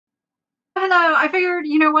though I figured,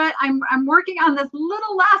 you know what, I'm working on this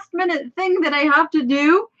little last minute thing that I have to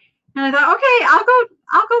do. And I thought, okay,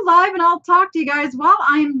 I'll go live and I'll talk to you guys while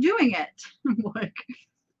I'm doing it. I'm like,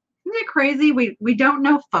 isn't it crazy? We don't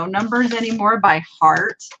know phone numbers anymore by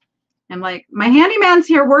heart. I'm like, my handyman's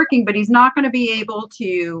here working, but he's not going to be able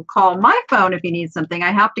to call my phone if he needs something.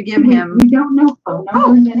 I have to give him. We don't know phone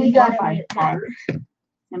numbers anymore by heart.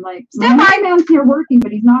 I'm like, my handyman's here working,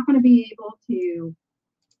 but he's not going to be able to.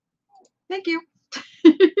 Thank you.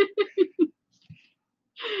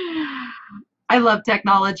 I love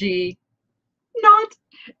technology. Not.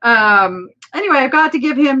 Anyway, I've got to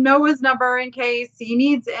give him Noah's number in case he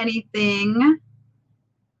needs anything,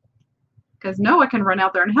 because Noah can run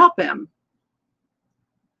out there and help him.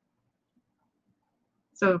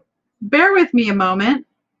 So bear with me a moment.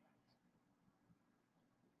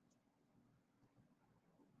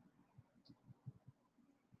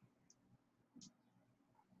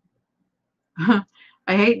 I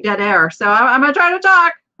hate dead air, so I'm going to try to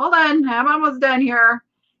talk. Hold on, I'm almost done here.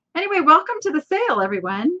 Anyway, welcome to the sale,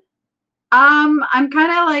 everyone. I'm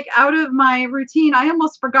kind of like out of my routine. I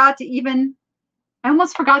almost forgot to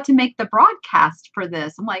make the broadcast for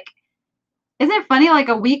this. I'm like, isn't it funny? Like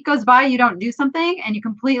a week goes by, you don't do something and you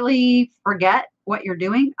completely forget what you're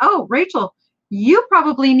doing. Oh, Rachel, you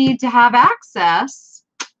probably need to have access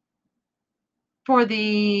for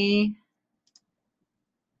the,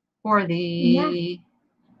 Yeah,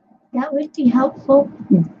 that would be helpful.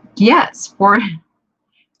 Yes,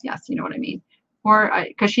 yes, you know what I mean.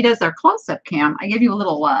 Because she does their close-up cam. I give you a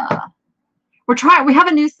little, we have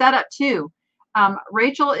a new setup too.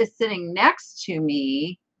 Rachel is sitting next to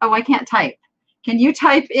me. Oh, I can't type. Can you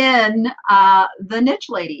type in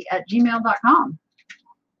theniche.lady@gmail.com?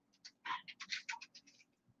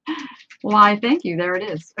 Why, thank you. There it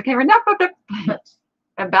is. Okay, we're now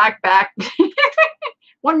back.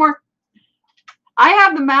 One more. I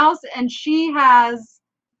have the mouse and she has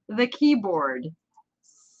the keyboard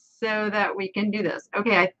so that we can do this.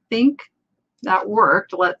 Okay, I think that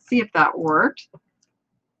worked. Let's see if that worked.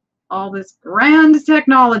 All this grand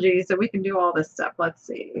technology so we can do all this stuff. Let's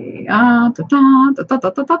see.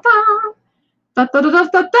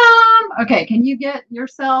 Okay, can you get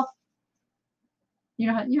yourself, you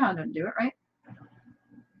know how to do it, right?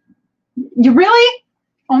 You really?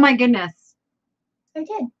 Oh my goodness. I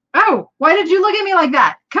did. Oh, why did you look at me like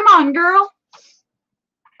that? Come on, girl.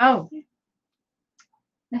 Oh,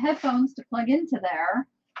 the headphones to plug into there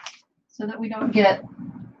so that we don't get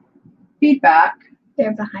feedback.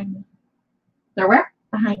 They're behind me. They're where?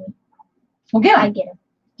 Behind me. Well, get them. I get them.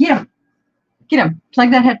 Get them. Get them.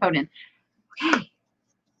 Plug that headphone in. Okay.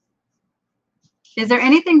 Is there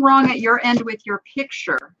anything wrong at your end with your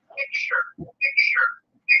picture?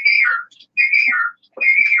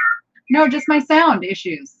 No, just my sound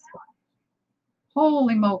issues.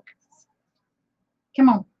 Holy smokes. Come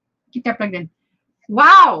on. Get that plugged in.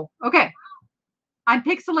 Wow. Okay. I'm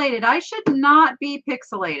pixelated. I should not be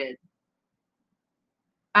pixelated.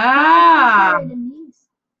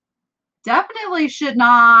 Definitely should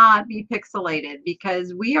not be pixelated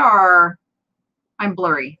because I'm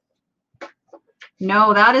blurry.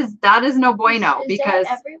 No, that is no bueno. Because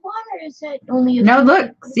that everyone, or is that only a no, look,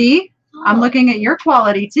 people? see, Oh. I'm looking at your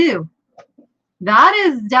quality too. That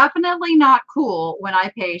is definitely not cool when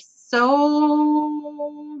I pay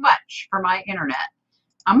so much for my internet.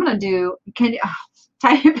 I'm gonna do, can you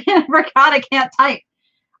type in, I forgot I can't type.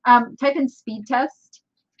 Type in speed test.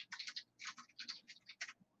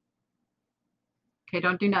 Okay,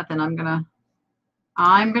 don't do nothing. I'm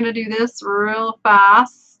gonna do this real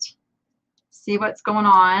fast. See what's going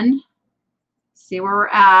on. See where we're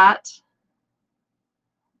at.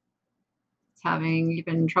 It's having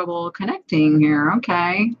even trouble connecting here.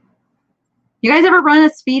 Okay. You guys ever run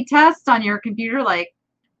a speed test on your computer? Like,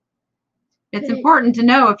 it's important to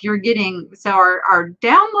know if you're getting, so our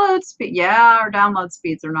download speed, yeah, our download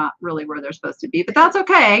speeds are not really where they're supposed to be, but that's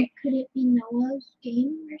okay. Could it be Noah's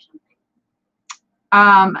game or something?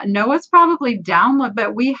 Noah's probably download,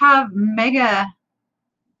 but we have mega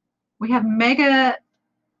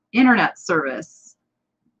internet service.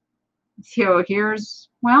 So here's,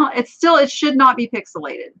 well, it should not be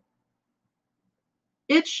pixelated.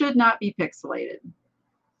 It should not be pixelated.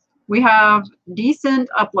 We have decent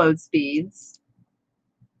upload speeds.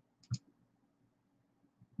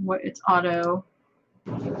 What, it's auto.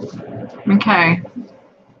 Okay.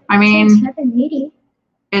 I mean, 780.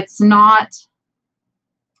 It's not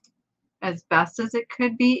as best as it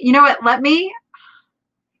could be. You know what? Let me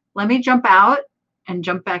jump out and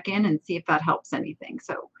jump back in and see if that helps anything.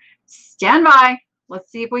 So stand by.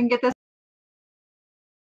 Let's see if we can get this.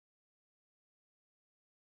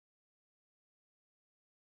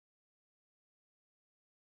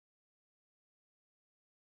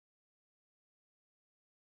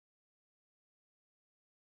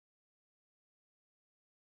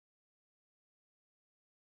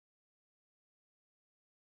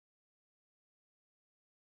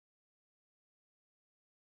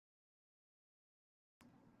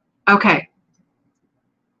 Okay.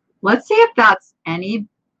 Let's see if that's any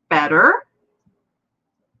better.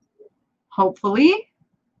 Hopefully.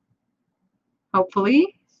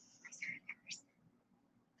 Hopefully.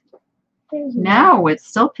 No, it's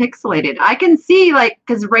still pixelated. I can see, like,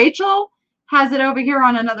 because Rachel has it over here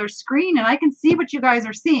on another screen, and I can see what you guys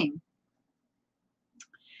are seeing.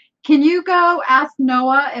 Can you go ask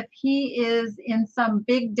Noah if he is in some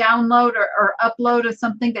big download or upload of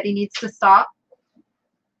something that he needs to stop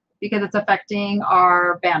because it's affecting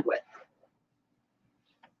our bandwidth?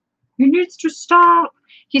 He needs to stop.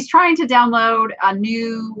 He's trying to download a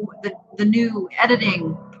the new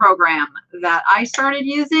editing program that I started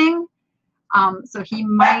using. So he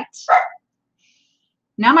might.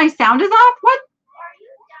 Now my sound is off? What?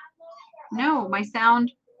 No, my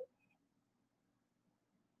sound.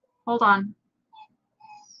 Hold on.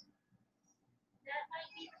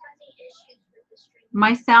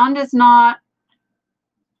 My sound is not.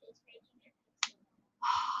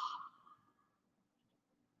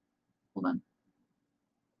 Hold on.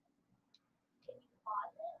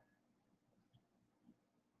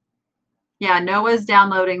 Yeah, Noah's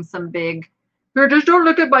downloading some big. Here, just don't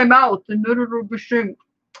look at my mouth and then it'll be synced.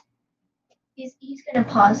 He's gonna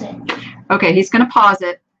pause it. Okay, he's gonna pause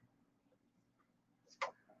it.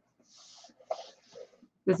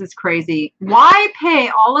 This is crazy. Why pay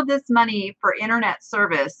all of this money for internet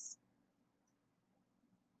service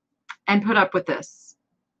and put up with this?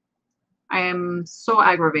 I am so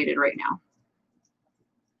aggravated right now.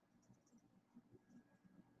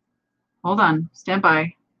 Hold on, stand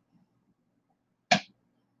by.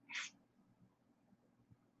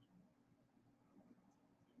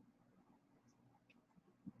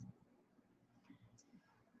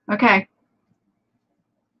 Okay.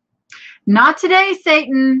 Not today,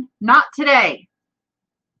 Satan. Not today.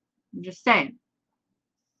 I'm just saying.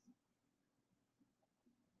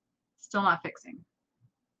 Still not fixing.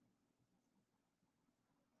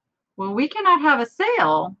 Well, we cannot have a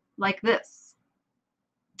sale like this.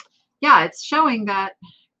 Yeah, it's showing that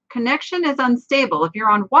connection is unstable. If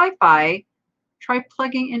you're on Wi-Fi, try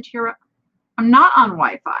plugging into your... I'm not on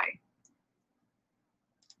Wi-Fi. Let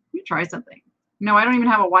me try something. No, I don't even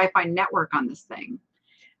have a Wi-Fi network on this thing.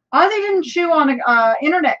 Ozzy didn't chew on an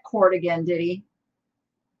internet cord again, did he?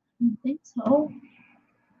 I don't think so.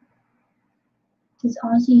 Does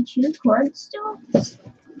Ozzy chew cords still?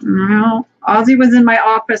 No. Ozzy was in my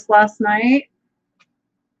office last night.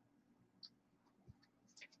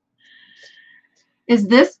 Is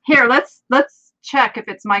this here? Let's check if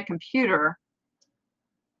it's my computer.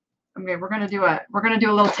 Okay, we're gonna do a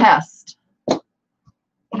little test.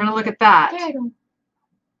 We're gonna look at that.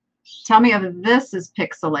 Tell me if this is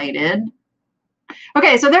pixelated.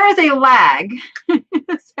 Okay, so there is a lag.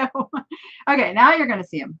 So, okay, now you're gonna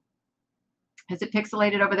see him. Is it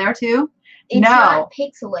pixelated over there too? It's no. not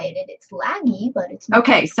pixelated. It's laggy, but it's not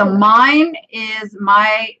okay, pixelated. So mine is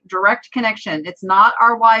my direct connection. It's not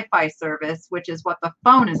our Wi-Fi service, which is what the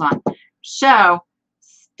phone is on. So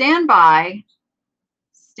stand by.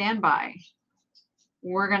 Stand by.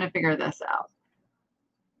 We're going to figure this out.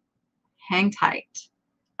 Hang tight.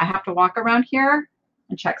 I have to walk around here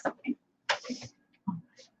and check something.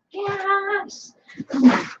 Yes. Oh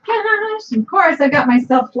my gosh. Of course, I got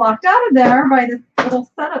myself blocked out of there by this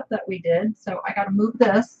little setup that we did. So I got to move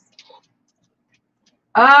this.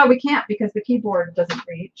 We can't because the keyboard doesn't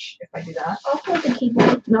reach if I do that. I'll hold the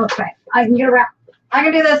keyboard. No, it's fine. I can get around. I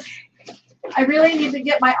can do this. I really need to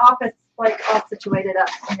get my office like all situated up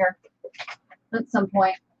here at some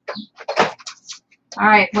point. All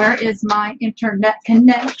right, where is my internet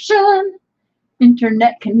connection?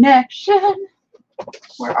 Internet connection.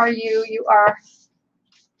 Where are you? You are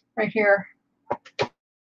right here.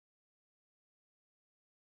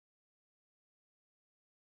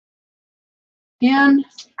 Again.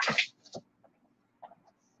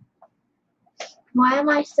 Why am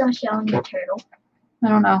I still showing the turtle? I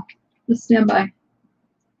don't know. Just stand by.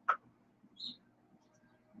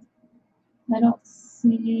 I don't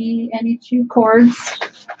see any chew cords.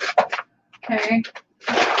 Okay.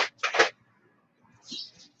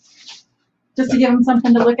 Just to give them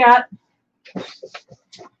something to look at.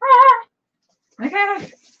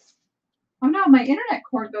 Okay. Oh no, my internet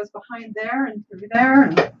cord goes behind there and through there.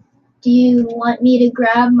 And... Do you want me to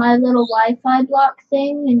grab my little Wi-Fi block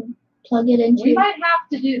thing and plug it into? We might have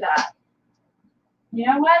to do that. You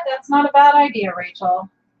know what? That's not a bad idea, Rachel.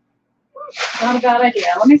 Not a bad idea.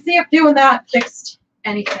 Let me see if doing that fixed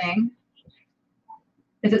anything.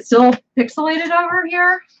 Is it still pixelated over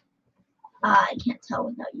here? I can't tell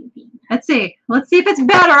without you being there. Let's see. Let's see if it's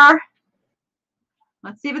better.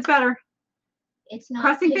 Let's see if it's better. It's not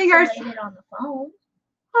Crossing pixelated fingers. on the phone.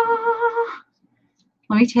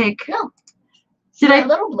 Let me take. No. Did I? A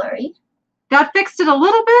little blurry. That fixed it a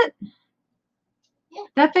little bit? Yeah.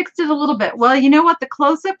 That fixed it a little bit. Well, you know what? The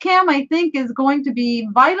close-up cam, I think, is going to be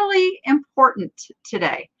vitally important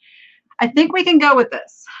today. I think we can go with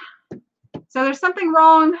this. So there's something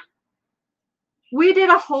wrong. We did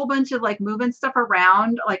a whole bunch of like moving stuff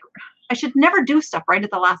around. Like I should never do stuff right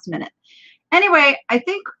at the last minute. Anyway, I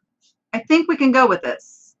think we can go with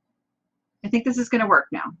this. I think this is going to work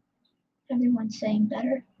now. Everyone's saying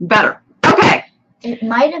better. Better. Okay. It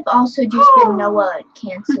might have also just been Noah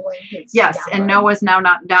canceling his Yes, download. and Noah's now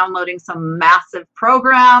not downloading some massive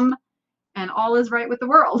program, and all is right with the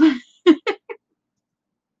world.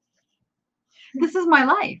 This is my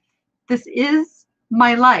life. This is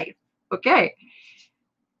my life. Okay.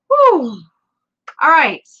 Whew. All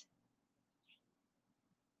right.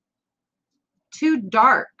 Too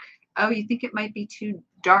dark. Oh, you think it might be too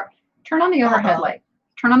dark? Turn on the overhead light.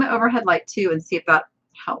 Turn on the overhead light too and see if that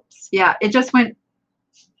helps. Yeah, it just went.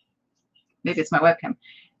 Maybe it's my webcam.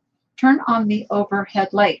 Turn on the overhead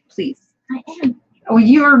light, please. I am. Oh,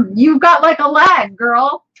 you've got like a lag,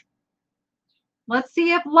 girl. Let's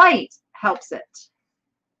see if light helps it.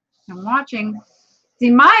 I'm watching. See,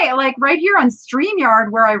 my, like right here on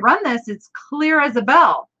StreamYard where I run this, it's clear as a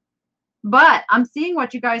bell. But I'm seeing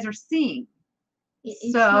what you guys are seeing.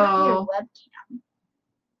 It's not your webcam.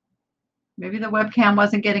 Maybe the webcam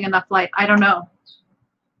wasn't getting enough light. I don't know.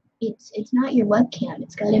 It's not your webcam.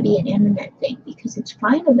 It's got to be an internet thing because it's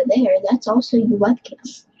fine over there. That's also your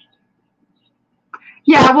webcam.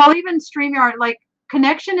 Yeah, well, even StreamYard, like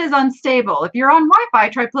connection is unstable. If you're on Wi-Fi,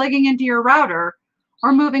 try plugging into your router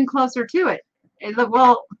or moving closer to it.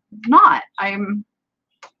 Well, not.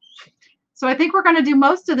 So I think we're going to do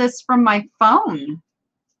most of this from my phone.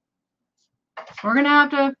 We're going to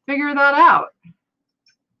have to figure that out.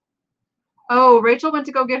 Oh, Rachel went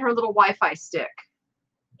to go get her little Wi-Fi stick.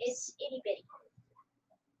 It's itty bitty.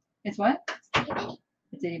 It's what? It's itty bitty.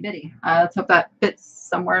 It's itty bitty. Let's hope that fits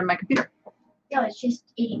somewhere in my computer. No, it's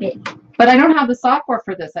just itty bitty. But I don't have the software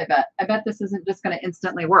for this, I bet. I bet this isn't just going to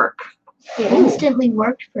instantly work. It instantly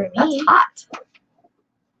worked for me. That's hot.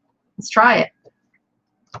 Let's try it.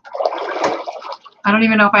 I don't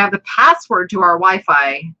even know if I have the password to our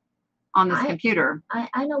Wi-Fi on this computer.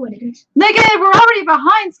 I know what it is. Naked, we're already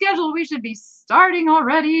behind schedule. We should be starting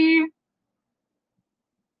already.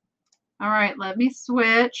 All right, let me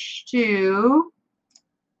switch to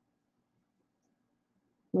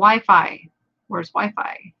Wi-Fi. Where's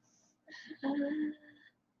Wi-Fi?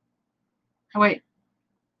 Oh, wait.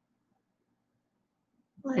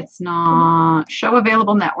 What? It's not. Show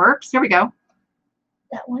available networks. Here we go.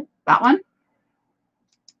 That one? That one?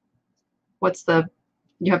 What's the...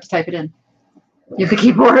 You have to type it in. You have the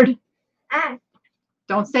keyboard. Ah.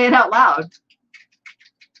 Don't say it out loud.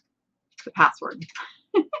 The password.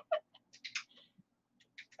 I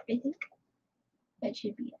think that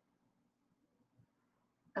should be it.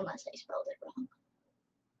 Unless I spelled it wrong.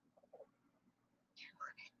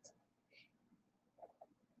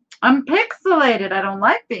 I'm pixelated. I don't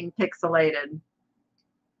like being pixelated.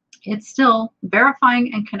 It's still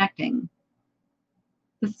verifying and connecting.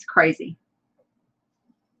 This is crazy.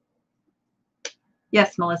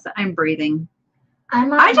 Yes, Melissa, I'm breathing.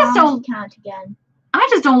 I'm on Mom's account again. I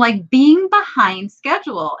just don't like being behind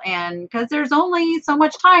schedule, and because there's only so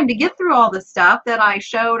much time to get through all the stuff that I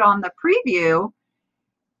showed on the preview,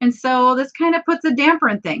 and so this kind of puts a damper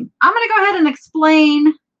in thing. I'm going to go ahead and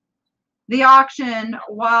explain the auction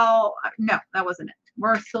while, no, that wasn't it.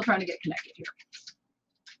 We're still trying to get connected here.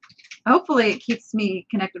 Hopefully it keeps me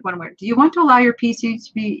connected one way. Do you want to allow your PC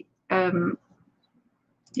to be,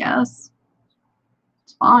 yes,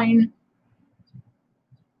 it's fine.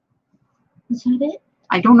 Is that it?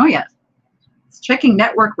 I don't know yet. It's checking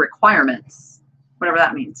network requirements, whatever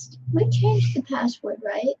that means. We changed the password,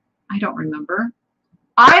 right? I don't remember.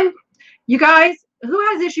 You guys, who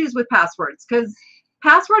has issues with passwords? Because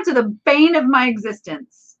passwords are the bane of my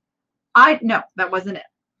existence. No, that wasn't it.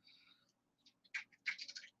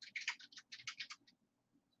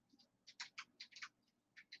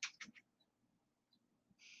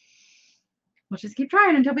 We'll just keep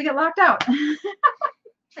trying until we get locked out.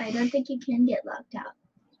 I don't think you can get locked out.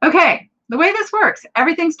 Okay, the way this works,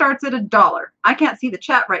 everything starts at $1. I can't see the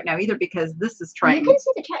chat right now either because this is trying. You can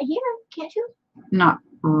see the chat here, can't you? Not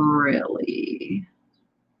really.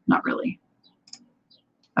 Not really.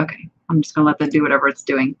 Okay, I'm just gonna let that do whatever it's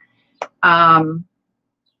doing. Everything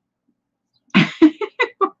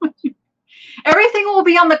will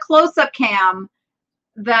be on the close-up cam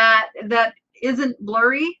that isn't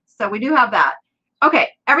blurry, so we do have that. Okay,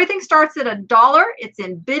 Everything starts at $1. It's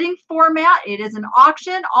in bidding format. It is an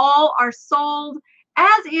auction. All are sold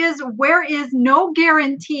as is, where is, no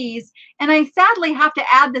guarantees. And I sadly have to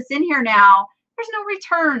add this in here now. There's no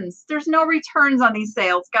returns. There's no returns on these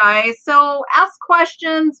sales, guys. So ask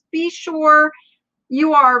questions. Be sure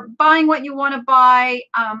you are buying what you want to buy.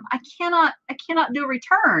 I cannot do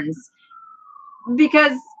returns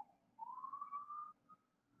because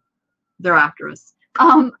they're after us.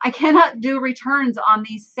 I cannot do returns on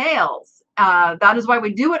these sales. That is why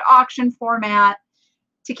we do it auction format,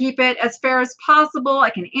 to keep it as fair as possible.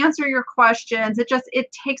 I can answer your questions. It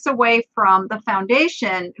takes away from the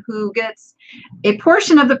foundation, who gets a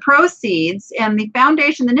portion of the proceeds. And the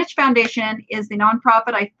foundation, the Niche Foundation, is the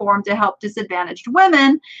nonprofit I formed to help disadvantaged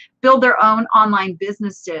women build their own online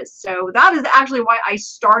businesses. So that is actually why I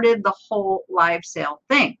started the whole live sale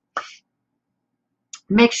thing.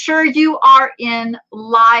 Make sure you are in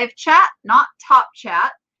live chat, not top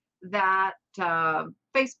chat, that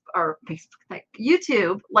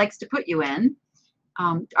YouTube likes to put you in.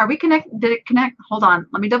 Are we connected? Did it connect? Hold on.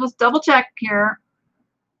 Let me double check here.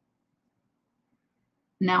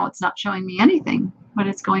 Now it's not showing me anything. What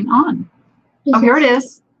is going on? Oh, here it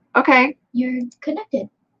is. Okay. You're connected.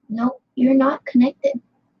 No, you're not connected.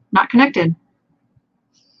 Not connected.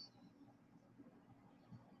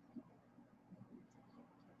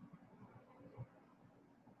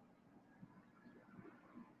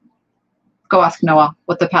 Go ask Noah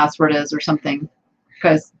what the password is or something,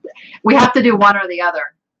 because we have to do one or the other.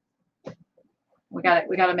 We got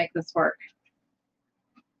to make this work.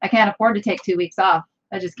 I can't afford to take 2 weeks off.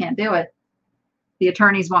 I just can't do it. The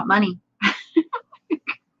attorneys want money.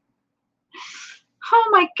 Oh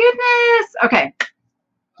my goodness. Okay.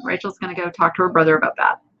 Rachel's going to go talk to her brother about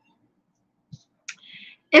that.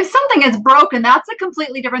 If something is broken, that's a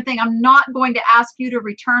completely different thing. I'm not going to ask you to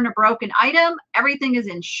return a broken item. Everything is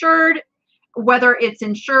insured. Whether it's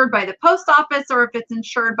insured by the post office or if it's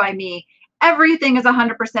insured by me, everything is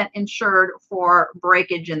 100% insured for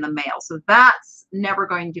breakage in the mail. So that's never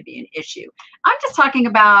going to be an issue. I'm just talking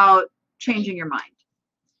about changing your mind.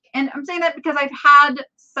 And I'm saying that because I've had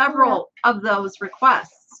several of those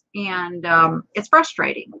requests, and it's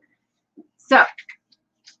frustrating. So,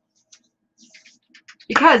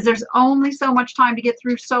 because there's only so much time to get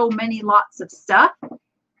through so many lots of stuff,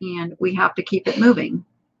 and we have to keep it moving.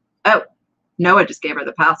 Oh. Noah just gave her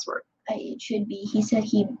the password. It should be. He said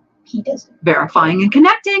he doesn't. Verifying and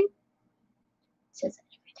connecting. Says that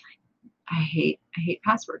every time. I hate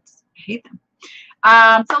passwords. I hate them.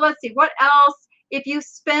 So let's see what else. If you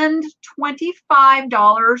spend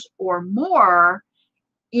 $25 or more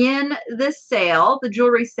in this sale, the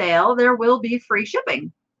jewelry sale, there will be free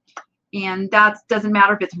shipping. And that doesn't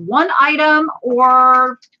matter if it's one item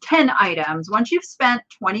or 10 items. Once you've spent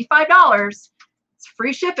 $25, it's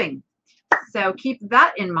free shipping. So keep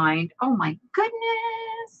that in mind. Oh my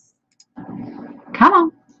goodness.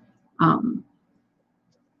 Come on.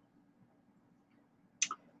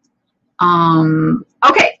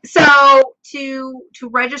 Okay, so to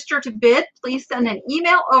register to bid, please send an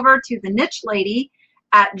email over to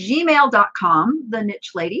thenichelady@gmail.com,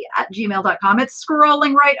 thenichelady@gmail.com. It's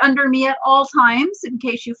scrolling right under me at all times in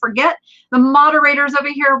case you forget. The moderators over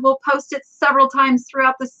here will post it several times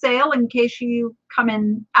throughout the sale in case you come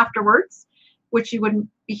in afterwards, which you wouldn't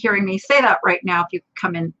be hearing me say that right now if you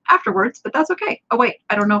come in afterwards, but that's okay. Oh, wait,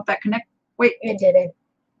 I don't know if that wait. It didn't.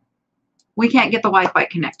 We can't get the Wi-Fi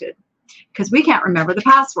connected because we can't remember the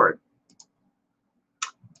password.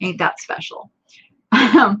 Ain't that special?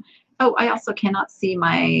 Oh, I also cannot see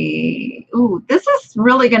my, ooh, this is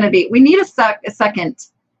really going to be, we need a second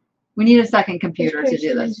computer to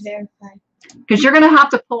do this. Because you're going to have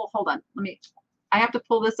to pull, hold on, I have to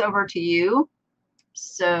pull this over to you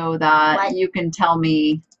so that you can tell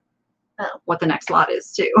me what the next lot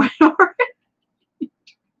is too.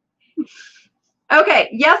 Okay,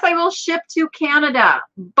 yes, I will ship to Canada,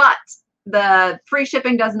 but the free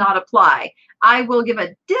shipping does not apply. I will give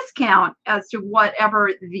a discount as to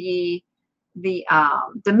whatever the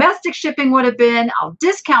domestic shipping would have been. I'll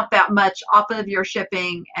discount that much off of your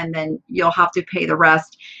shipping, and then you'll have to pay the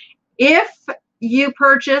rest. If you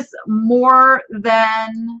purchase more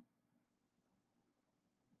than,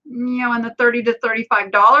 in the $30 to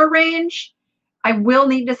 $35 range, I will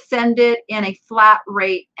need to send it in a flat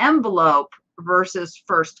rate envelope versus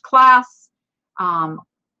first class,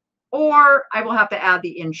 or I will have to add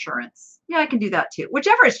the insurance. Yeah, I can do that too.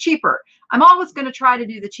 Whichever is cheaper. I'm always going to try to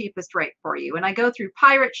do the cheapest rate for you. And I go through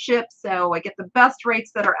pirate ships, so I get the best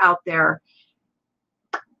rates that are out there.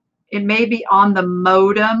 It may be on the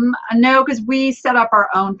modem. No, because we set up our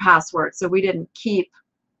own password, so we didn't keep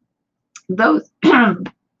those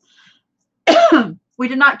We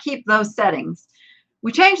did not keep those settings.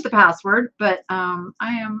 We changed the password, but I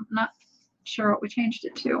am not sure what we changed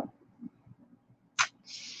it to.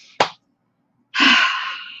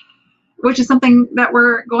 Which is something that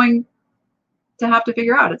we're going to have to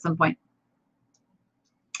figure out at some point.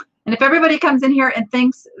 And if everybody comes in here and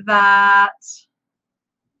thinks that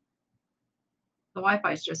the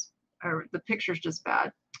Wi-Fi is just, or the picture's just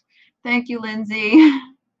bad. Thank you, Lindsay.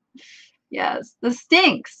 Yes, this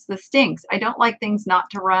stinks. This stinks. I don't like things not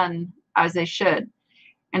to run as they should.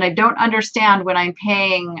 And I don't understand when I'm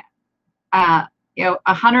paying, you know,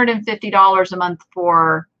 $150 a month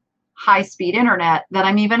for high-speed internet that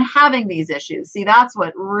I'm even having these issues. See, that's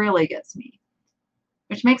what really gets me,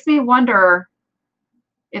 which makes me wonder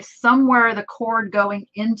if somewhere the cord going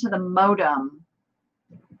into the modem,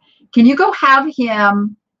 can you go have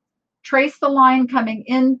him trace the line coming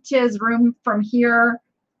into his room from here,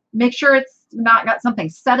 make sure it's not got something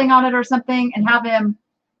setting on it or something, and have him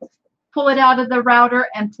pull it out of the router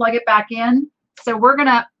and plug it back in. So we're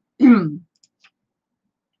gonna,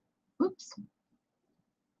 oops.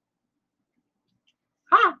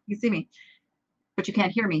 Ah, you see me, but you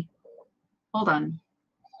can't hear me. Hold on.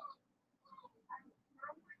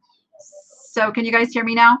 So can you guys hear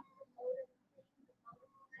me now?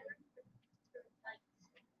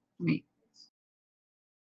 Me.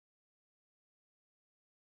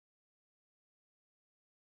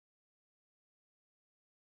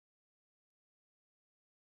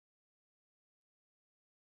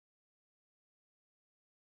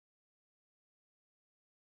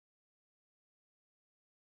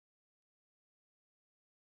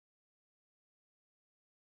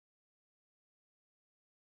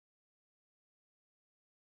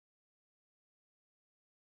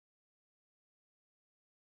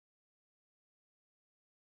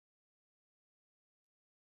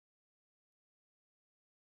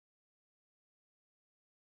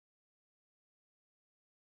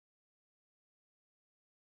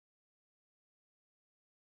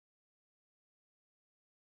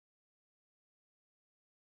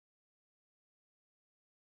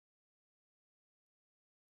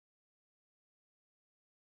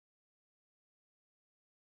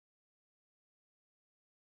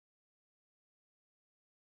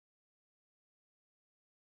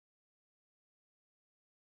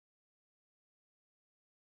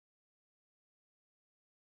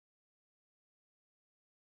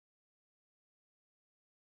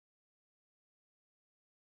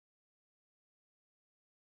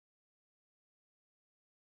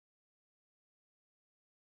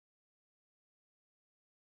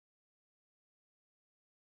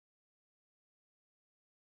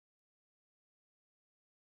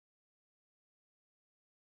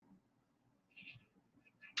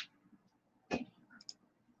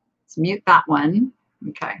 Let's mute that one.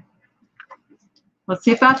 Okay. Let's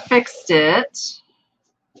see if that fixed it.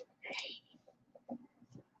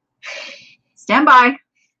 Stand by.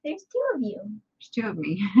 There's two of you. There's two of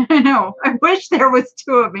me. I know. I wish there was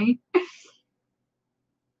two of me.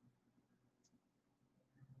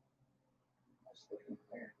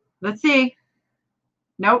 Let's see.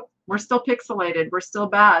 Nope. We're still pixelated. We're still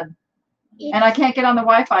bad. And I can't get on the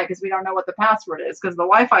Wi-Fi because we don't know what the password is, because the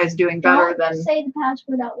Wi-Fi is doing better than. Say the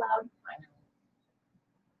password out loud.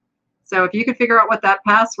 So if you could figure out what that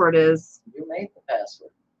password is. You made the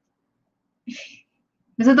password.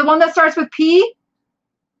 Is it the one that starts with P?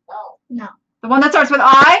 No. No. The one that starts with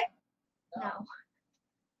I? No.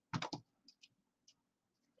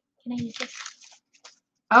 Can I use this?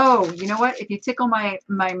 Oh, you know what? If you tickle my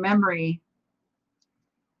memory,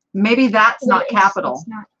 maybe that's not capital. It's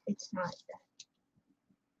not. It's not.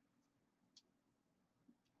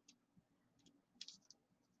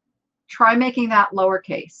 Try making that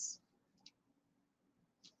lowercase.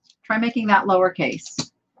 Try making that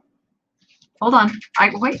lowercase. Hold on.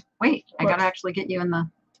 Wait. I gotta actually get you in the.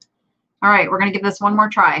 All right, we're gonna give this one more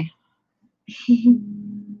try.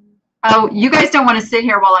 Oh, you guys don't want to sit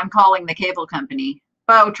here while I'm calling the cable company.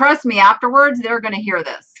 Oh, trust me, afterwards they're gonna hear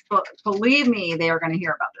this. But believe me, they are gonna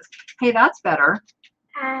hear about this. Hey, that's better.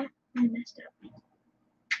 I messed up.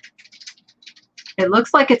 It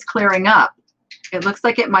looks like it's clearing up. It looks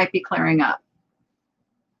like it might be clearing up.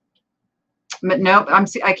 But nope,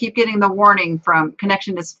 I keep getting the warning from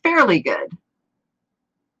connection is fairly good.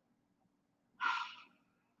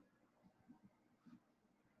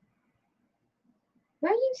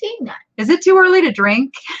 Where are you seeing that? Is it too early to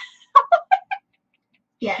drink?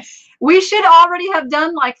 Yes. We should already have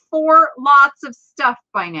done like 4 lots of stuff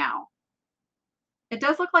by now. It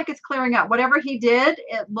does look like it's clearing up. Whatever he did,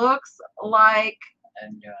 it looks like.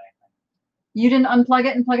 And You didn't unplug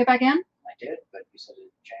it and plug it back in? I did, but you said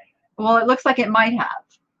it changed. Well, it looks like it might have.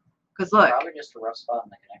 Because look, Probably just a rough spot in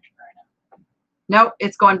the connection right now. nope,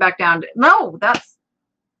 it's going back down. No, that's.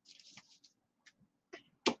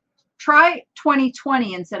 Try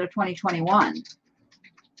 2020 instead of 2021.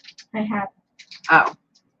 I have. Oh.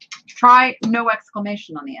 Try no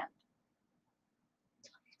exclamation on the end.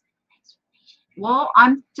 Well,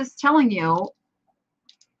 I'm just telling you.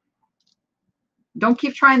 Don't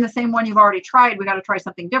keep trying the same one you've already tried. We got to try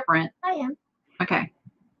something different. I am. Okay.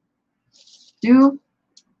 Do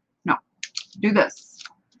this.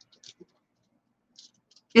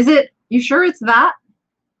 Is it, you sure it's that?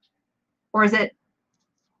 Or is it,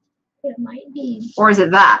 It might be. or is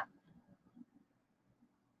it that?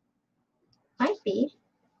 Might be.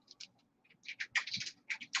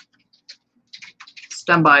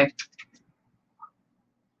 Stand by.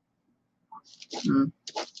 Don't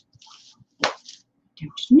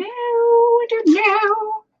know. I don't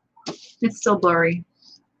know. It's still blurry.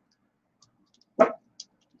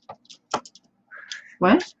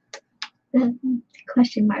 What? The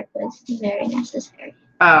question mark was very necessary.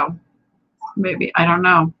 Oh, maybe. I don't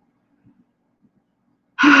know.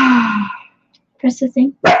 Press the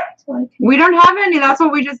thing. So I can. We don't have any. That's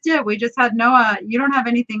what we just did. We just had Noah. You don't have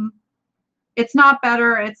anything. It's not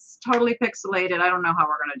better. It's totally pixelated. I don't know how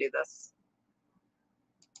we're going to do this.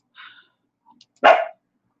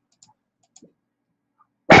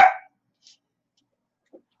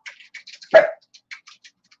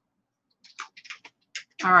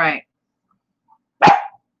 All right.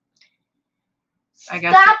 I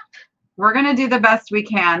guess Stop. we're going to do the best we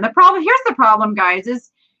can. Here's the problem, guys,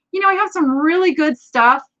 is, I have some really good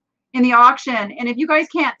stuff in the auction. And if you guys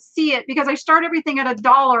can't see it, because I start everything at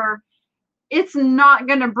 $1, it's not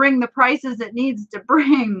going to bring the prices it needs to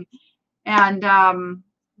bring. And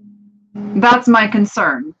that's my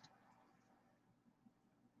concern.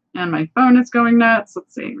 And my phone is going nuts.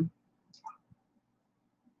 Let's see.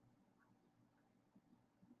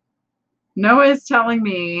 Noah is telling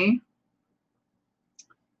me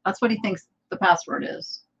that's what he thinks the password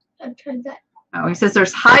is. I've tried that. Oh, he says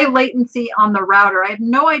there's high latency on the router. I have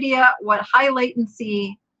no idea what high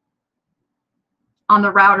latency on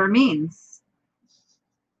the router means.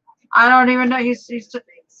 I don't even know. He's just,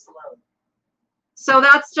 so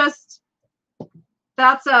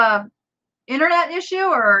that's a internet issue,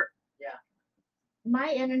 or My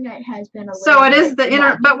internet has been a so it is the bit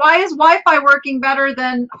internet. But why is Wi-Fi working better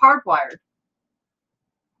than hardwired?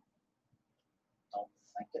 I don't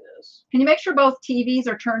think it is. Can you make sure both TVs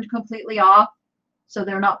are turned completely off so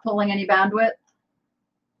they're not pulling any bandwidth?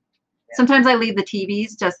 Yeah. Sometimes I leave the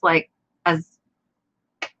TVs just like as,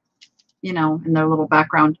 in their little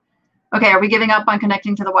background. Okay, are we giving up on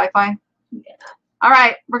connecting to the Wi-Fi? Yeah. All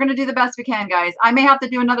right, we're going to do the best we can, guys. I may have to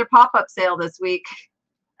do another pop-up sale this week.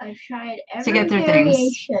 I've tried every To get through things.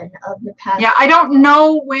 variation of the past. Yeah, I don't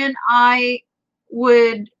know when I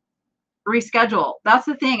would reschedule. That's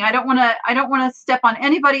the thing. I don't want to step on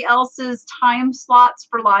anybody else's time slots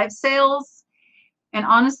for live sales. And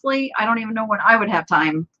honestly, I don't even know when I would have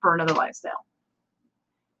time for another live sale.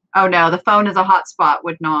 Oh no, the phone is a hotspot.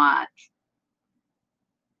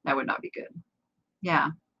 That would not be good. Yeah.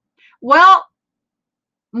 Well,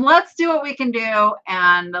 let's do what we can do,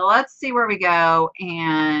 and let's see where we go,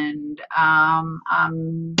 and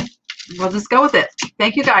we'll just go with it.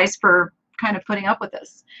 Thank you guys for kind of putting up with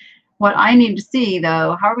this. What I need to see,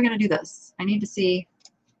 though, how are we going to do this? I need to see.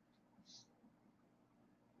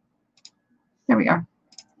 There we are.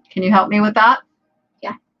 Can you help me with that?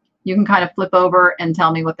 Yeah. You can kind of flip over and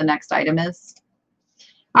tell me what the next item is.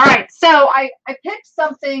 All right, so I picked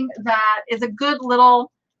something that is a good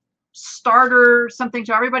little starter, something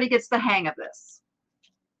so everybody gets the hang of this.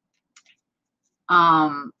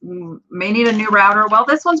 May need a new router. Well,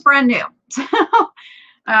 this one's brand new.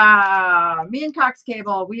 Me and Cox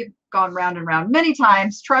Cable, we've gone round and round many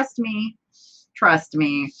times. Trust me.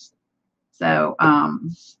 So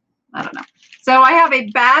I don't know. So I have a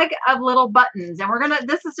bag of little buttons, and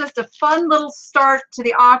this is just a fun little start to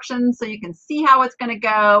the auction so you can see how it's going to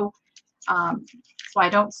go. So I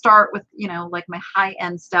don't start with, like my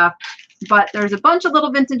high-end stuff, but there's a bunch of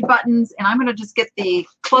little vintage buttons, and I'm going to just get the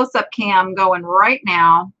close-up cam going right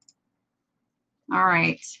now. All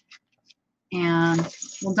right. And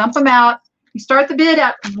we'll dump them out. You start the bid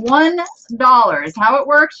at $1. How it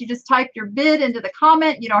works, you just type your bid into the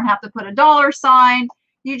comment. You don't have to put a $sign.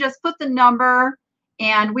 You just put the number,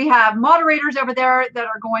 and we have moderators over there that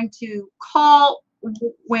are going to call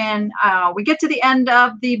when we get to the end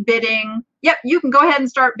of the bidding. Yep, you can go ahead and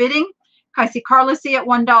start bidding. I see Carla C at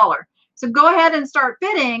 $1. So go ahead and start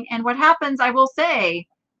bidding, and what happens, I will say,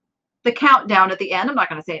 the countdown at the end. I'm not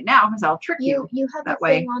going to say it now because I'll trick you. You have that the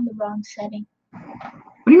way. thing on the wrong setting.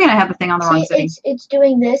 What do you mean I have the thing on the wrong See, setting? it's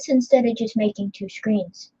doing this instead of just making two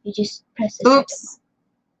screens. You just press the second Oops.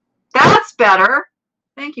 That's better.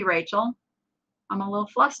 Thank you, Rachel. I'm a little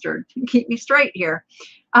flustered. Keep me straight here.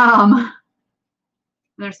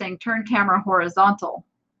 They're saying turn camera horizontal.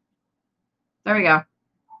 There we go.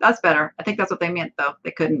 That's better. I think that's what they meant, though.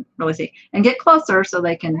 They couldn't really see. And get closer so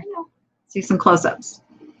they can see some close-ups.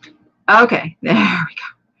 Okay, there we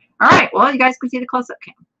go. All right, well, you guys can see the close-up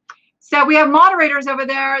cam. So we have moderators over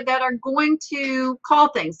there that are going to call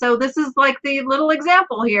things. So this is like the little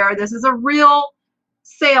example here. This is a real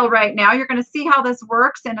sale right now. You're going to see how this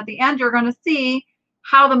works. And at the end, you're going to see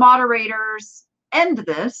how the moderators end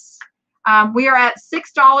this. We are at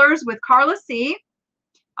 $6 with Carla C.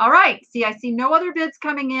 All right. See, I see no other bids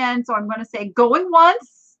coming in. So I'm going to say going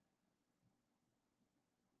once.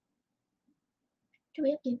 Do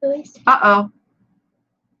we have giveaways? Uh-oh.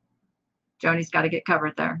 Joni's got to get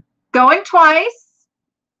covered there. Going twice.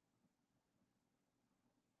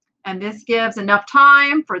 And this gives enough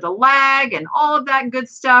time for the lag and all of that good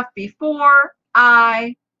stuff before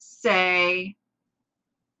I say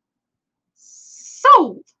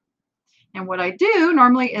sold. And what I do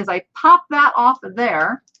normally is I pop that off of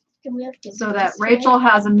there so that Rachel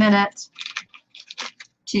has a minute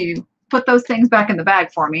to put those things back in the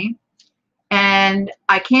bag for me. And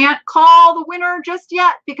I can't call the winner just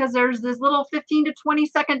yet because there's this little 15 to 20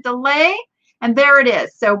 second delay. And there it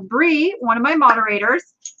is. So Bree, one of my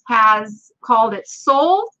moderators, has called it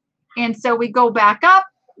sold. And so we go back up.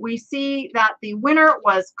 We see that the winner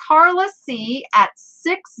was Carla C at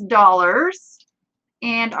 $6.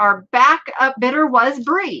 And our backup bidder was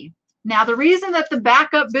Bree. Now, the reason that the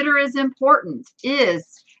backup bidder is important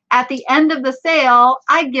is at the end of the sale,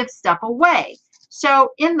 I give stuff away.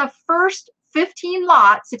 So in the first 15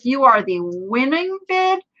 lots, if you are the winning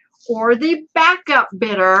bid or the backup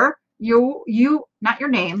bidder, you not your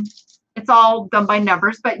name, it's all done by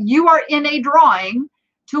numbers, but you are in a drawing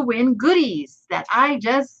to win goodies that I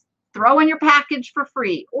just throw in your package for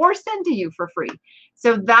free or send to you for free.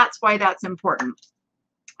 So that's why that's important.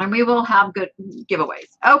 And we will have good giveaways.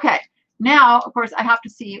 Okay, now, of course, I have to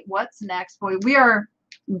see what's next. Boy, we are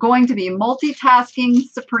going to be multitasking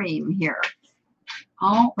supreme here.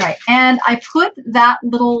 All right, and I put that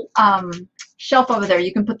little shelf over there.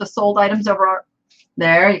 You can put the sold items over.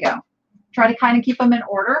 There you go. Try to kind of keep them in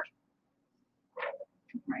order.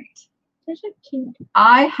 Right. Those are cute.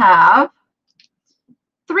 I have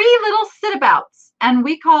 3 little sit-abouts, and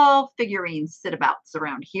we call figurines sit-abouts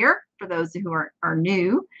around here for those who are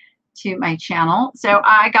new to my channel. So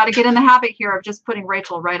I got to get in the habit here of just putting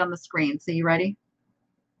Rachel right on the screen. So you ready?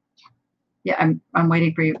 Yeah, I'm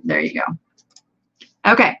waiting for you. There you go.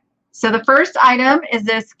 Okay, so the first item is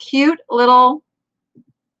this cute little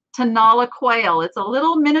Tonala quail. It's a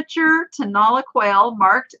little miniature Tonala quail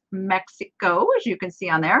marked Mexico, as you can see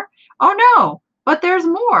on there. Oh no, but there's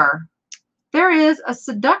more. There is a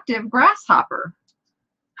seductive grasshopper.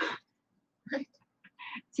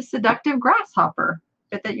 It's a seductive grasshopper,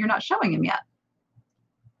 but that you're not showing him yet.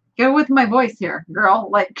 Go with my voice here, girl.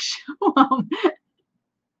 Like, show him.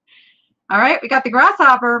 All right, we got the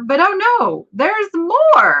grasshopper, but oh no, there's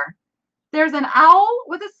more. There's an owl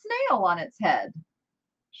with a snail on its head.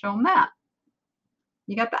 Show them that.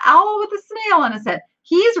 You got the owl with the snail on his head.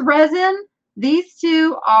 He's resin. These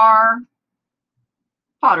two are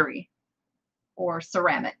pottery or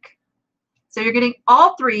ceramic. So you're getting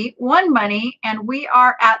all 3, one money, and we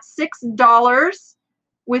are at $6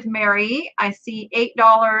 with Mary. I see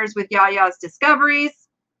 $8 with Yaya's Discoveries.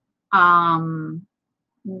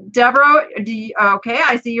 Deborah, okay,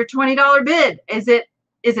 I see your $20 bid. Is it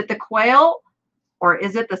the quail or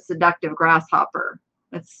is it the seductive grasshopper?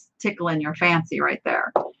 That's tickling your fancy right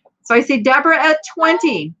there. So I see Deborah at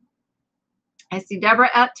 20. I see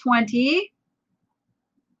Deborah at 20.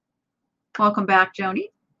 Welcome back, Joni.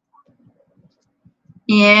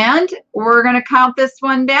 And we're going to count this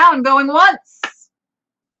one down. Going once.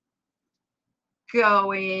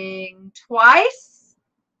 Going twice.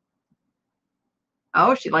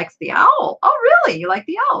 Oh, she likes the owl. Oh, really? You like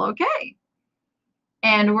the owl? Okay.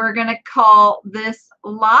 And we're going to call this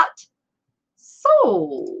lot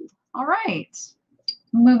sold. All right.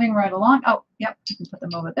 Moving right along. Oh, yep. You can put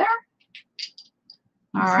them over there.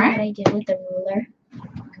 All right. See what I did with the ruler?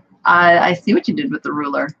 I see what you did with the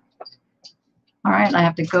ruler. All right. I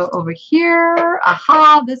have to go over here.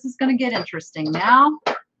 Aha. This is going to get interesting now.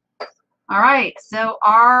 All right. So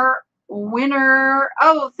our winner.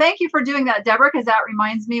 Oh, thank you for doing that, Deborah, because that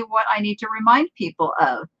reminds me what I need to remind people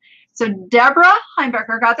of. So Deborah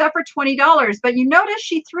Heimbecker got that for $20, but you notice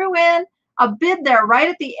she threw in a bid there right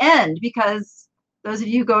at the end, because those of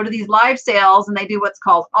you who go to these live sales and they do what's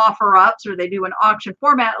called offer ups, or they do an auction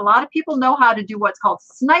format, a lot of people know how to do what's called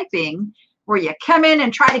sniping, where you come in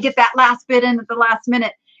and try to get that last bid in at the last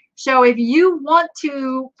minute. So if you want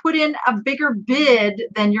to put in a bigger bid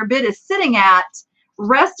than your bid is sitting at,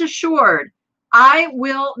 rest assured, I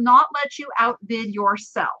will not let you outbid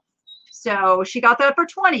yourself. So she got that for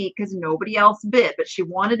 20 because nobody else bid, but she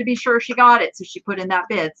wanted to be sure she got it, so she put in that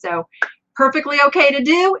bid. So perfectly okay to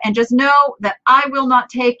do, and just know that I will not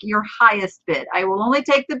take your highest bid. I will only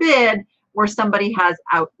take the bid where somebody has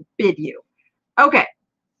outbid you. Okay,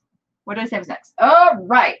 what did I say was next? All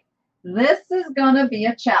right, this is gonna be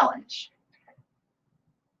a challenge.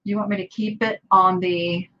 Do you want me to keep it on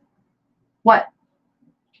the, what?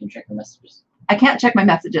 Can you check the messages? I can't check my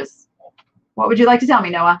messages. What would you like to tell me,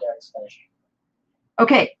 Noah? Derek's finished.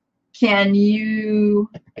 Okay, can you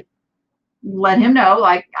let him know,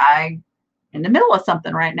 like, I'm in the middle of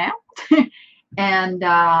something right now, and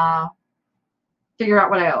figure out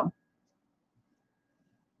what I owe.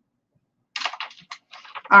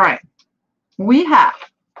 All right, we have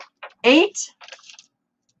 8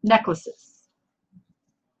 necklaces.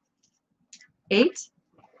 8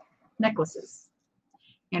 necklaces.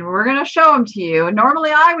 And we're going to show them to you.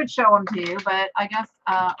 Normally I would show them to you, but I guess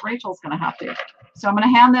Rachel's going to have to. So I'm going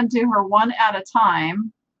to hand them to her one at a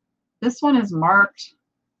time. This one is marked.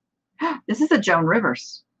 This is a Joan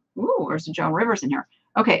Rivers. Ooh, there's a Joan Rivers in here.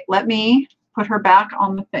 Okay, let me put her back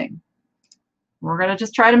on the thing. We're going to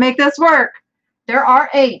just try to make this work. There are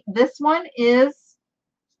 8. This one is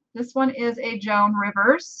a Joan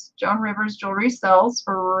Rivers. Joan Rivers jewelry sells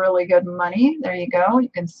for really good money. There you go. You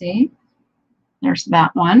can see. There's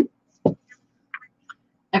that one.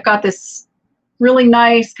 I've got this really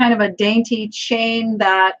nice kind of a dainty chain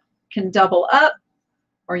that can double up,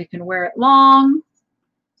 or you can wear it long.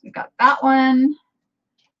 We've got that one.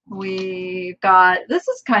 We've got, this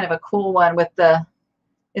is kind of a cool one with the,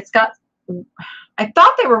 it's got, I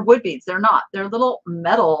thought they were wood beads. They're not. They're little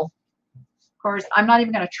metal. Of course, I'm not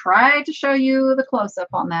even going to try to show you the close-up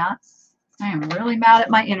on that. I am really mad at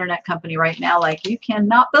my internet company right now. Like, you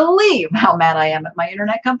cannot believe how mad I am at my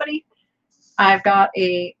internet company. I've got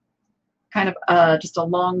a kind of just a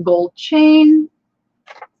long gold chain.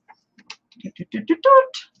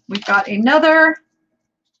 We've got another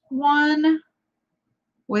one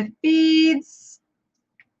with beads,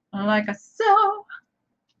 like so.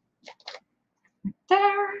 Right there.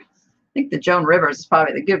 I think the Joan Rivers is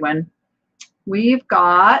probably the good one. We've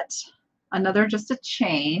got another, just a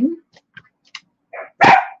chain.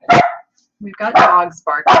 We've got dogs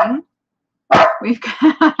barking. We've got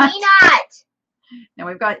Peanut! and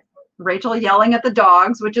we've got Rachel yelling at the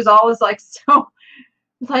dogs, which is always like so.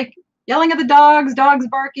 It's like yelling at the dogs, dogs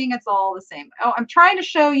barking. It's all the same. Oh, I'm trying to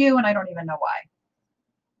show you, and I don't even know why.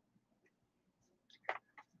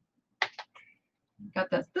 Got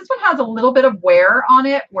this. This one has a little bit of wear on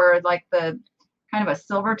it, where like the kind of a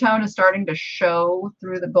silver tone is starting to show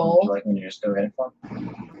through the gold. Like when you just go ready for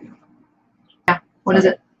Yeah. What is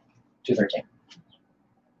it? 213.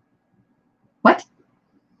 What?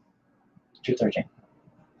 213.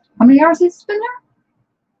 How many hours has it been there?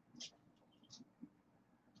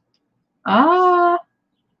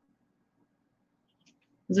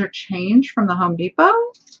 Is there change from the Home Depot?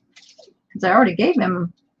 Because I already gave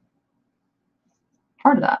him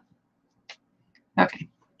part of that. Okay.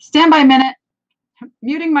 Stand by a minute. I'm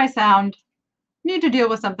muting my sound. Need to deal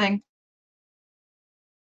with something.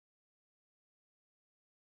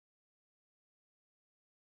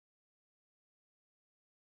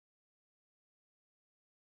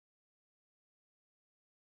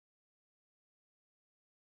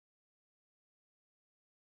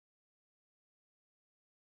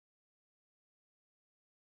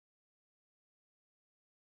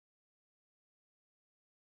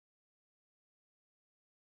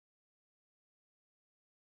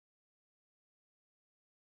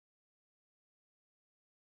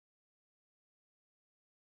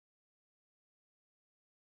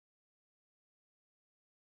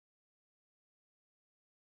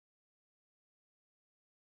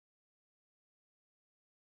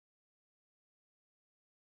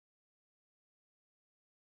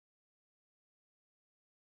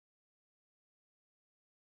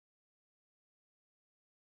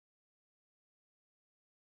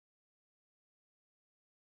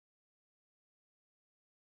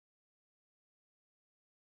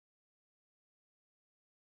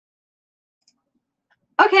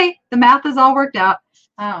 Okay, the math is all worked out.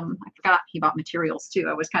 I forgot he bought materials too.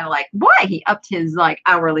 I was kind of like, boy, he upped his like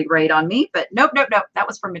hourly rate on me, but nope. That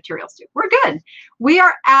was for materials too. We're good. We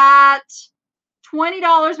are at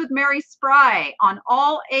 $20 with Mary Spry on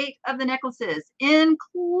all 8 of the necklaces,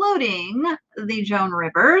 including the Joan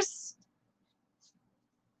Rivers.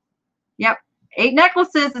 Yep, 8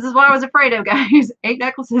 necklaces. This is what I was afraid of, guys. 8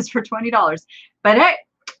 necklaces for $20. But hey,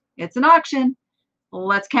 it's an auction.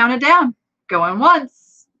 Let's count it down. Going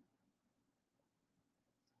once.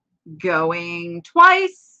 Going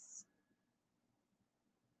twice.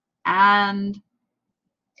 And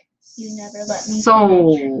You never let me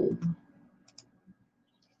sold. finish.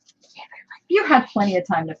 You had plenty of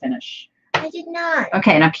time to finish. I did not.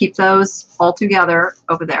 Okay, now keep those all together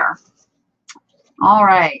over there. All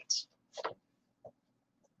right.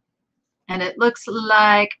 And it looks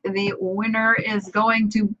like the winner is going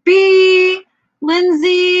to be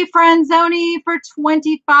Lindsay Franzoni for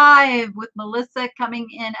 25, with Melissa coming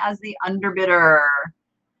in as the underbidder.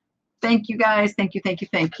 Thank you, guys. Thank you, thank you,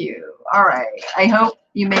 thank you. All right. I hope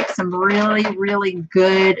you make some really, really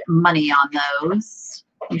good money on those.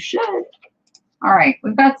 You should. All right.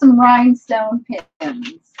 We've got some rhinestone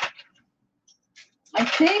pins. I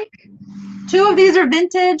think 2 of these are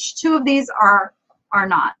vintage. 2 of these are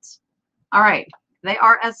not. All right. They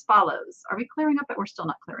are as follows. Are we clearing up? But we're still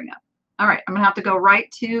not clearing up. All right. I'm going to have to go right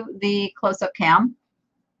to the close-up cam.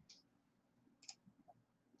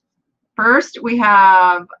 First, we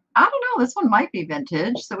have, I don't know, this one might be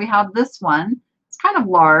vintage. So we have this one. It's kind of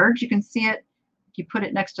large. You can see it. If you put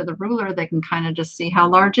it next to the ruler, they can kind of just see how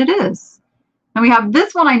large it is. And we have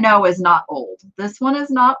this one I know is not old. This one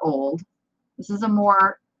is not old. This is a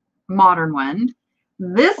more modern one.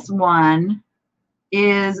 This one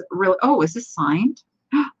is really, oh, is this signed?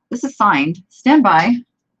 This is signed. Stand by.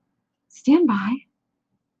 Stand by.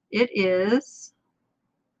 It is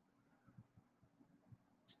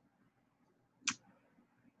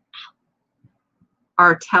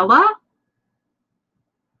Artella.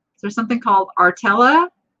 Is there something called Artella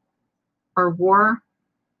or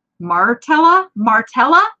Martella?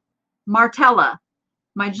 Martella.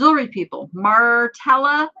 My jewelry people.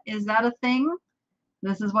 Martella, is that a thing?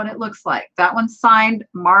 This is what it looks like. That one's signed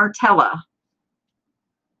Martella,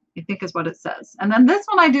 I think is what it says. And then this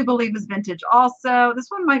one I do believe is vintage also. This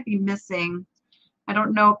one might be missing. I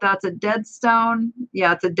don't know if that's a dead stone.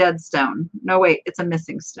 Yeah, it's a dead stone. No, wait, it's a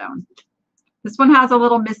missing stone. This one has a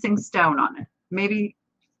little missing stone on it. Maybe,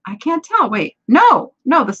 I can't tell. Wait, no,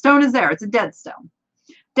 the stone is there. It's a dead stone.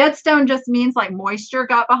 Dead stone just means like moisture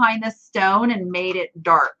got behind this stone and made it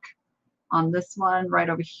dark. On this one, right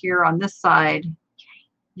over here on this side,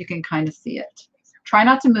 you can kind of see it. Try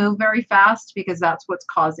not to move very fast because that's what's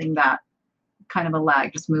causing that kind of a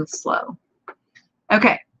lag. Just move slow.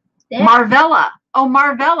 Okay. There. Marvella. Oh,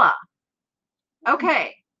 Marvella.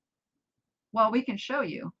 Okay. Well, we can show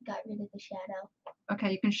you. Got rid of the shadow.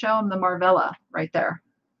 Okay, you can show them the Marvella right there.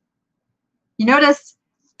 You notice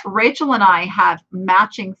Rachel and I have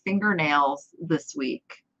matching fingernails this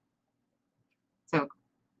week. So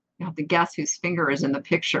you have to guess whose finger is in the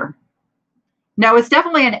picture. No, it's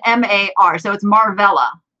definitely an M-A-R, so it's Marvella.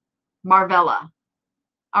 Marvella.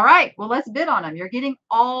 All right, well, let's bid on them. You're getting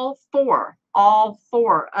all four of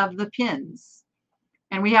the pins.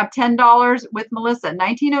 And we have $10 with Melissa,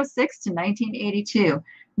 1906 to 1982.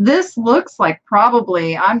 This looks like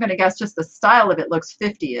probably, I'm going to guess just the style of it looks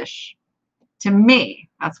 50-ish. To me,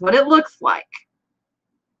 that's what it looks like.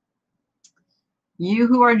 You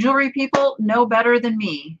who are jewelry people know better than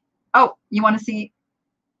me. Oh, you want to see?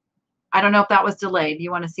 I don't know if that was delayed.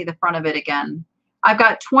 You want to see the front of it again? I've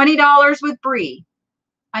got $20 with Bree.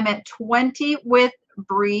 I'm at 20 with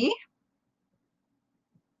Bree.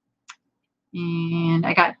 And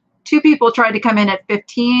I got 2 people tried to come in at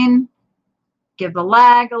 15. Give the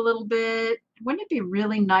lag a little bit. Wouldn't it be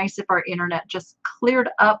really nice if our internet just cleared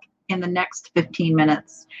up in the next 15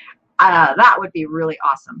 minutes? That would be really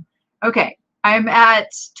awesome. Okay, I'm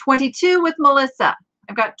at 22 with Melissa.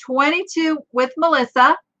 I've got 22 with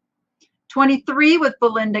Melissa, 23 with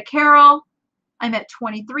Belinda Carroll. I'm at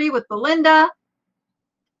 23 with Belinda.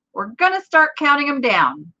 We're going to start counting them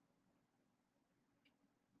down.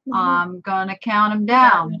 I'm going to count them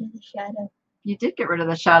down. Got rid of the shadow. You did get rid of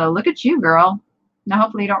the shadow. Look at you, girl. Now,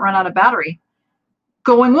 hopefully you don't run out of battery.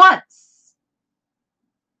 Going once.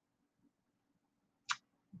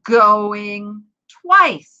 Going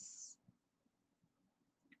twice.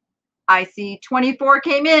 I see 24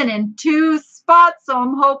 came in 2 spots, so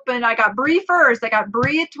I'm hoping I got Bree first. I got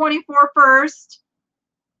Bree at 24 first.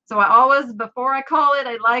 So I always, before I call it,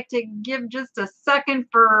 I like to give just a second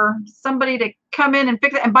for somebody to come in and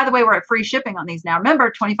fix it. And by the way, we're at free shipping on these now.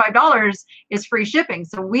 Remember, $25 is free shipping.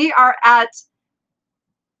 So we are at,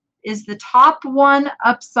 is the top one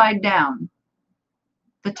upside down?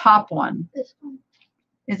 The top one. This one.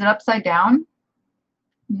 Is it upside down?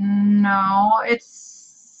 No,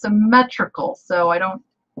 it's symmetrical. So I don't,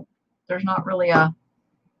 there's not really a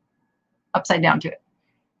upside down to it.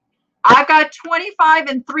 I've got 25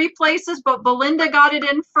 in 3 places, but Belinda got it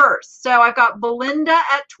in first. So I've got Belinda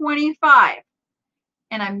at 25.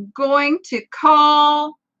 And I'm going to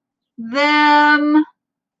call them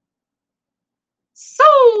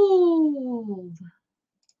sold.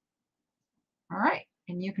 All right.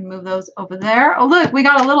 And you can move those over there. Oh, look, we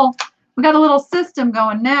got a little system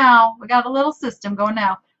going now. We got a little system going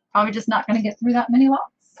now. Probably just not going to get through that many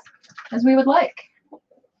lots as we would like.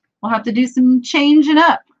 We'll have to do some changing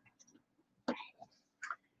up.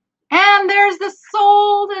 And there's the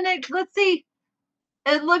sold, and it, let's see,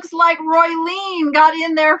 it looks like Roylene got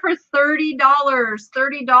in there for $30.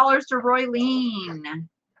 $30 to Roylene.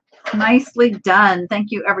 Nicely done. Thank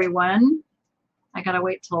you, everyone. I gotta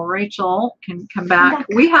wait till Rachel can come back.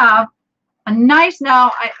 We have a nice,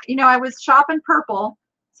 now, I was shopping purple,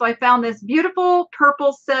 so I found this beautiful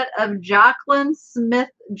purple set of Jaclyn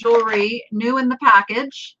Smith jewelry, new in the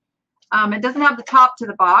package. It doesn't have the top to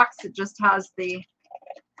the box. It just has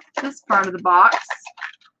this part of the box.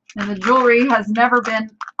 And the jewelry has never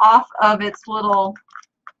been off of its little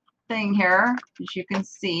thing here, as you can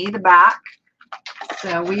see, the back.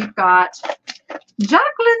 So we've got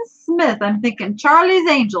Jaclyn Smith. I'm thinking Charlie's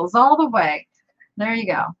Angels all the way. There you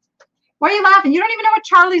go. Why are you laughing? You don't even know what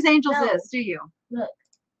Charlie's Angels is, do you? Look.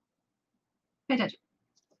 Pay attention.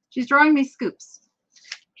 She's drawing me scoops.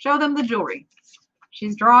 Show them the jewelry.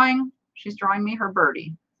 She's drawing me her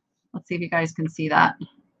birdie. Let's see if you guys can see that.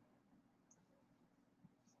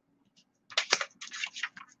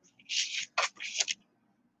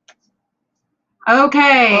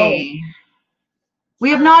 Okay. Oh. We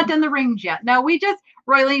have not done the rings yet. No,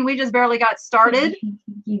 Roylene, we just barely got started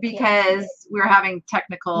because we're having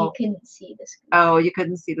technical. You couldn't see the scoop. Oh, you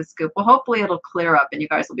couldn't see the scoop. Well, hopefully it'll clear up and you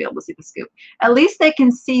guys will be able to see the scoop. At least they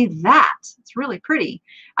can see that. It's really pretty.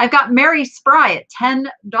 I've got Mary Spry at $10.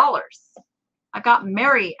 I've got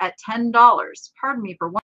Mary at $10. Pardon me for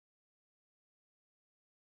one.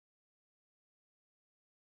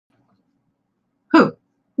 Who?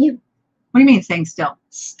 You. What do you mean staying still?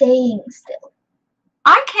 Staying still.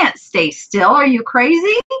 I can't stay still. Are you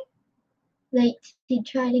crazy? Like, did you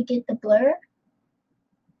try to get the blur?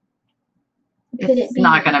 It's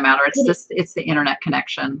not going to matter. It's the internet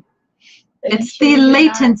connection. It's the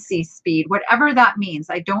latency speed, whatever that means.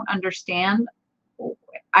 I don't understand.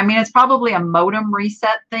 I mean, it's probably a modem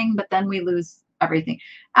reset thing, but then we lose everything.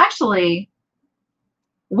 Actually,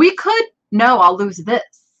 we could. No, I'll lose this.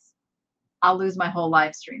 I'll lose my whole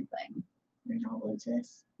live stream thing. And I'll lose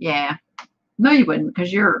this. Yeah. No, you wouldn't,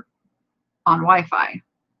 because you're on Wi-Fi.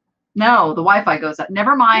 No, the Wi-Fi goes up.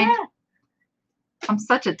 Never mind. Yeah. I'm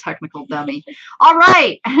such a technical dummy. All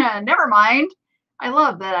right. Never mind. I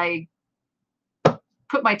love that I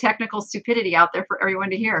put my technical stupidity out there for everyone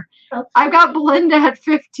to hear. Hopefully, I've got Belinda at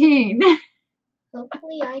 15.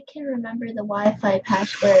 Hopefully I can remember the Wi-Fi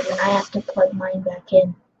password and I have to plug mine back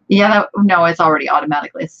in. Yeah, no, it's already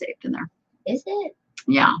automatically saved in there. Is it?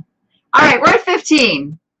 Yeah. All right, we're at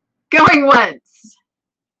 15. Going once.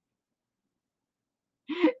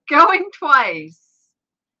 Going twice.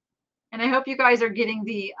 And I hope you guys are getting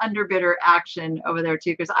the underbidder action over there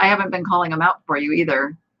too, because I haven't been calling them out for you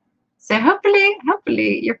either. So hopefully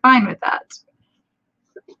you're fine with that.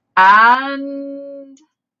 And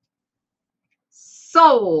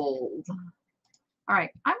sold. All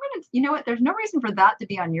right, I'm going to, you know what? There's no reason for that to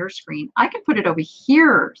be on your screen. I can put it over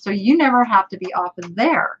here so you never have to be off of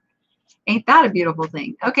there. Ain't that a beautiful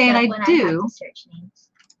thing? Okay, and I do. I have to search names.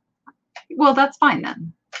 Well, that's fine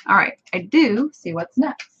then. All right, I do see what's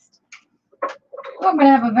next. Oh, I'm going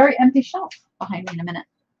to have a very empty shelf behind me in a minute.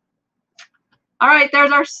 All right,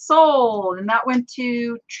 there's our sold, and that went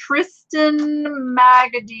to Tristan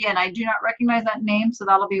Magadi, and I do not recognize that name, so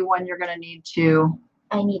that'll be one you're going to need to.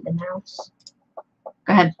 I need the mouse.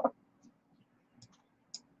 Go ahead.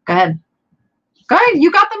 Go ahead. Go ahead.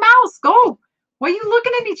 You got the mouse. Go. Why are you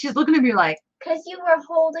looking at me? She's looking at me like. Because you were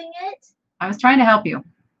holding it. I was trying to help you.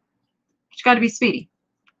 She's got to be speedy.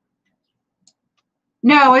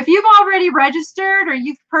 No, if you've already registered or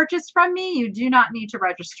you've purchased from me, you do not need to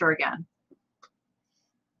register again.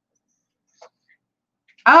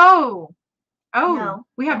 Oh, no.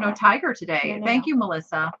 we have no tiger today. No. Thank you,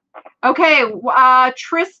 Melissa. Okay,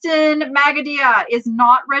 Tristan Magadia is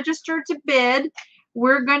not registered to bid.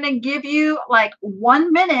 We're going to give you like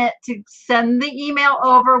 1 minute to send the email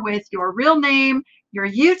over with your real name, your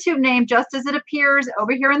YouTube name, just as it appears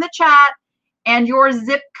over here in the chat, and your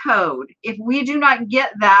zip code. If we do not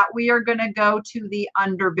get that, we are going to go to the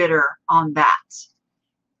underbidder on that.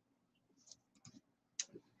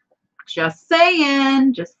 Just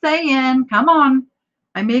saying, come on.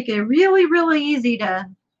 I make it really, really easy to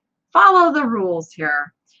follow the rules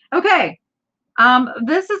here. Okay,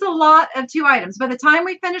 this is a lot of 2 items. By the time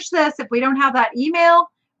we finish this, if we don't have that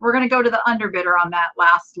email, we're going to go to the underbidder on that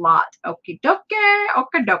last lot. Okie dokie,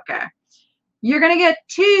 okie dokie. You're going to get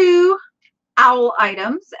 2 owl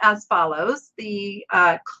items as follows. The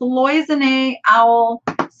cloisonne owl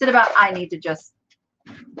sit about. I need to just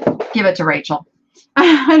give it to Rachel.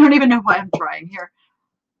 I don't even know why I'm trying here.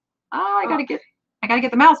 Oh, I gotta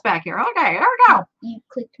get the mouse back here. Okay, there we go. You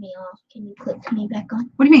clicked me off. Can you click me back on?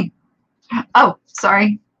 What do you mean? Oh,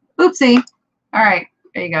 sorry. Oopsie. All right,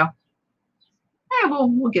 there you go. Hey,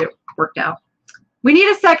 we'll get it worked out. We need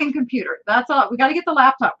a second computer. That's all. We got to get the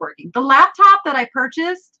laptop working. The laptop that I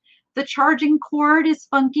purchased, the charging cord is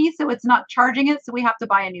funky, so it's not charging it. So we have to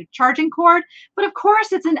buy a new charging cord. But of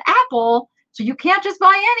course, it's an Apple, so you can't just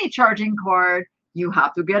buy any charging cord. You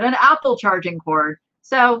have to get an Apple charging cord.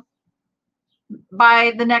 So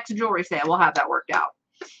by the next jewelry sale, we'll have that worked out.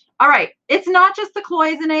 All right. It's not just the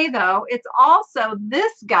cloisonne, though. It's also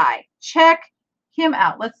this guy. Check him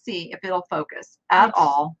out. Let's see if it'll focus at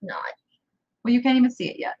all. Not. Well, you can't even see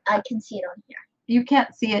it yet. I can see it on here. You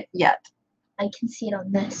can't see it yet. I can see it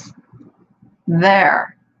on this.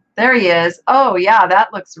 There. There he is. Oh, yeah.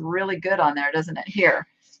 That looks really good on there, doesn't it? Here.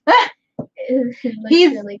 It looks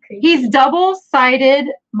really creepy. He's double-sided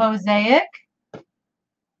mosaic.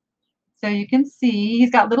 So you can see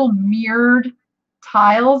he's got little mirrored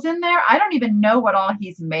tiles in there. I don't even know what all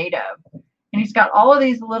he's made of. And he's got all of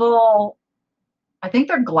these little, I think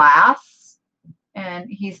they're glass. And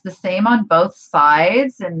he's the same on both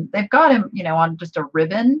sides. And they've got him, you know, on just a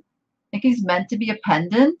ribbon. I think he's meant to be a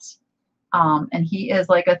pendant. And he is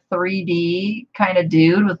like a 3D kind of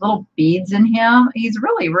dude with little beads in him. He's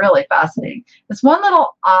really, really fascinating. This one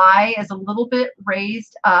little eye is a little bit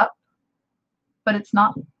raised up, but it's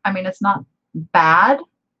not, I mean, it's not bad.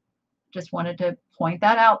 Just wanted to point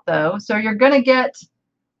that out though. So you're going to get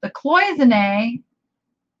the cloisonne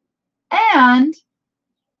and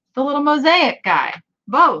the little mosaic guy,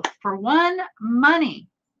 both for one money.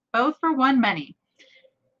 Both for one money.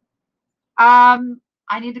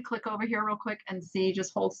 I need to click over here real quick and see,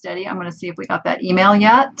 just hold steady. I'm going to see if we got that email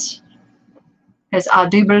yet. Because I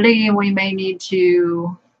do believe we may need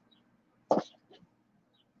to.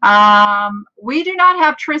 We do not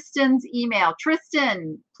have Tristan's email.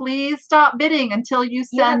 Tristan, please stop bidding until you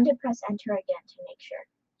send. You have to press enter again to make sure.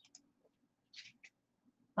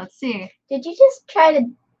 Let's see. Did you just try to?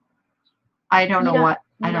 I don't know what.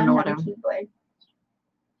 I don't know what. Keyboard.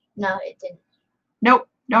 No, it didn't. Nope,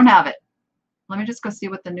 don't have it. Let me just go see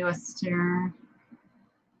what the newest here.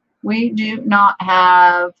 We do not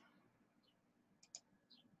have.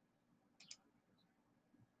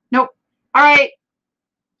 Nope. All right.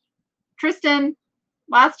 Tristan,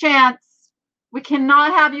 last chance. We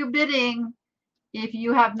cannot have you bidding if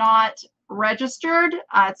you have not registered.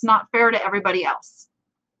 It's not fair to everybody else.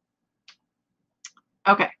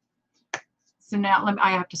 Okay. So now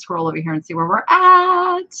I have to scroll over here and see where we're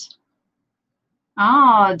at.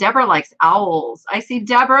 Oh, Deborah likes owls. I see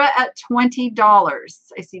Deborah at $20.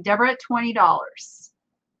 I see Deborah at $20.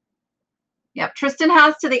 Yep, Tristan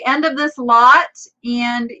has to the end of this lot,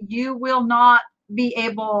 and you will not be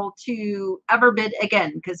able to ever bid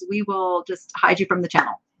again because we will just hide you from the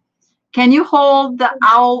channel. Can you hold the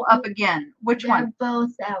owl up again? Which one?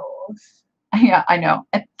 Both owls. Yeah, I know.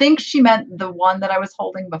 I think she meant the one that I was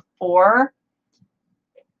holding before.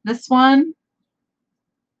 This one.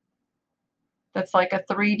 That's like a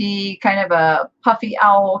 3D kind of a puffy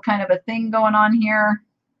owl kind of a thing going on here.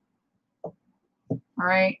 All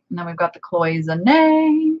right, and then we've got the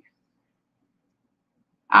cloisonne.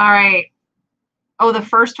 All right. Oh, the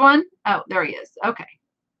first one? Oh, there he is. Okay.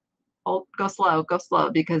 Oh, go slow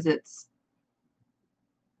because it's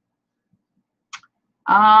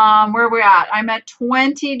where we're at. I'm at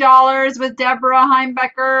 $20 with Deborah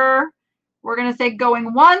Heimbecker. We're gonna say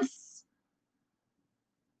going once.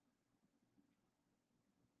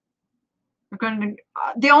 We're going to,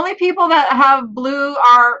 the only people that have blue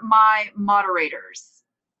are my moderators.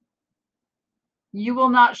 You will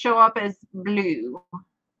not show up as blue.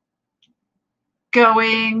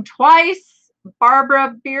 Going twice,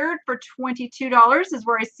 Barbara Beard for $22 is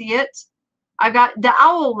where I see it. I've got the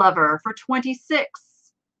Owl Lover for 26.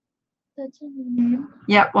 That's a new name.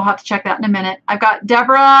 Yep, we'll have to check that in a minute. I've got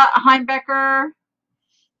Deborah Heimbecker.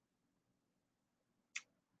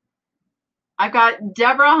 I've got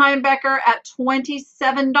Deborah Heimbecker at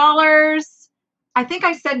 $27. I think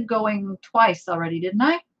I said going twice already, didn't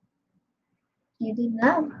I? You did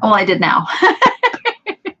not. Oh, I did now.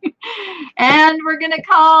 And we're going to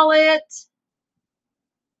call it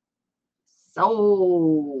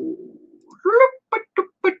sold.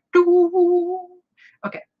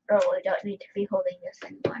 Okay. Oh, I don't need to be holding this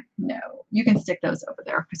anymore. No, you can stick those over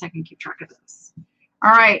there because I can keep track of this.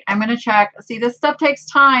 All right, I'm going to check. See, this stuff takes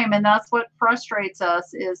time, and that's what frustrates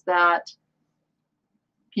us is that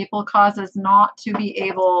people cause us not to be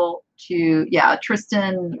able to, yeah,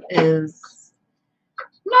 Tristan is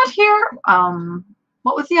not here.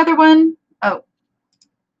 What was the other one? Oh,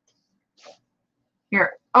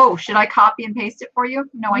 here. Oh, should I copy and paste it for you?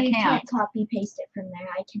 No, I can't. You can't copy paste it from there.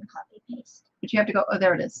 I can copy paste. But you have to go, oh,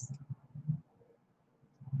 there it is.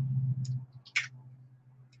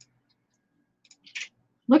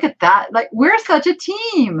 Look at that. Like, we're such a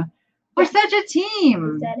team. We're such a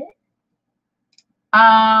team. Is that it?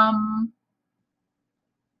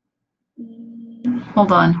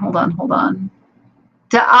 Hold on.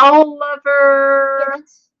 The Owl Lover. Yeah,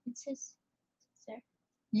 it says there.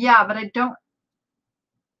 Yeah, but I don't.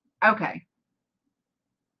 Okay.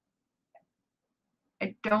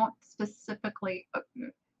 I don't specifically.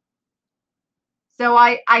 So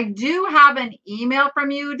I do have an email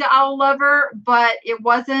from you, the Owl Lover, but it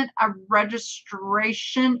wasn't a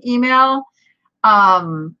registration email.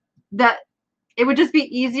 That it would just be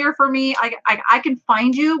easier for me. I can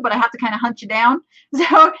find you, but I have to kind of hunt you down.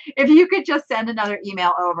 So if you could just send another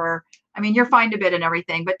email over. I mean, you're fine to bid and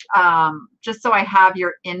everything, but just so I have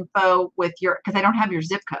your info with your, because I don't have your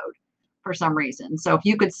zip code for some reason. So if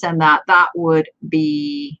you could send that, that would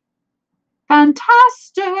be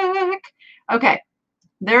fantastic. Okay,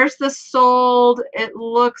 there's the sold. It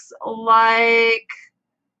looks like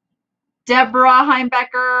Deborah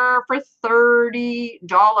Heimbecker for $30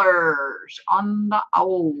 on the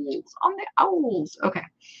Owls. On the Owls. Okay.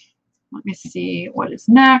 Let me see what is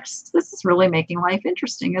next. This is really making life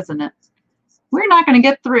interesting, isn't it? We're not going to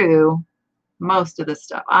get through most of this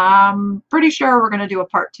stuff. I'm pretty sure we're going to do a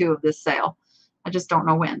part 2 of this sale. I just don't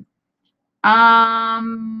know when.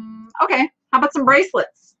 Okay. How about some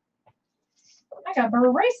bracelets? I got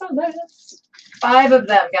bracelets. 5 of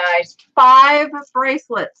them, guys. 5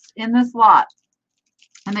 bracelets in this lot.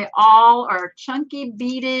 And they all are chunky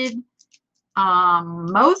beaded.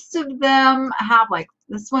 Most of them have like,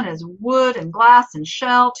 this one is wood and glass and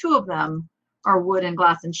shell. 2 of them are wood and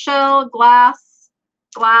glass and shell, glass.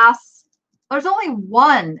 There's only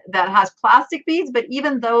 1 that has plastic beads, but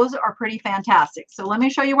even those are pretty fantastic. So let me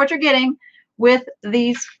show you what you're getting with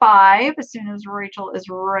these 5 as soon as Rachel is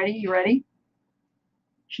ready. You ready?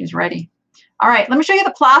 She's ready. All right, let me show you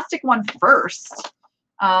the plastic one first.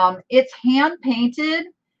 It's hand painted.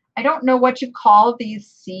 I don't know what you call these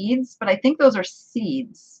seeds, but I think those are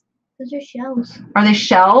seeds. Those are shells. Are they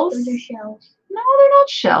shells? Those are shells. No, they're not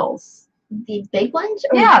shells. The big ones?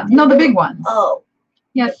 Or Yeah, no, the big ones. Oh.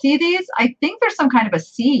 Yeah, see these? I think they're some kind of a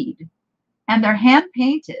seed, and they're hand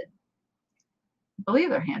painted. I believe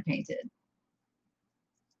they're hand painted.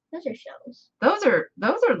 Those are shells. Those are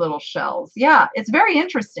little shells. Yeah, it's very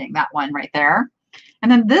interesting, that one right there.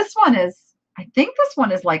 And then this one is, I think this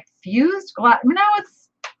one is like fused glass. No,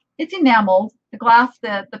 it's enameled. The glass,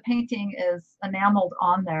 the painting is enameled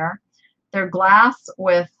on there. They're glass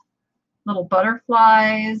with little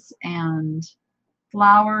butterflies and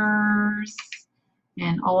flowers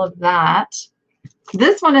and all of that.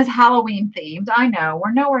 This one is Halloween themed. I know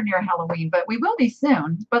we're nowhere near Halloween, but we will be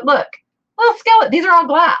soon. But look, little skeleton. These are all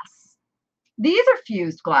glass. These are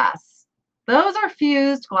fused glass. Those are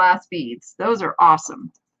fused glass beads. Those are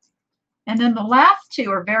awesome. And then the last 2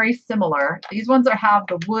 are very similar. These ones have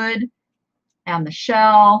the wood and the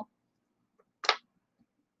shell.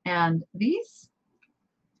 And these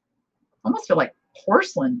almost feel like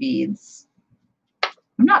porcelain beads.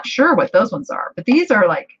 I'm not sure what those ones are, but these are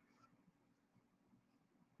like,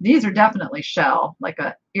 these are definitely shell, like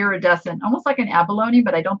a iridescent, almost like an abalone,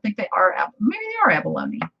 but I don't think they are. Maybe they are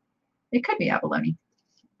abalone. They could be abalone.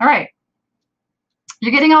 All right.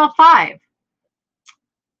 You're getting all 5.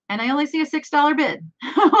 And I only see a $6 bid.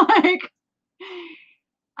 Like,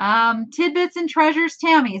 Tidbits and Treasures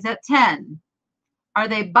Tammy's at 10. Are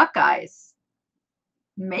they Buckeyes?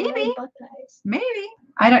 Maybe. Buckeyes. Maybe.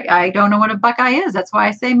 I don't know what a Buckeye is. That's why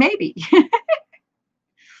I say maybe.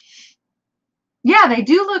 Yeah, they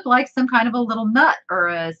do look like some kind of a little nut or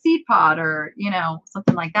a seed pod or,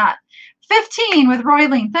 something like that. 15 with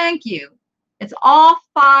Roylene. Thank you. It's all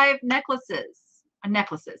 5 necklaces.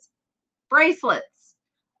 Bracelets.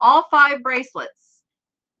 All 5 bracelets.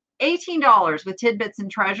 $18 with Tidbits and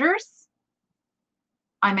Treasures.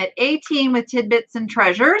 I'm at 18 with Tidbits and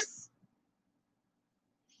Treasures.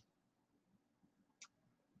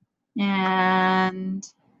 And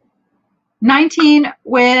 19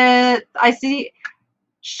 with, I see,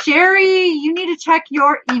 Sherry, you need to check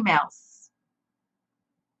your emails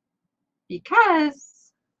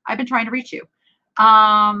because I've been trying to reach you.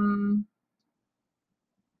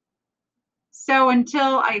 So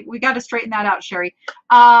until we got to straighten that out, Sherry.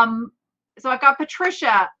 So I've got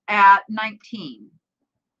Patricia at 19.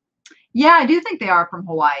 Yeah, I do think they are from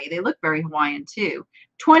Hawaii. They look very Hawaiian too.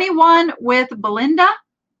 21 with Belinda.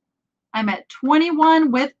 I'm at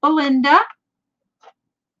 21 with Belinda.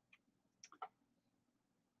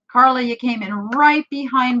 Carla, you came in right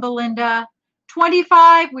behind Belinda.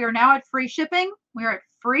 25, we are now at free shipping. We are at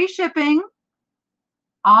free shipping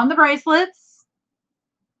on the bracelets.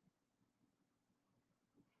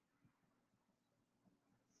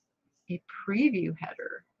 A preview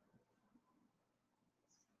header.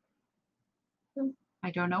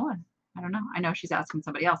 I don't know one. I don't know. I know she's asking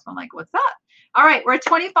somebody else. I'm like, what's that? All right, we're at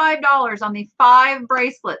 $25 on the 5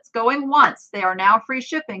 bracelets. Going once. They are now free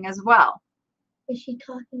shipping as well. Is she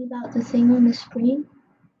talking about the thing on the screen?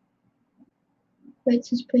 Where it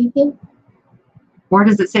says preview? Where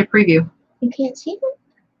does it say preview? You can't see it?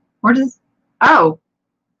 Where does, oh.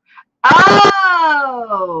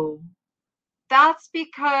 Oh, that's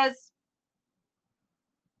because,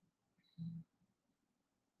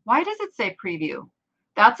 why does it say preview?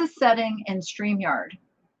 That's a setting in StreamYard.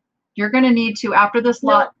 You're going to need to, after this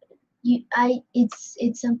lot.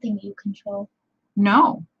 It's something you control.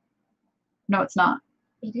 No, it's not.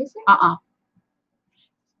 It isn't?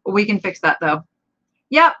 We can fix that though.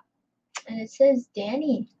 Yep. And it says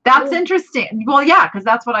Danny. That's interesting. Well, yeah, because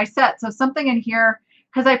that's what I said. So something in here,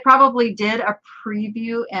 because I probably did a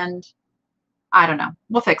preview and I don't know.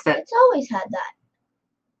 We'll fix it. It's always had that.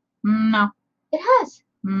 No. It has.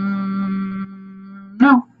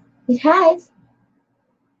 No. It has.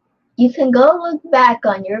 You can go look back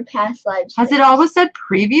on your past live streams. Has it always said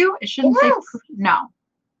preview? It shouldn't say. No.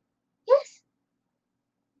 Yes.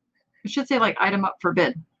 It should say like item up for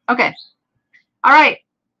bid. Okay. All right.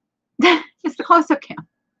 It's the close-up cam.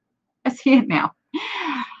 I see it now.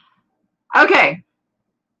 Okay.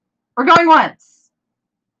 We're going once.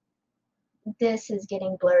 This is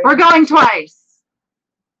getting blurry. We're going twice.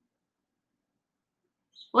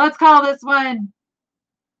 Let's call this one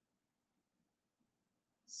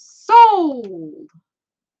sold.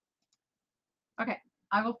 Okay,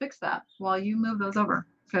 I will fix that while you move those over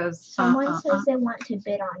because someone says they want to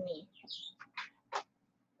bid on me.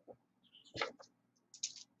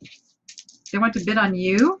 They want to bid on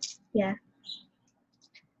you? Yeah.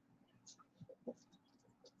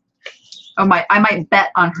 Oh my! I might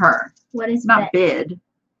bet on her. What is not bet? Bid?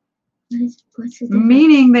 What's the difference?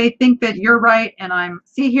 Meaning they think that you're right and I'm.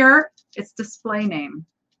 See here, it's display name.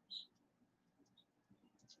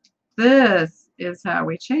 This is how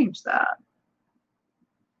we change that.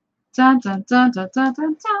 Dun dun dun dun dun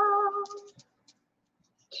dun dun.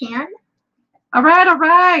 Can? All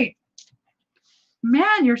right.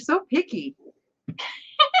 Man, you're so picky.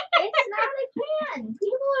 It's not a can.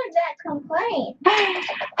 People are that complain.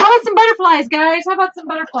 How about some butterflies, guys? How about some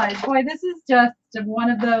butterflies? Boy, this is just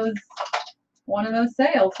one of those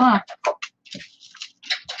sales, huh?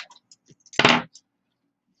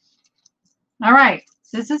 All right.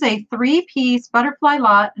 This is a 3-piece butterfly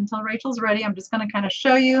lot. Until Rachel's ready, I'm just going to kind of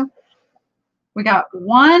show you. We got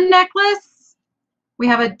one necklace. We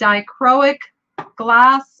have a dichroic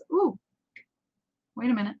glass. Ooh,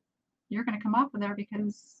 wait a minute. You're going to come off of there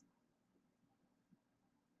because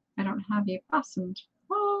I don't have you fastened.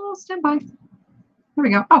 Oh, stand by. There we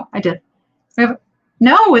go. Oh, I did.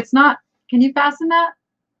 No, it's not. Can you fasten that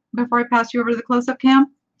before I pass you over to the close-up cam?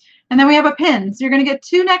 And then we have a pin. So you're going to get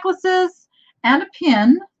 2 necklaces and a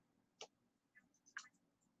pin.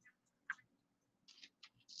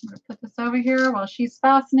 I'm going to put this over here while she's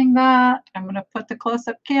fastening that. I'm going to put the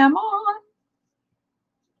close-up cam on.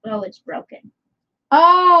 Oh, it's broken.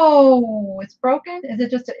 Oh, it's broken? Is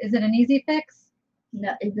it an easy fix?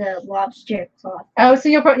 No, the lobster cloth. Oh, so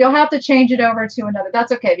you'll have to change it over to another.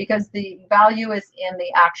 That's okay because the value is in the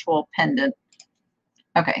actual pendant.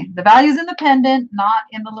 Okay, the value's in the pendant, not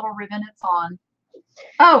in the little ribbon it's on.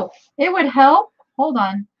 Oh, it would help. Hold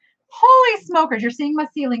on. Holy smokers, you're seeing my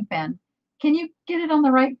ceiling fan. Can you get it on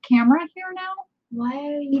the right camera here now? Why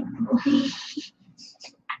are you?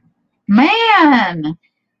 Man,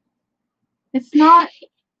 it's not.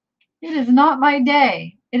 It is not my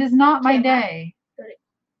day. It is not my Camera. day.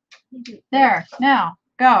 There, now,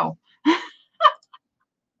 go.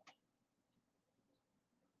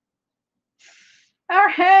 All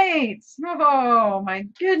right. Oh, my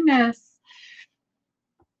goodness.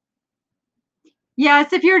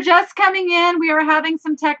 Yes, if you're just coming in, we are having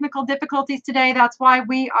some technical difficulties today. That's why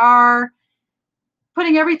we are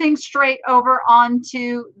putting everything straight over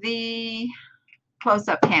onto the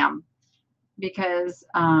close-up cam because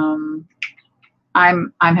I'm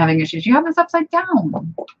having issues. You have this upside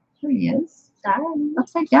down. Here he is.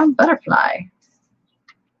 Upside down butterfly.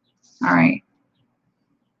 All right.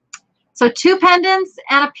 So 2 pendants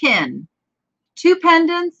and a pin. 2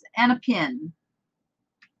 pendants and a pin.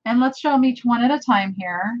 And let's show them each one at a time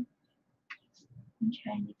here. I'm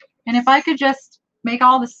trying to. And if I could just make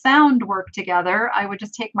all the sound work together, I would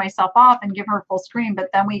just take myself off and give her full screen.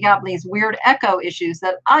 But then we got these weird echo issues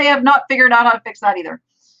that I have not figured out how to fix that either.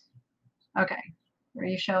 Okay. Are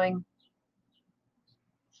you showing?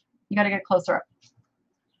 You got to get closer up.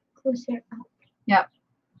 Closer up. Yep.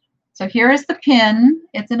 So here is the pin.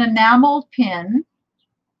 It's an enameled pin.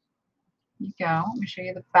 Here you go. Let me show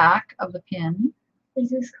you the back of the pin. Is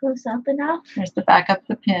this close up enough? There's the back of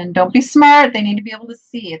the pin. Don't be smart. They need to be able to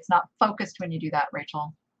see. It's not focused when you do that,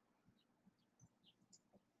 Rachel.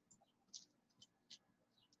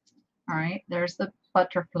 All right. There's the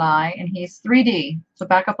butterfly, and he's 3D. So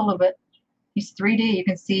back up a little bit. He's 3D. You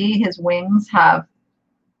can see his wings have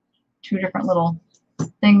 2 different little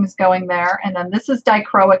things going there. And then this is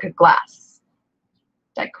dichroic glass.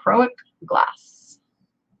 Dichroic glass.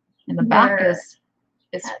 And the back is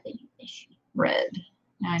red.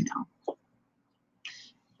 I know.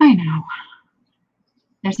 I know.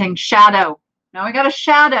 They're saying shadow. Now we got a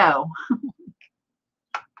shadow. I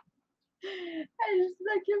just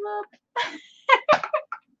stuck him up.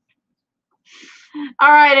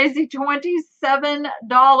 All right, I see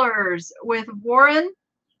 $27 with Warren.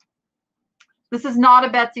 This is not a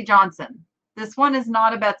Betsy Johnson. This one is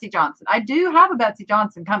not a Betsy Johnson. I do have a Betsy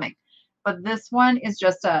Johnson coming, but this one is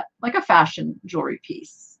just like a fashion jewelry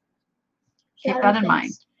piece. Keep that in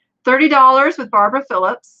mind. $30 with Barbara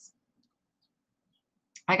Phillips.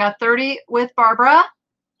 I got 30 with Barbara,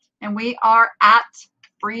 and we are at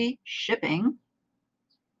free shipping.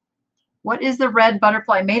 What is the red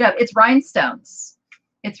butterfly made of? It's rhinestones.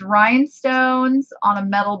 It's rhinestones on a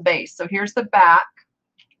metal base. So here's the back.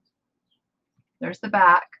 There's the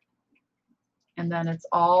back. And then it's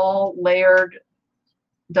all layered,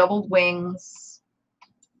 doubled wings,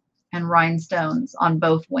 and rhinestones on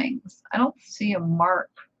both wings. I don't see a mark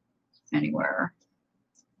anywhere.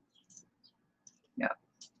 Yep.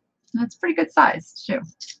 That's pretty good size too.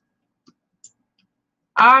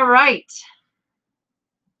 All right.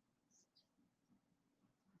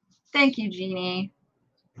 Thank you, Jeannie.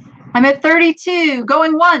 I'm at 32,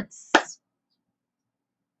 going once.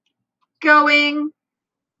 Going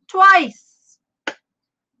twice.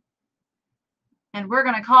 And we're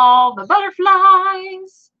gonna call the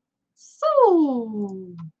butterflies.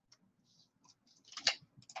 So,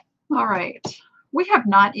 all right. We have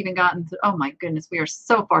not even gotten to, oh my goodness, we are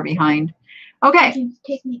so far behind. Okay. Did you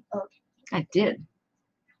take me? Oh. I did.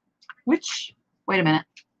 Which, wait a minute.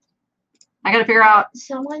 I got to figure out.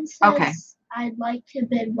 Someone says, okay. I'd like to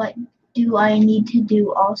bid. What do I need to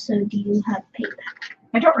do? Also, do you have PayPal?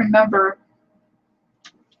 I don't remember.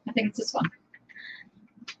 I think it's this one.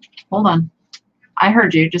 Hold on. I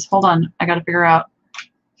heard you. Just hold on. I got to figure out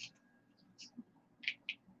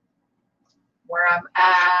where I'm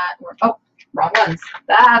at. Oh, wrong ones.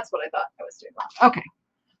 That's what I thought I was doing wrong. Okay.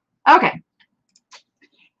 Okay.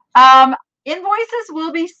 Invoices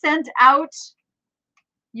will be sent out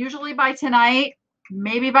usually by tonight,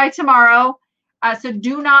 maybe by tomorrow. So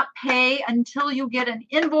do not pay until you get an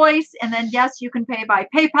invoice. And then, yes, you can pay by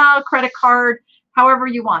PayPal, credit card, however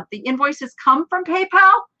you want. The invoices come from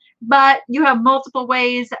PayPal, but you have multiple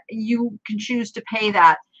ways you can choose to pay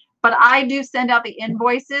that. But I do send out the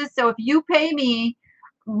invoices. So if you pay me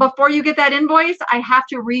before you get that invoice, I have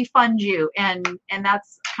to refund you. And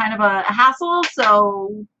that's kind of a hassle.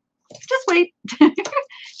 So just wait.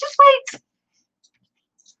 Just wait.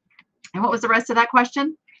 And what was the rest of that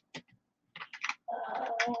question?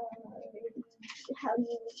 How do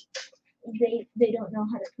you, they don't know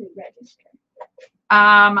how to pre-register.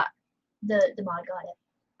 The mod got it.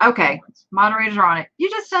 Okay, moderators are on it. You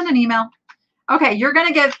just send an email. Okay, you're going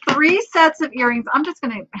to get 3 sets of earrings. I'm just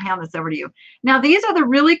going to hand this over to you. Now, these are the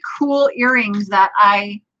really cool earrings that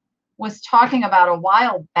I was talking about a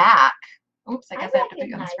while back. Oops, I guess I have to put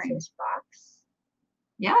you on the screen. This box.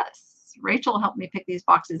 Yes, Rachel helped me pick these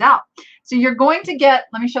boxes out. So you're going to get,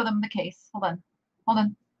 let me show them the case. Hold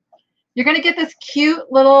on. You're going to get this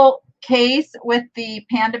cute little case with the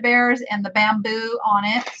panda bears and the bamboo on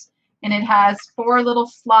it. And it has 4 little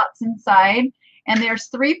slots inside. And there's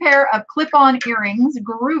 3 pair of clip-on earrings,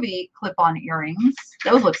 groovy clip-on earrings.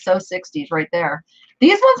 Those look so 60s right there.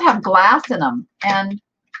 These ones have glass in them. And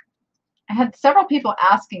I had several people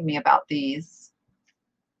asking me about these.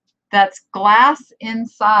 That's glass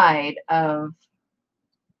inside of,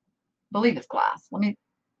 I believe it's glass.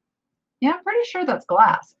 Yeah, I'm pretty sure that's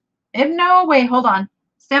glass. No, wait, hold on.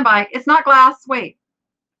 Stand by. It's not glass. Wait.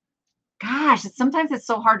 Gosh, sometimes it's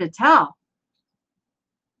so hard to tell.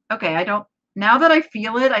 Okay, now that I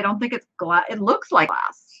feel it, I don't think it's glass. It looks like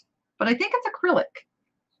glass, but I think it's acrylic.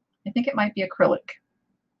 I think it might be acrylic.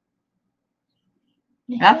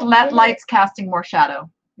 That light's casting more shadow.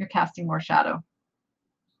 You're casting more shadow.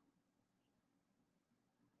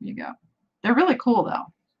 There you go. They're really cool though.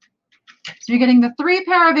 So you're getting the 3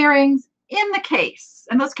 pair of earrings in the case,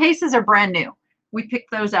 and those cases are brand new. We picked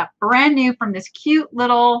those up brand new from this cute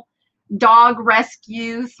little dog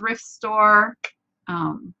rescue thrift store.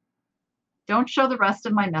 Don't show the rest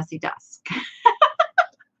of my messy desk.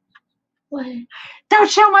 What? Don't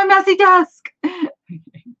show my messy desk.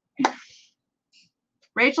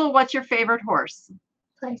 Rachel, what's your favorite horse?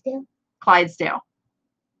 Clydesdale. Clydesdale.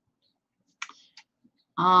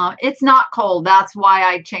 It's not cold. That's why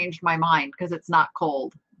I changed my mind, because it's not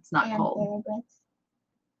cold. It's not cold.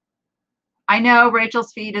 I know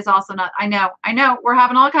Rachel's feed is also not. I know. We're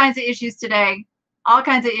having all kinds of issues today. All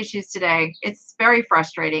kinds of issues today. It's very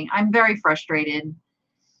frustrating. I'm very frustrated.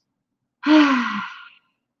 It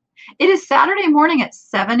is Saturday morning at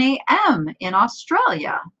 7 a.m. in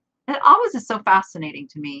Australia. It always is so fascinating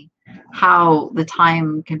to me how the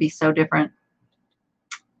time can be so different.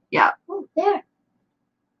 Yeah. Oh, there.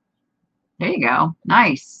 There you go.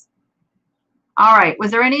 Nice. All right.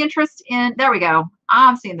 Was there any interest in, there we go.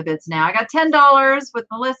 I'm seeing the bids now. I got $10 with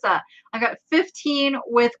Melissa. I got 15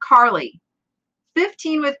 with Carly.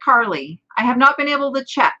 15 with Carly. I have not been able to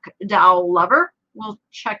check. Doll Lover. We'll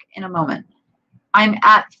check in a moment. I'm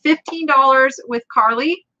at $15 with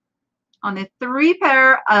Carly on the 3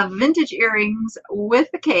 pair of vintage earrings with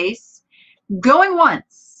the case. Going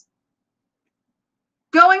once.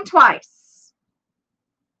 Going twice.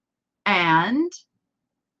 And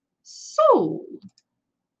sold.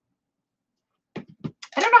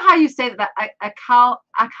 I don't know how you say that.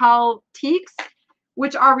 Akaltiques,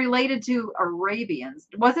 which are related to Arabians.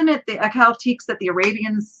 Wasn't it the Akaltiques that the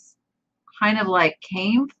Arabians kind of like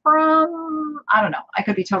came from? I don't know. I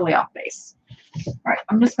could be totally off base. All right,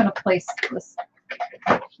 I'm just going to place this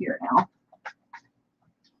here now.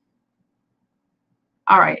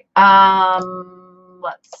 All right,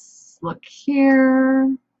 let's look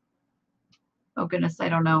here. Oh goodness, I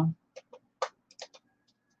don't know.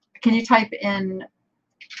 Can you type in?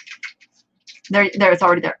 There, it's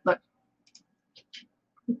already there. Look.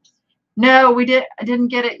 No, I didn't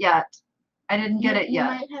get it yet. I didn't get it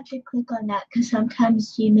yet. You might have to click on that because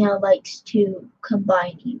sometimes Gmail likes to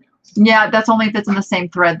combine emails. Yeah, that's only if it's in the same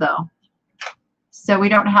thread though. So we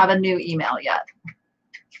don't have a new email yet.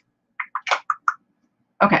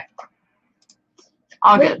 Okay.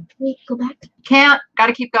 All good. Wait, go back. Can't. Got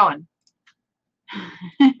to keep going.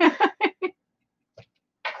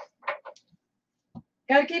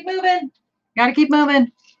 Got to keep moving. Got to keep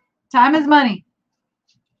moving. Time is money.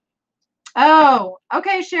 Oh,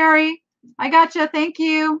 okay, Sherry. I got you. Thank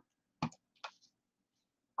you.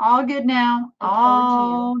 All good now.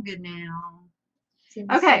 All good now.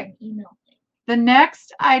 Okay. Email. The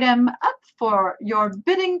next item up for your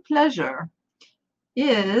bidding pleasure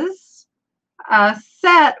is a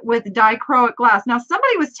set with dichroic glass. Now,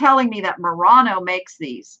 somebody was telling me that Murano makes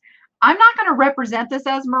these. I'm not going to represent this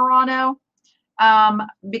as Murano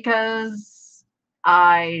because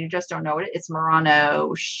I just don't know it. It's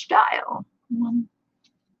Murano style.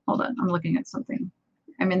 Hold on. I'm looking at something.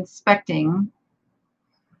 I'm inspecting,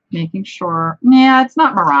 making sure. Yeah, it's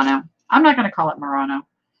not Murano. I'm not going to call it Murano.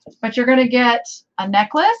 But you're going to get a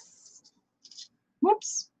necklace.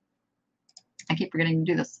 Whoops. I keep forgetting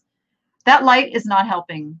to do this. That light is not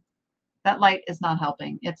helping. That light is not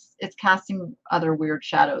helping. It's casting other weird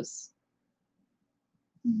shadows.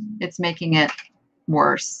 It's making it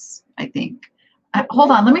worse, I think.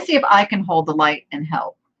 Hold on. Let me see if I can hold the light and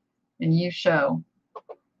help. And you show.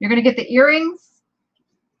 You're going to get the earrings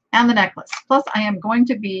and the necklace. Plus, I am going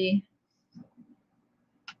to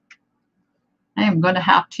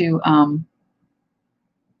have to,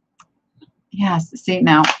 yes, see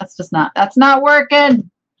now, that's not working.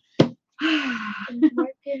 It's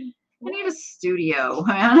working. I need a studio,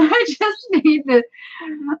 man.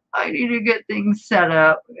 I need to get things set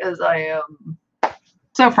up because I am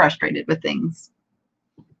so frustrated with things.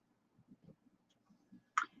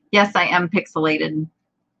 Yes, I am pixelated.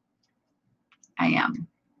 I am.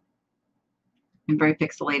 I'm very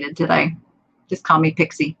pixelated today. Just call me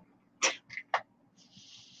Pixie.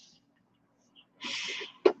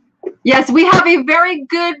 Yes, we have a very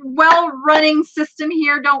good, well-running system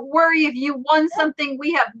here. Don't worry if you won something.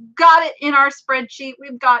 We have got it in our spreadsheet.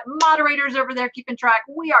 We've got moderators over there keeping track.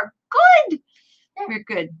 We are good. We're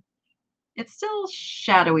good. It's still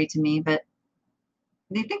shadowy to me, but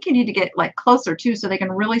they think you need to get like closer too so they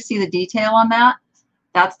can really see the detail on that.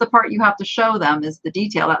 That's the part you have to show them is the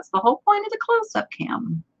detail. That's the whole point of the close-up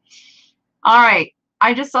cam. All right.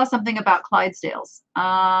 I just saw something about Clydesdales.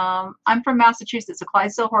 I'm from Massachusetts. The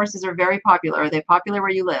Clydesdale horses are very popular. Are they popular where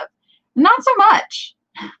you live? Not so much.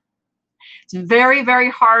 It's very, very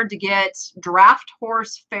hard to get draft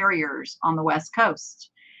horse farriers on the West Coast.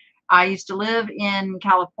 I used to live in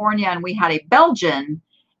California and we had a Belgian,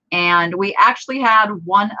 and we actually had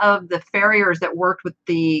one of the farriers that worked with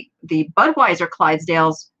the Budweiser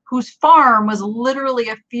Clydesdales, whose farm was literally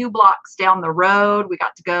a few blocks down the road. We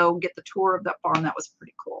got to go get the tour of that farm. That was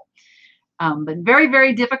pretty cool. But very,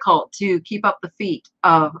 very difficult to keep up the feet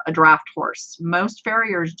of a draft horse. Most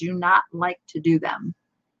farriers do not like to do them.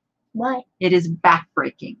 Why? It is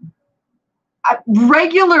backbreaking.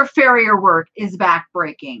 Regular farrier work is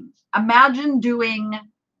backbreaking. Imagine doing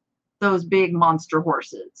those big monster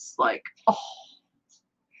horses. Like, oh,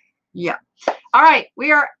 yeah. All right,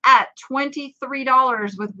 we are at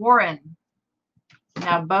 $23 with Warren.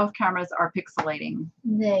 Now both cameras are pixelating.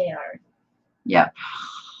 They are. Yep.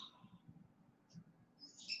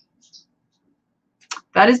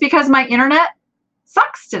 That is because my internet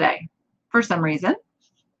sucks today for some reason.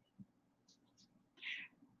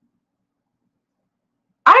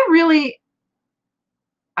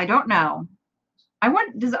 I don't know.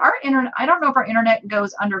 Does our internet, I don't know if our internet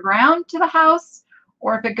goes underground to the house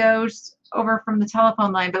or if it goes over from the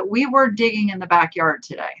telephone line, but we were digging in the backyard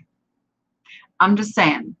today. I'm just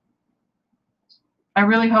saying. I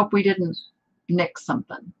really hope we didn't nick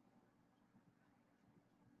something.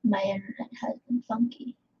 My internet has been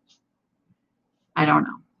funky. I don't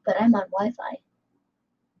know. But I'm on Wi-Fi.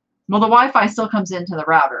 Well, the Wi-Fi still comes into the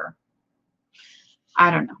router. I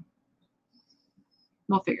don't know.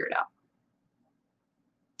 We'll figure it out.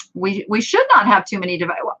 We should not have too many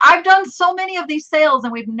devices. I've done so many of these sales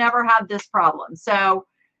and we've never had this problem. So,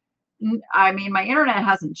 I mean, my internet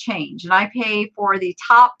hasn't changed and I pay for the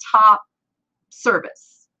top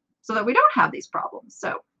service so that we don't have these problems.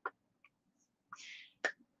 So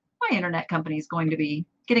my internet company is going to be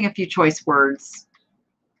getting a few choice words.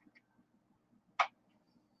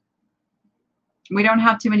 We don't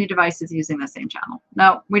have too many devices using the same channel.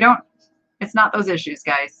 No, we don't. It's not those issues,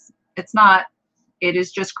 guys. It's not. It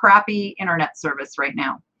is just crappy internet service right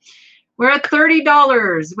now. We're at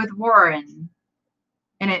 $30 with Warren.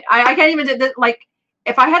 And I can't even, like,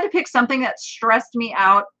 if I had to pick something that stressed me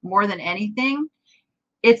out more than anything,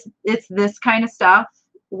 it's this kind of stuff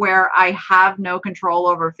where I have no control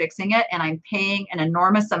over fixing it and I'm paying an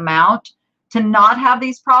enormous amount to not have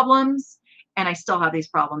these problems and I still have these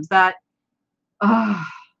problems. That,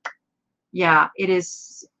 yeah, it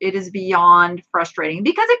is beyond frustrating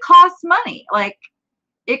because it costs money. Like,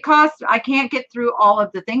 it costs, I can't get through all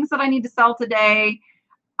of the things that I need to sell today.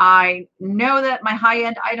 I know that my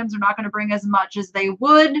high-end items are not going to bring as much as they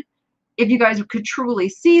would if you guys could truly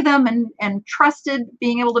see them and trusted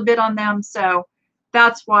being able to bid on them. So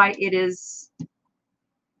that's why it is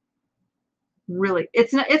really,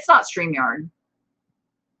 it's not StreamYard.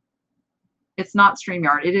 It's not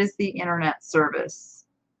StreamYard. It is the internet service.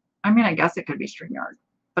 I mean, I guess it could be StreamYard,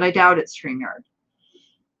 but I doubt it's StreamYard.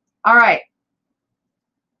 All right.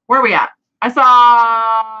 Where are we at? I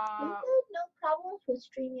saw... We've had no problems with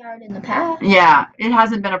StreamYard in the past. Yeah, it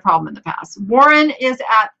hasn't been a problem in the past. Warren is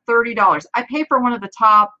at $30. I pay for one of the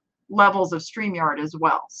top levels of StreamYard as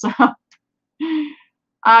well. So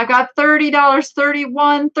I got $30,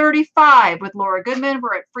 $31, $35 with Laura Goodman.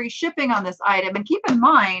 We're at free shipping on this item. And keep in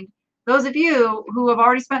mind, those of you who have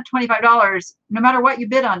already spent $25, no matter what you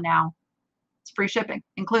bid on now, it's free shipping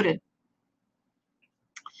included.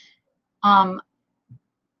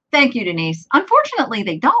 Thank you, Denise. Unfortunately,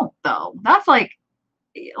 they don't, though. That's like,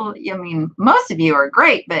 I mean, most of you are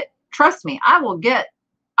great, but trust me, I will get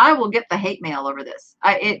the hate mail over this.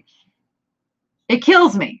 It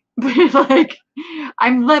kills me. Like,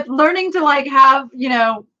 I'm learning to like have, you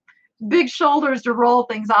know, big shoulders to roll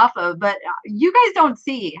things off of, but you guys don't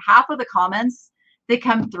see half of the comments that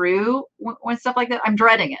come through when stuff like that. I'm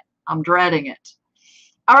dreading it. I'm dreading it.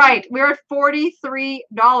 All right, we're at $43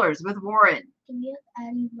 with Warren. Do we have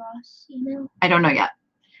Addie Ross email? I don't know yet.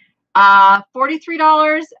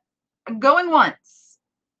 $43 going once.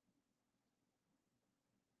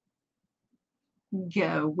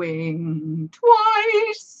 Going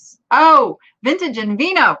twice. Oh, Vintage and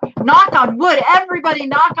Vino. Knock on wood. Everybody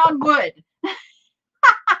knock on wood.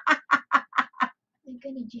 We're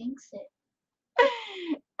gonna jinx it.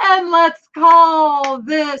 And let's call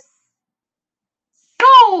this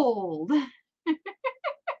sold.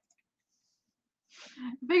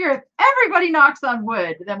 Figure if everybody knocks on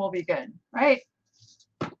wood, then we'll be good, right?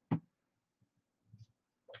 I'm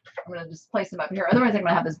going to just place them up here. Otherwise, I'm going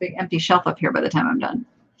to have this big empty shelf up here by the time I'm done.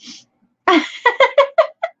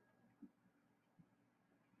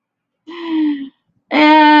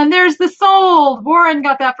 And there's the sold. Warren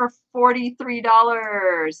got that for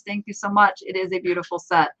 $43. Thank you so much. It is a beautiful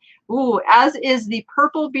set. Ooh, as is the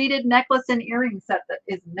purple beaded necklace and earring set that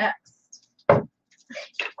is next.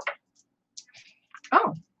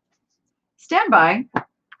 Oh, stand by.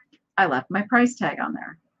 I left my price tag on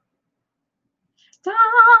there. Da,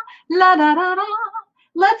 la, da, da, da.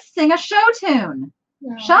 Let's sing a show tune,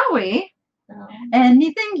 No, shall we? no.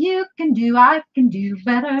 Anything you can do, I can do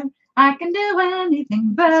better. I can do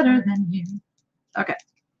anything better than you. Okay.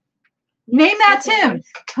 Name that tune.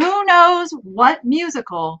 Who knows what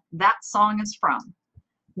musical that song is from?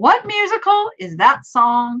 What musical is that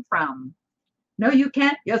song from? No, you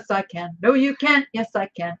can't. Yes, I can. No, you can't. Yes, I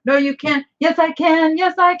can. No, you can't. Yes, I can.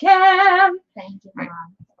 Yes, I can. Thank you, Right.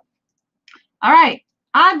 Mom. All right.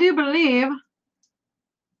 I do believe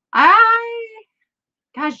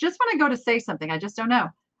guys, just want to go to say something. I just don't know.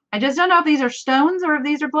 I just don't know if these are stones or if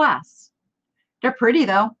these are glass. They're pretty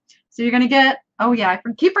though. So you're going to get, oh yeah, I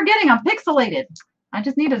keep forgetting I'm pixelated. I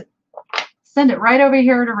just need to send it right over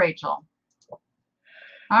here to Rachel.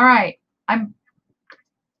 All right.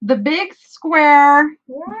 The big square.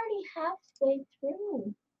 We're already halfway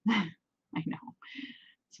through. I know.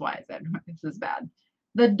 That's why I said this is bad.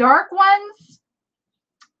 The dark ones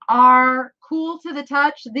are cool to the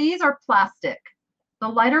touch. These are plastic. The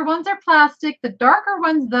lighter ones are plastic. The darker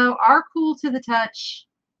ones, though, are cool to the touch.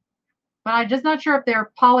 But I'm just not sure if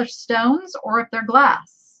they're polished stones or if they're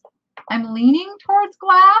glass. I'm leaning towards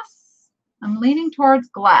glass. I'm leaning towards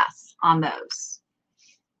glass on those.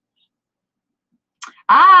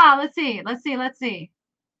 Ah, let's see. Let's see. Let's see.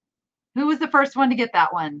 Who was the first one to get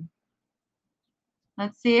that one?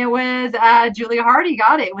 Let's see. It was Julia Hardy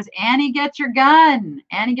got it. It was Annie Get Your Gun.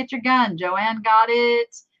 Annie Get Your Gun. Joanne got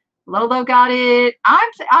it. Lolo got it.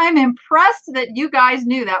 I'm impressed that you guys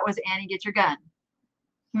knew that was Annie Get Your Gun.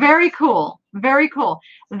 Very cool. Very cool.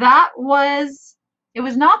 It was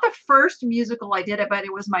not the first musical I did it, but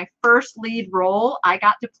it was my first lead role. I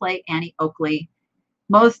got to play Annie Oakley.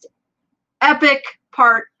 Most epic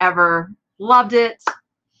part ever. Loved it.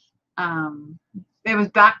 It was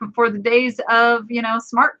back before the days of,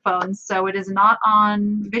 smartphones, so it is not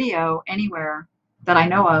on video anywhere that I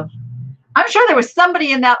know of. I'm sure there was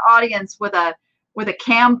somebody in that audience with a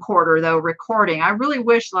camcorder though recording. I really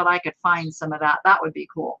wish that I could find some of that. That would be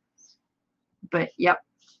cool. But yep.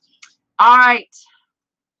 All right.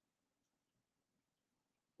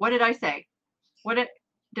 What did I say?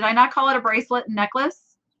 Did I not call it a bracelet and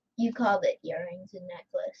necklace? You called it earrings and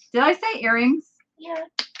necklace. Did I say earrings? Yeah.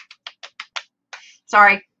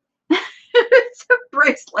 Sorry. It's a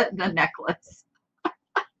bracelet and a necklace.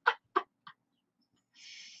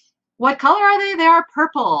 What color are they? They are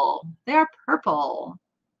purple. They are purple.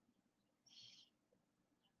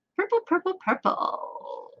 Purple, purple,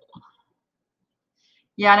 purple.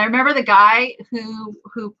 Yeah, and I remember the guy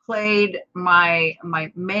who played my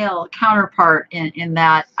male counterpart in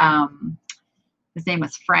that. His name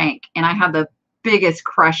was Frank, and I had the biggest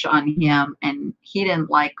crush on him, and he didn't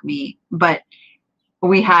like me. But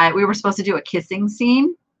we were supposed to do a kissing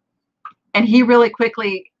scene, and he really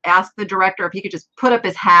quickly asked the director if he could just put up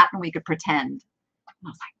his hat and we could pretend. And I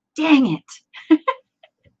was like, dang it.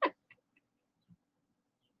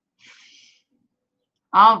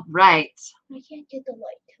 All right. I can't get the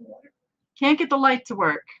light to work. Can't get the light to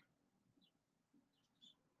work.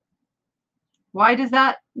 Why does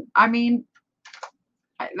that? I mean,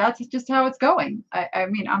 that's just how it's going. I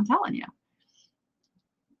mean, I'm telling you.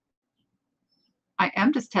 I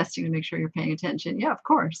am just testing to make sure you're paying attention. Yeah, of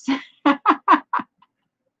course.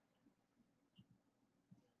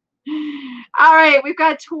 All right, we've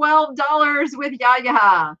got $12 with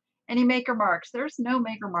Yaya. Any maker marks? There's no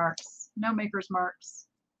maker marks. No maker's marks.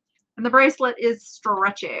 And the bracelet is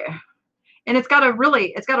stretchy. And it's got a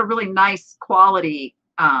really nice quality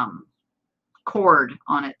cord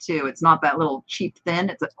on it too. It's not that little cheap thin.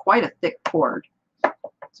 It's quite a thick cord.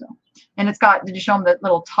 So, and it's got, did you show them that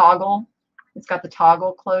little toggle? It's got the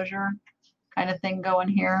toggle closure kind of thing going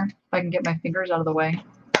here. If I can get my fingers out of the way.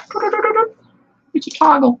 It's a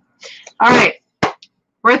toggle. All right.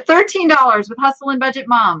 We're at $13 with Hustle and Budget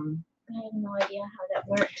Mom. I have no idea how that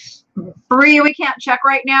works. Free, we can't check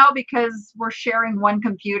right now because we're sharing one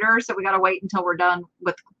computer. So we got to wait until we're done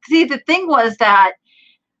with. See, the thing was that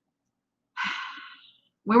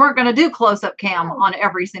we weren't going to do close-up cam on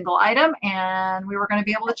every single item, and we were going to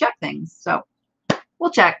be able to check things. So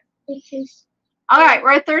we'll check. All right,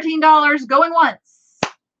 we're at $13. Going once.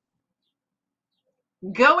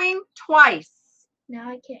 Going twice. Now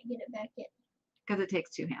I can't get it back in. Because it takes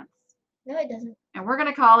two hands. No, it doesn't. And we're going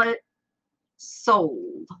to call it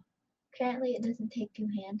sold. Apparently it doesn't take two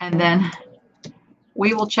hands. And then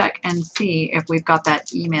we will check and see if we've got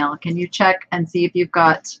that email. Can you check and see if you've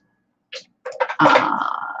got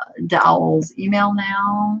Dowell's email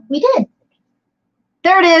now? We did.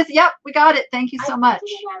 There it is. Yep, we got it. Thank you so much. I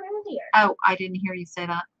figured it out earlier. Oh, I didn't hear you say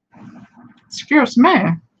that. Excuse me.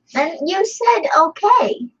 And you said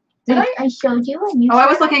okay. Did I showed you and you Oh, I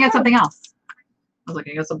was said looking at okay. something else. I was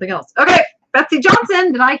looking at something else. Okay, Betsy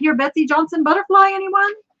Johnson. Did I hear Betsy Johnson butterfly,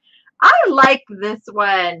 anyone? I like this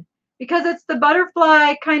one because it's the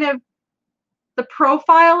butterfly, kind of the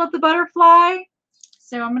profile of the butterfly.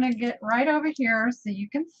 So I'm going to get right over here so you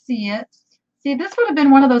can see it. See, this would have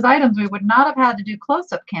been one of those items we would not have had to do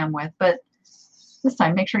close-up cam with, but this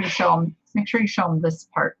time make sure you show them. Make sure you show them this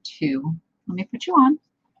part too. Let me put you on.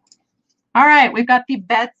 All right, we've got the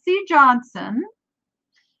Betsy Johnson.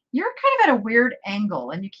 You're kind of at a weird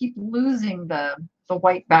angle and you keep losing the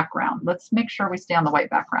white background. Let's make sure we stay on the white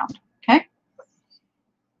background, okay?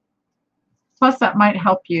 Plus that might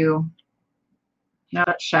help you. Now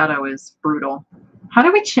that shadow is brutal. How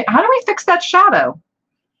do we fix that shadow?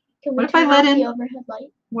 Can we What if I turn let off in- the overhead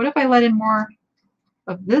light? What if I let in more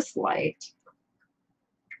of this light? I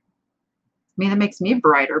mean, it makes me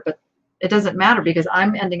brighter, but it doesn't matter because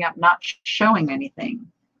I'm ending up not showing anything.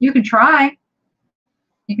 You can try.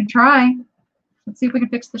 You can try. Let's see if we can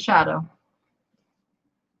fix the shadow.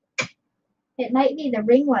 It might be the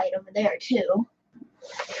ring light over there too.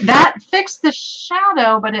 That fixed the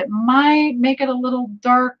shadow, but it might make it a little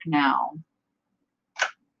dark now.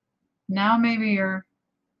 Now maybe you're...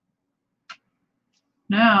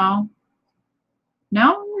 No,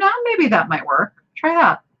 maybe that might work. Try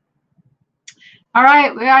that. All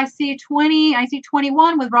right, I see 20. I see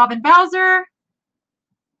 21 with Robin Bowser.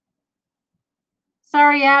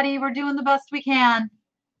 Sorry, Addie, we're doing the best we can.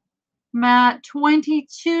 Matt, $22,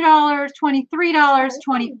 $23,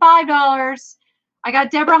 $25. I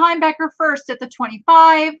got Deborah Heimbecker first at the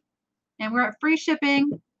 25, and we're at free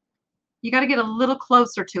shipping. You got to get a little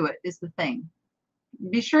closer to it is the thing.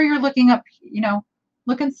 Be sure you're looking up, you know,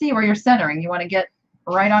 look and see where you're centering. You want to get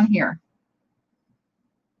right on here.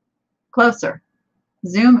 Closer.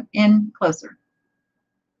 Zoom in closer.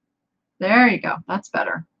 There you go. That's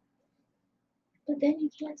better. But then you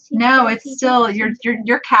can't see. No, the it's still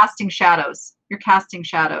you're casting shadows. You're casting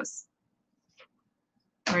shadows.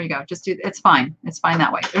 There you go. Just do it's fine. It's fine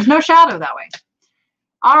that way. There's no shadow that way.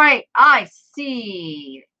 All right, I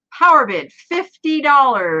see power bid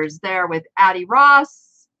 $50 there with Addie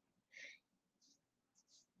Ross.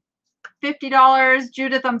 $50.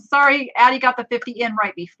 Judith, I'm sorry. Addie got the 50 in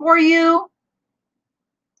right before you.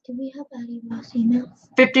 Do we have Addie Ross email?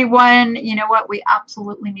 51, you know what? We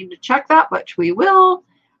absolutely need to check that, which we will.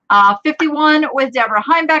 51 with Deborah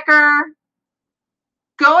Heimbecker.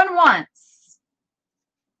 Going once.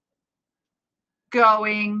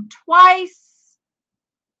 Going twice.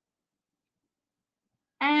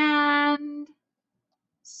 And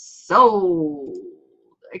sold.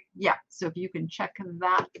 Yeah, so if you can check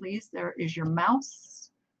that, please. There is your mouse.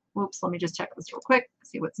 Whoops, let me just check this real quick.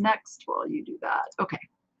 See what's next while you do that. Okay.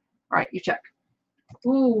 All right, you check.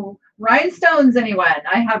 Ooh, rhinestones, anyone?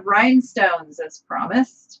 I have rhinestones as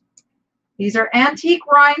promised. These are antique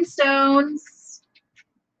rhinestones,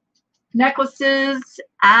 necklaces,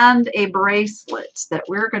 and a bracelet that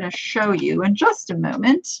we're going to show you in just a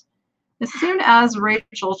moment. As soon as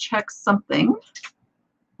Rachel checks something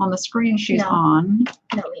on the screen she's on.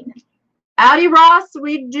 No, we know. Addie Ross,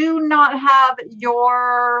 we do not have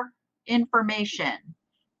your information.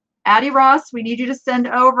 Addie Ross, we need you to send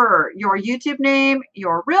over your YouTube name,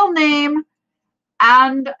 your real name,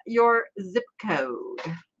 and your zip code.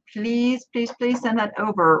 Please, please, please send that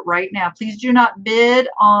over right now. Please do not bid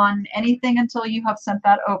on anything until you have sent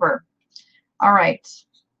that over. All right.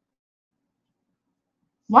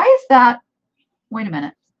 Why is that? Wait a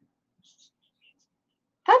minute.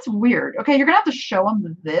 That's weird. Okay, you're gonna have to show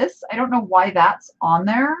them this. I don't know why that's on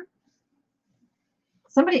there.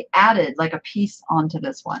 Somebody added like a piece onto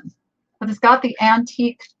this one, but it's got the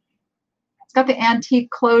antique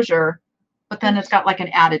closure, but then it's got like an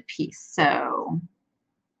added piece. So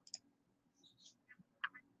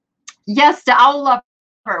yes, the Owl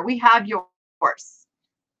Lover, we have yours.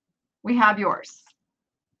 We have yours.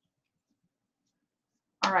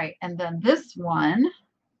 All right, and then this one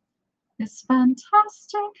is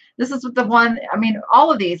fantastic. This is the one, I mean,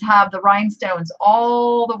 all of these have the rhinestones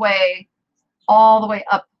all the way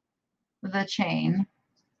up the chain.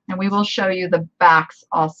 And we will show you the backs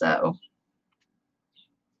also.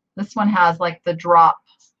 This one has like the drop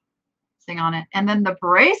thing on it. And then the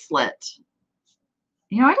bracelet.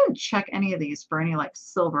 You know, I didn't check any of these for any like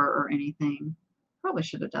silver or anything. Probably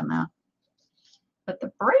should have done that. But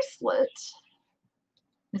the bracelet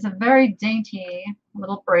is a very dainty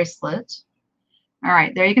little bracelet. All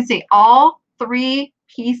right, there you can see all 3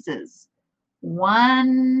 pieces.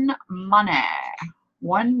 One money.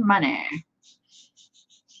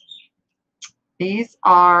 These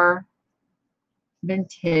are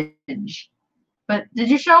vintage. But did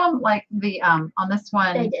you show them like the on this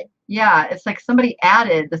one? I did. Yeah, it's like somebody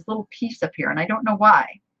added this little piece up here, and I don't know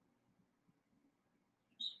why.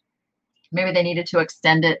 Maybe they needed to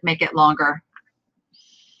extend it, make it longer.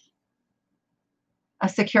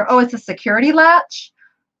 Oh, it's a security latch?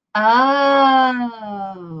 Oh,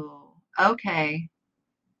 okay.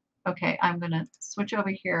 Okay, I'm going to switch over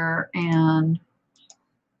here and,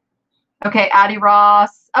 okay, Addie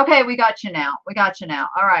Ross. Okay, we got you now. We got you now.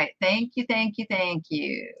 All right, thank you, thank you, thank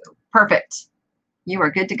you. Perfect. You are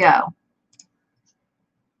good to go.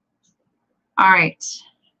 All right,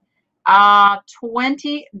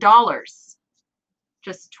 $20.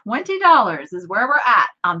 Just $20 is where we're at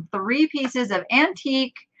on 3 pieces of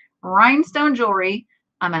antique rhinestone jewelry.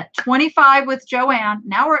 I'm at 25 with Joanne.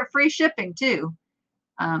 Now we're at free shipping too.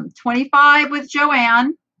 25 with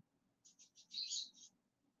Joanne.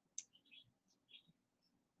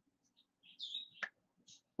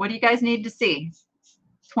 What do you guys need to see?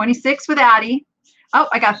 26 with Addie. Oh,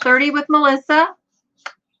 I got 30 with Melissa.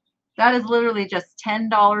 That is literally just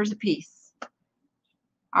 $10 a piece.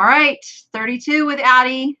 All right, 32 with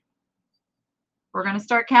Addie. We're going to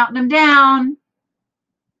start counting them down.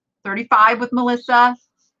 35 with Melissa.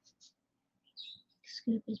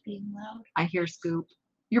 Scoop is being loud. I hear Scoop.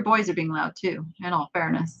 Your boys are being loud too, in all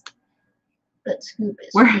fairness. But Scoop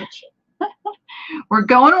is We're- preaching. We're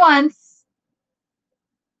going once.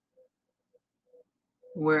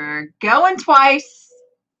 We're going twice.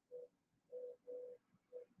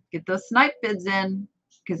 Get those snipe bids in,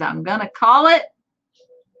 because I'm going to call it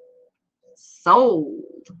sold.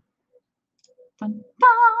 Dun,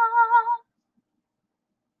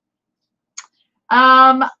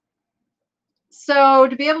 dun. So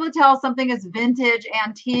to be able to tell something is vintage,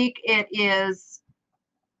 antique, it is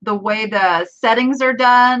the way the settings are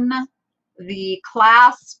done, the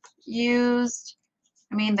clasp used.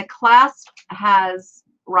 I mean, the clasp has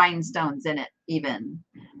rhinestones in it even.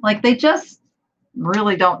 Like they just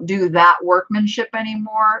really don't do that workmanship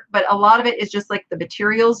anymore, but a lot of it is just like the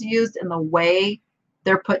materials used and the way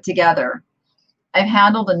they're put together. I've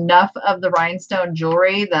handled enough of the rhinestone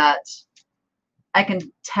jewelry that I can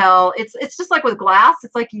tell. It's just like with glass.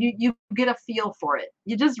 It's like you get a feel for it.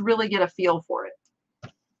 You just really get a feel for it.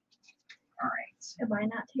 All right. Am I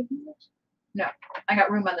not taking this? No, I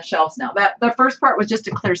got room on the shelves now. The first part was just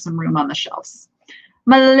to clear some room on the shelves.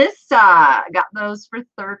 Melissa got those for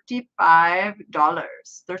 $35.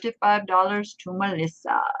 $35 to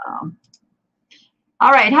Melissa.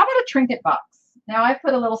 All right, how about a trinket box? Now I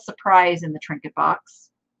put a little surprise in the trinket box.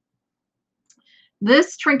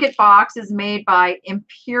 This trinket box is made by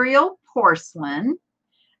Imperial Porcelain.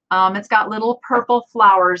 It's got little purple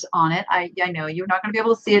flowers on it. I know you're not going to be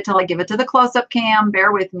able to see it till I give it to the close-up cam.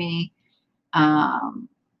 Bear with me. I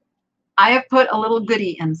have put a little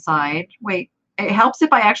goodie inside. Wait, it helps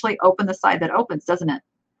if I actually open the side that opens, doesn't it?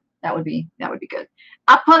 That would be good.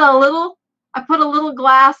 I put a little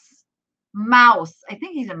glass mouse. I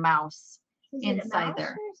think he's a mouse. Is Inside it a mouse there.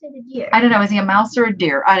 or is it a deer? I don't know. Is he a mouse or a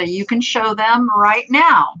deer? You can show them right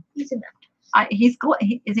now. He's a mouse. Is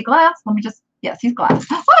he glass? Let me just. Yes, he's glass.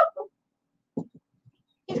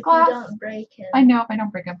 He's If glass. you don't break him. I know if I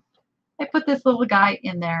don't break him. I put this little guy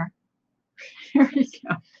in there. Here we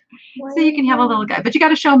go. So you can have a little guy, but you got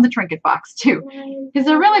to show him the trinket box too. Because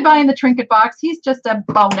they're really buying the trinket box. He's just a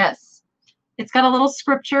bonus. It's got a little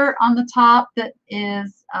scripture on the top that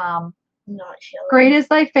is Not showing. great is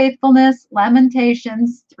thy faithfulness,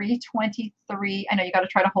 Lamentations 3:23. I know you got to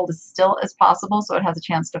try to hold as still as possible so it has a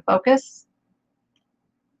chance to focus.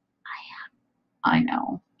 I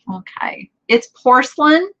know. Okay. It's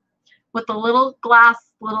porcelain with a little glass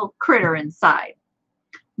little critter inside.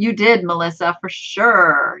 You did, Melissa, for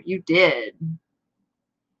sure. You did.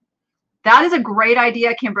 That is a great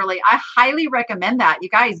idea, Kimberly. I highly recommend that. You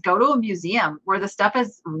guys go to a museum where the stuff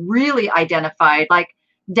is really identified, like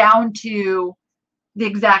down to the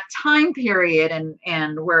exact time period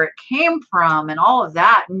and where it came from and all of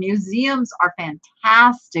that. Museums are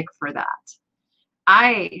fantastic for that.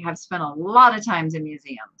 I have spent a lot of times in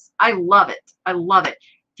museums. I love it. I love it.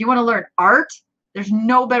 If you want to learn art, there's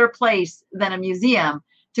no better place than a museum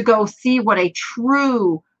to go see what a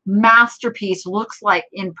true masterpiece looks like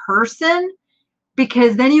in person,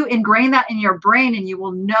 because then you ingrain that in your brain and you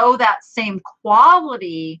will know that same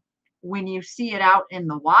quality when you see it out in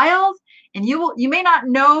the wild. And you may not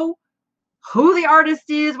know who the artist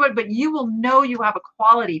is, but you will know you have a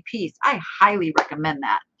quality piece. I highly recommend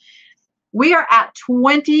that. We are at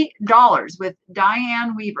 $20 with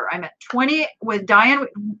Diane Weaver. I'm at 20 with Diane,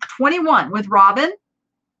 21 with Robin,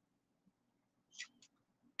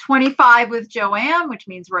 25 with Joanne, which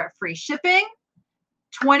means we're at free shipping,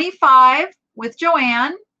 25 with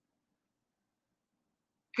Joanne,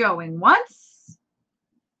 going once,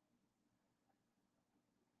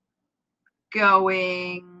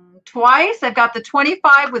 going twice. I've got the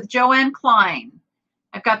 25 with Joanne Klein.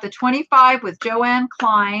 I've got the 25 with Joanne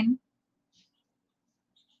Klein.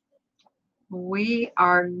 We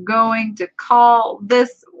are going to call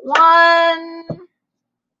this one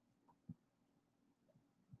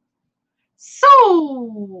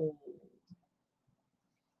sold.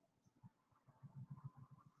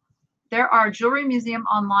 There are jewelry museum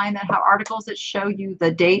online that have articles that show you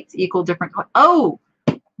the dates equal different. Oh,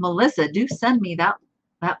 Melissa, do send me that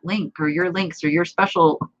link or your links or your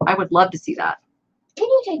special. I would love to see that. Can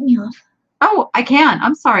you take me off? Oh, I can.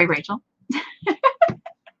 I'm sorry, Rachel.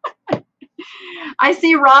 I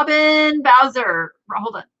see Robin Bowser.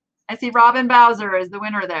 Hold on. I see Robin Bowser is the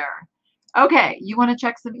winner there. Okay, you want to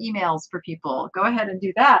check some emails for people. Go ahead and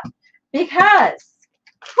do that because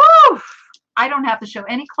whew, I don't have to show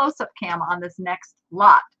any close-up cam on this next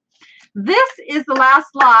lot. This is the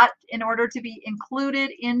last lot in order to be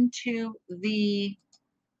included into the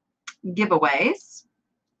giveaways.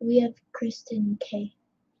 We have Kristen K.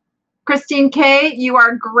 Christine K, you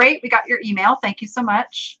are great. We got your email. Thank you so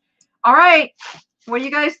much. All right. What do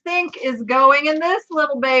you guys think is going in this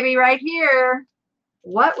little baby right here?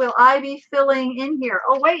 What will I be filling in here?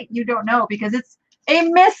 Oh, wait, you don't know because it's a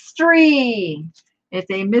mystery. It's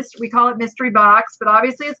a mystery. We call it mystery box, but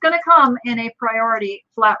obviously it's going to come in a priority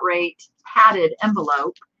flat rate padded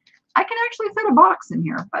envelope. I can actually fit a box in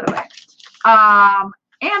here, by the way.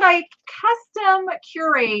 And I custom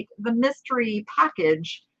curate the mystery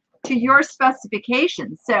package to your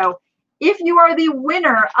specifications. So if you are the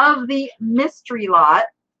winner of the mystery lot,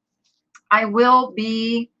 I will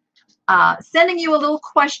be sending you a little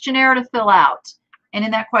questionnaire to fill out. And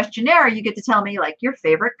in that questionnaire, you get to tell me like your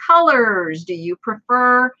favorite colors. Do you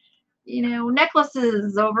prefer, you know,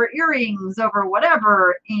 necklaces over earrings over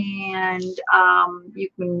whatever? And you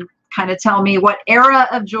can kind of tell me what era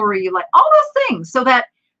of jewelry you like, all those things, so that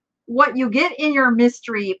what you get in your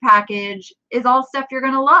mystery package is all stuff you're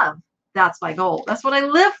going to love. That's my goal. That's what I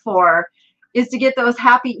live for, is to get those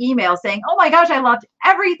happy emails saying, oh my gosh, I loved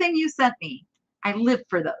everything you sent me. I live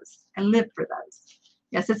for those. I live for those.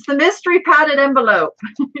 Yes, it's the mystery padded envelope.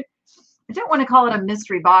 I don't want to call it a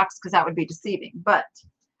mystery box because that would be deceiving, but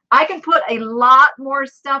I can put a lot more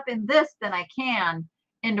stuff in this than I can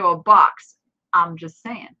into a box. I'm just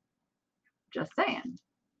saying. Just saying.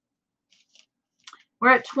 We're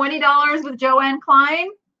at $20 with Joanne Klein.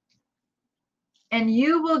 And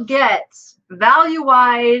you will get,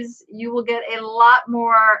 value-wise, you will get a lot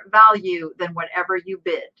more value than whatever you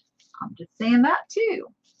bid. I'm just saying that too.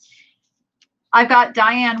 I've got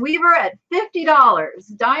Diane Weaver at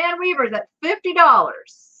 $50. Diane Weaver's at $50.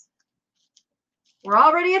 We're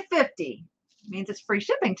already at 50. Means it's free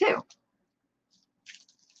shipping too.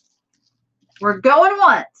 We're going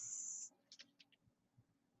once.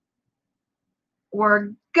 We're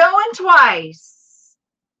going twice.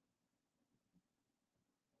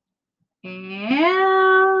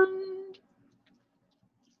 And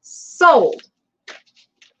sold.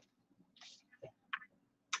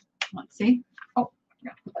 Let's see. Oh, I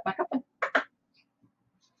gotta put that back up then.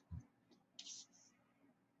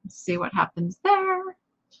 Let's see what happens there.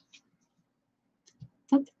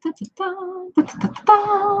 Da, da, da, da, da, da,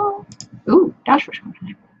 da. Ooh, dashboard.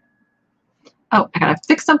 Oh, I gotta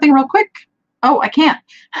fix something real quick. Oh, I can't.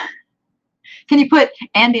 Can you put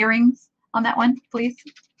and earrings on that one, please?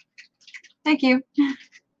 Thank you.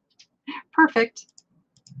 Perfect.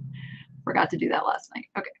 Forgot to do that last night.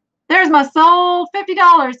 Okay. There's my sold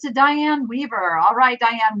 $50 to Diane Weaver. All right,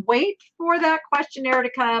 Diane, wait for that questionnaire to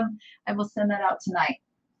come. I will send that out tonight.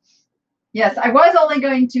 Yes, I was only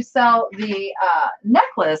going to sell the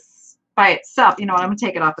necklace by itself. You know what? I'm going to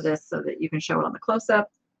take it off of this so that you can show it on the close-up.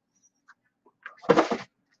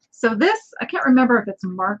 So this, I can't remember if it's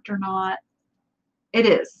marked or not. It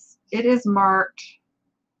is. It is marked.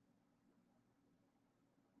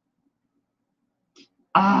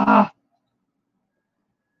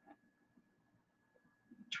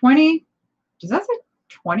 20, does that say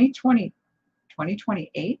 2020,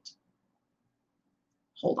 2028?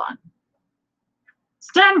 Hold on.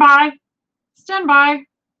 Stand by. Stand by.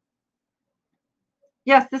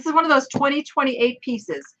 Yes, this is one of those 2028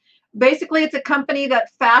 pieces. Basically, it's a company that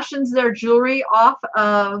fashions their jewelry off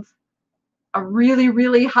of a really,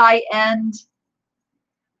 really high-end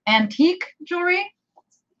antique jewelry.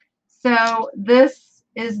 So this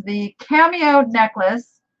is the Cameo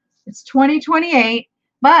necklace. It's 2028,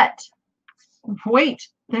 but wait,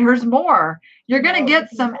 there's more. You're going to get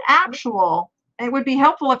some actual, it would be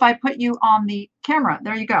helpful if I put you on the camera.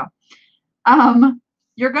 There you go.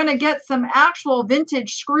 You're going to get some actual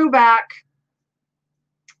vintage screwback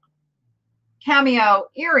Cameo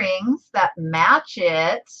earrings that match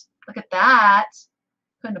it. Look at that.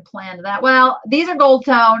 Couldn't have planned that. Well, these are gold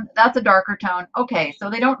tone. That's a darker tone. Okay,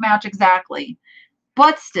 so they don't match exactly,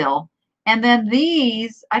 but still. And then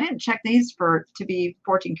these, I didn't check these to be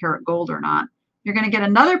 14 karat gold or not. You're going to get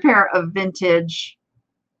another pair of vintage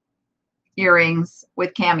earrings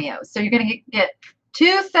with cameos. So you're going to get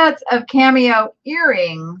 2 sets of Cameo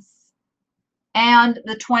earrings and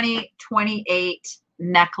the 2028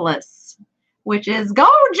 necklace, which is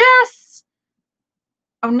gorgeous.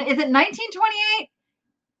 Oh, is it 1928?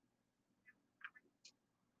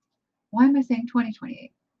 Why am I saying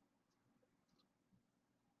 2028?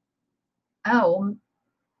 Oh,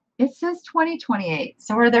 it says 2028.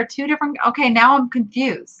 So are there 2 different? Okay, now I'm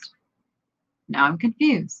confused. Now I'm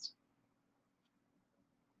confused.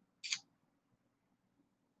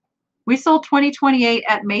 We sold 2028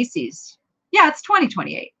 at Macy's. Yeah, it's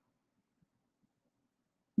 2028.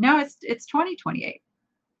 No, it's 2028.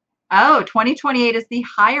 Oh, 2028 is the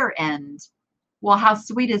higher end. Well, how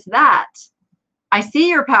sweet is that? I see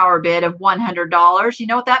your power bid of $100. You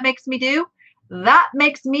know what that makes me do? That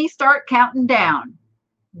makes me start counting down.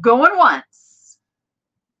 Going once.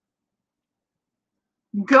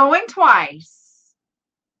 Going twice.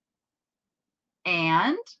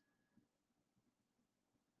 And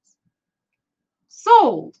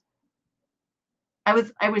sold. I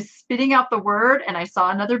was spitting out the word and I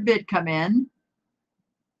saw another bid come in.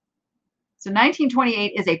 So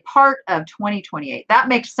 1928 is a part of 2028. That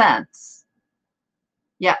makes sense.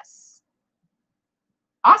 Yes.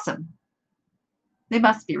 Awesome. They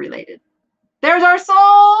must be related. There's our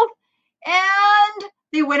sold. And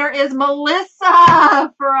the winner is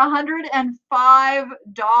Melissa for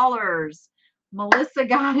 $105. Melissa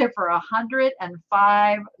got it for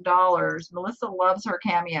 $105. Melissa loves her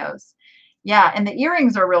cameos. Yeah, and the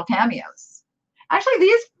earrings are real cameos. Actually,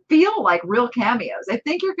 these feel like real cameos. I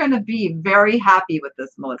think you're going to be very happy with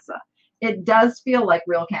this, Melissa. It does feel like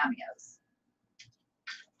real cameos.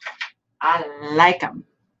 I like them.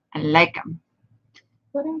 I like them.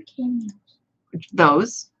 What are cameos?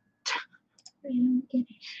 Those. I don't get it.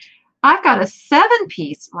 I've got a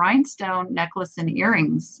 7-piece rhinestone necklace and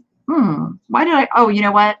earrings. Why did I? Oh, you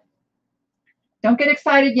know what? Don't get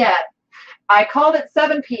excited yet. I called it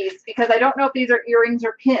 7-piece because I don't know if these are earrings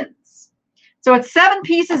or pins. So it's 7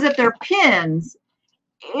 pieces if they're pins.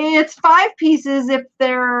 It's 5 pieces if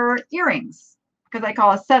they're earrings, because I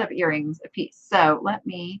call a set of earrings a piece. So let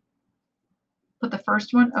me put the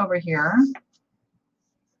first one over here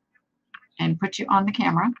and put you on the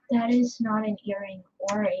camera. That is not an earring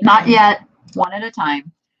or a... Not yet. One at a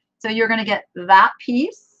time. So you're going to get that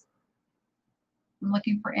piece. I'm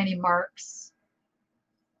looking for any marks.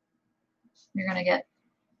 You're going to get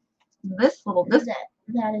this little...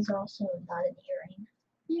 That is also not an earring.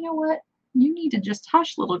 You know what? You need to just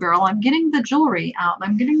hush, little girl. I'm getting the jewelry out.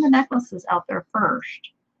 I'm getting the necklaces out there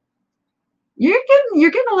first. You're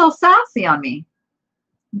getting a little sassy on me.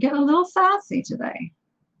 I'm getting a little sassy today.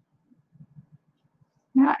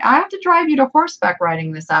 Yeah, I have to drive you to horseback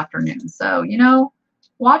riding this afternoon. So, you know,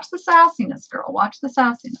 watch the sassiness, girl. Watch the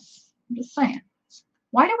sassiness. I'm just saying.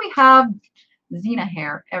 Why do we have Xena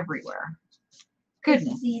hair everywhere?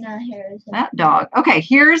 Goodness. Xena hair is that dog. Okay,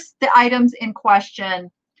 here's the items in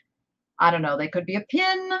question. I don't know. They could be a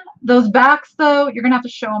pin. Those backs, though, you're going to have to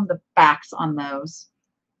show them the backs on those.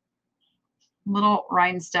 Little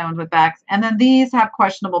rhinestones with backs. And then these have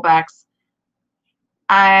questionable backs.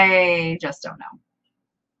 I just don't know.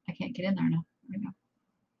 I can't get in there now. There we go.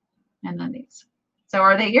 And then these. So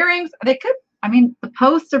are they earrings? They could, I mean, the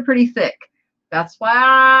posts are pretty thick. That's why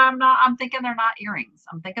I'm thinking they're not earrings.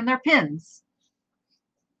 I'm thinking they're pins.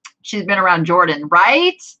 She's been around Jordan,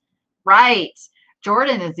 right? Right.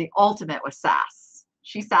 Jordan is the ultimate with sass.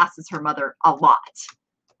 She sasses her mother a lot.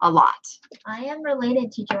 A lot. I am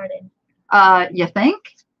related to Jordan. You think?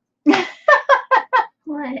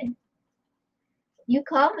 What? You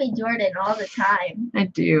call me Jordan all the time. I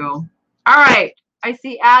do. All right. I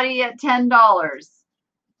see Addie at $10.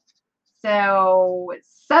 So it's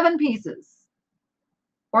 7 pieces.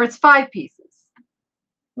 Or it's 5 pieces.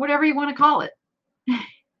 Whatever you want to call it.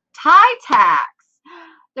 Tie tacks.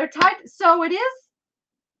 They're tied. So it is.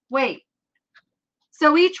 Wait.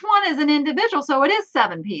 So each one is an individual. So it is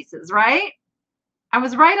 7 pieces, right? I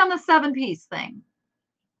was right on the 7-piece thing.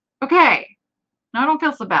 Okay. Now I don't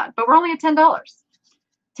feel so bad, but we're only at $10.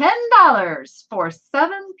 $10 for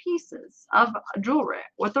 7 pieces of jewelry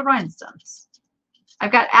with the rhinestones.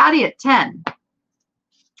 I've got Addie at 10.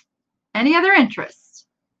 Any other interest?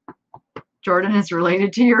 Jordan is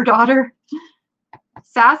related to your daughter.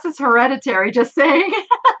 Sass is hereditary, just saying.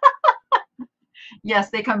 Yes,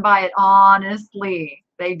 they come by it honestly.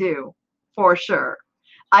 They do, for sure.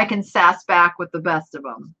 I can sass back with the best of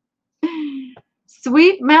them.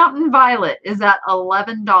 Sweet Mountain Violet is at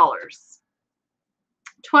 $11.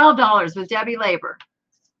 $12 with Debbie Labor.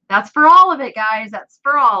 That's for all of it, guys. That's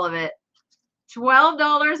for all of it.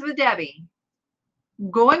 $12 with Debbie.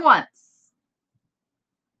 Going once.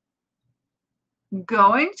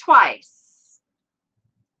 Going twice.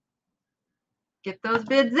 Get those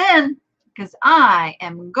bids in because I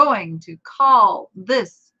am going to call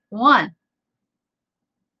this one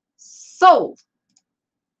sold.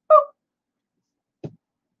 Boop.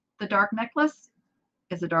 The dark necklace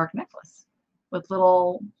is a dark necklace with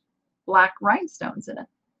little black rhinestones in it.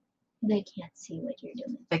 They can't see what you're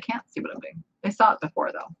doing. They can't see what I'm doing. They saw it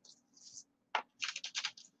before, though.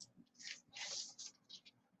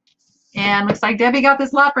 And looks like Debbie got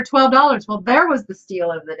this lot for $12. Well, there was the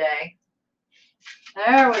steal of the day.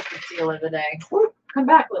 There was the steal of the day. Woo, come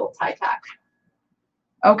back, little tie tack.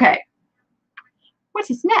 Okay. What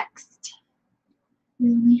is next?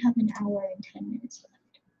 We only have an hour and 10 minutes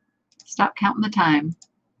left. Stop counting the time.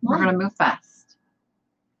 Why? We're going to move fast.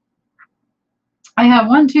 I have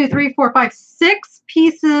 1, 2, 3, 4, 5, 6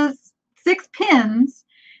 pieces, 6 pins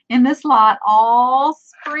in this lot, all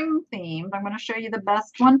spring themed. I'm going to show you the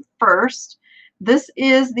best one first. This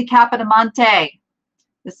is the Capodimonte.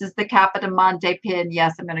 This is the Capodimonte pin.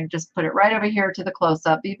 Yes, I'm going to just put it right over here to the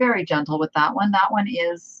close-up. Be very gentle with that one. That one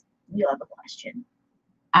is... You have a question.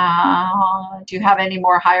 Do you have any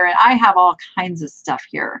more higher end? I have all kinds of stuff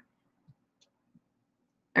here.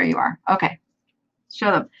 There you are. Okay.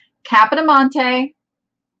 Show them. Capodimonte.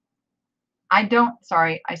 I don't,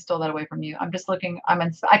 sorry, I stole that away from you. I'm just looking,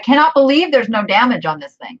 I cannot believe there's no damage on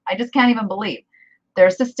this thing. I just can't even believe.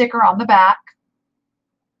 There's the sticker on the back.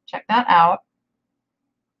 Check that out.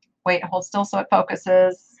 Wait, hold still so it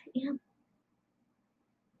focuses. Yeah.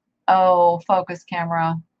 Oh, focus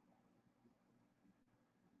camera.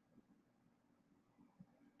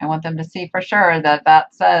 I want them to see for sure that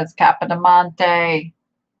that says Capodimonte.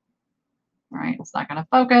 All right, it's not going to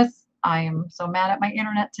focus. I am so mad at my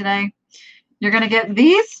internet today. You're going to get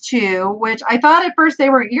these 2, which I thought at first they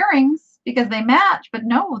were earrings because they match, but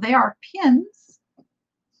no, they are pins.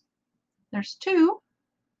 There's 2.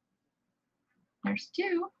 There's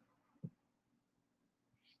 2.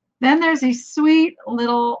 Then there's these sweet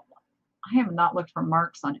little, I have not looked for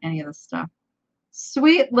marks on any of this stuff.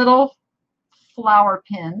 Sweet little flower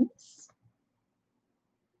pins.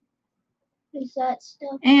 Is that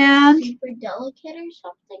stuff And super delicate or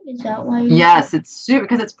something? Is that why? yes, it's super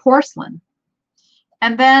because it's porcelain.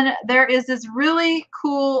 And then there is this really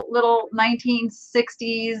cool little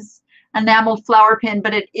 1960s enameled flower pin,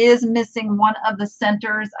 but it is missing one of the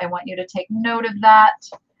centers. I want you to take note of that.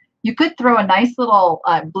 You could throw a nice little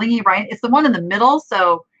blingy rhinestone. It's the one in the middle,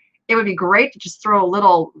 so it would be great to just throw a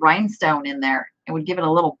little rhinestone in there. It would give it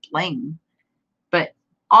a little bling. But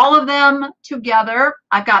all of them together,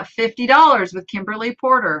 I've got $50 with Kimberly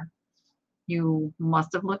Porter. You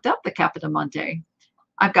must have looked up the Capodimonte.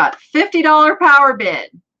 I've got $50 power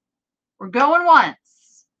bid. We're going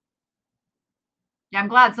once. Yeah, I'm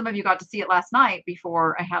glad some of you got to see it last night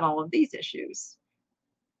before I had all of these issues.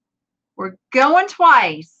 We're going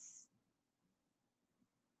twice.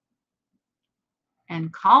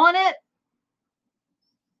 And calling it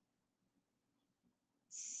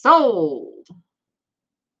sold.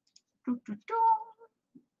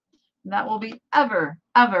 That will be ever,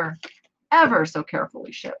 ever ever so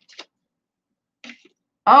carefully shipped.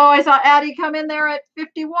 Oh, I saw Addie come in there at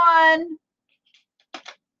 51.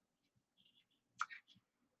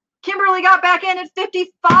 Kimberly got back in at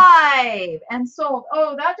 55 and sold.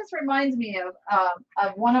 Oh, that just reminds me of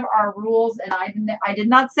one of our rules, and I did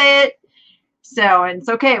not say it. So, and it's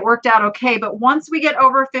okay. It worked out okay. But once we get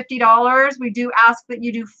over $50, we do ask that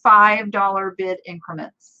you do $5 bid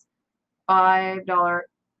increments. $5.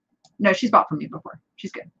 No, she's bought from me before.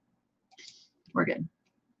 She's good. We're good.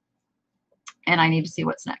 And I need to see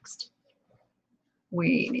what's next.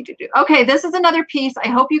 We need to do. Okay, this is another piece. I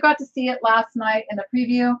hope you got to see it last night in the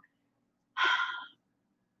preview.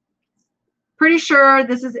 Pretty sure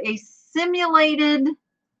this is a simulated.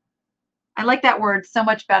 I like that word so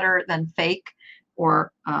much better than fake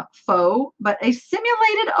or faux, but a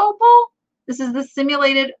simulated opal. This is the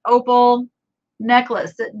simulated opal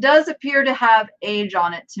necklace. It does appear to have age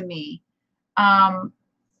on it to me. I'm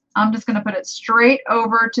just going to put it straight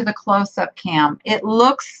over to the close-up cam. It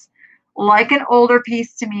looks like an older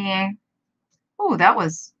piece to me. Oh, that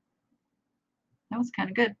was kind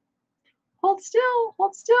of good. Hold still,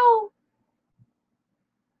 hold still.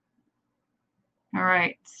 All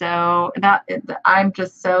right, so I'm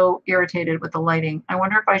just so irritated with the lighting. I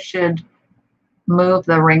wonder if I should move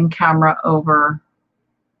the ring camera over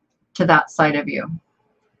to that side of you.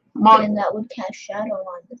 Well, and that would cast shadow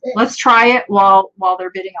on this. Let's try it while they're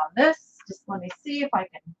bidding on this. Just let me see if I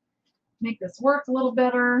can make this work a little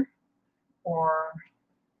better or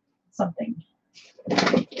something.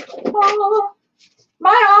 Oh,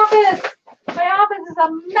 my office is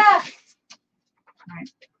a mess. All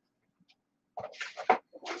right.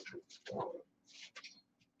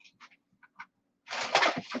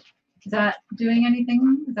 Is that doing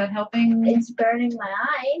anything? Is that helping? It's burning my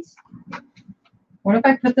eyes. What if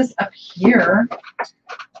I put this up here?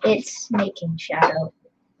 It's making shadow.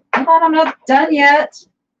 I thought I'm not done yet.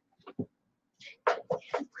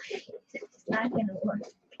 It's not going to work.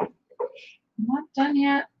 I'm not done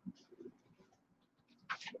yet.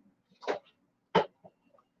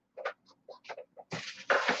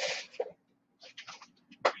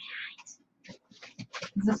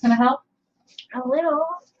 Is this going to help? A little.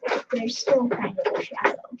 There's still kind of a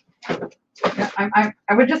shadow. Yeah,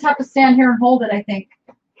 I would just have to stand here and hold it, I think.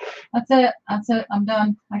 That's it. That's it. I'm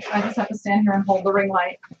done. I just have to stand here and hold the ring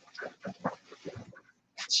light.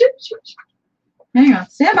 Shoot, shoot, shoot. Hang on.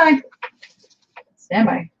 Stand by. Stand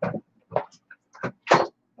by.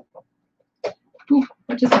 Ooh,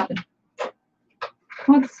 what just happened?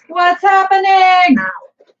 What's happening? Ow.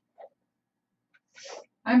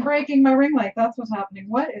 I'm breaking my ring light. That's what's happening.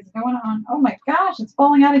 What is going on? Oh my gosh, it's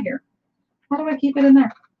falling out of here. How do I keep it in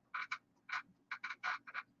there?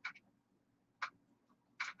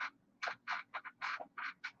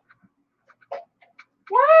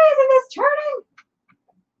 Why isn't this turning?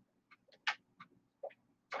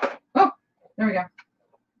 Oh, there we go.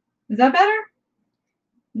 Is that better?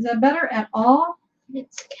 Is that better at all?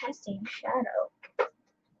 It's casting shadow.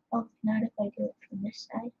 Oh, not if I do it from this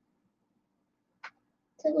side.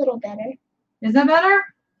 It's a little better. Is that better?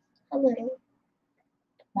 A little.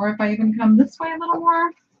 Or if I even come this way a little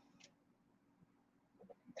more?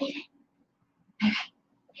 Leave it.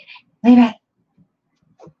 Leave it.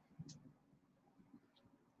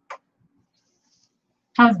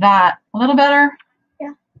 How's that? A little better?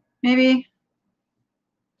 Yeah. Maybe?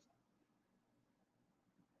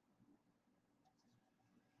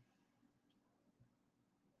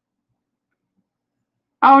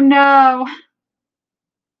 Oh no.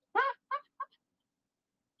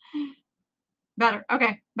 Better.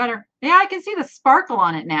 Okay, better. Yeah, I can see the sparkle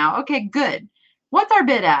on it now. Okay, good. What's our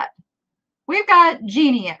bid at? We've got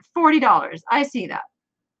Jeannie at $40. I see that.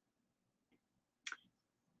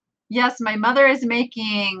 Yes, my mother is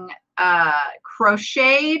making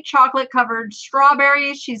crochet chocolate covered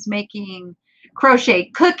strawberries. She's making crochet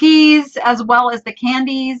cookies as well as the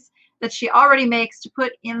candies that she already makes to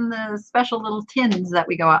put in the special little tins that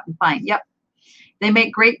we go out and find. Yep. They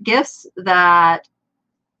make great gifts that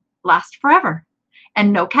last forever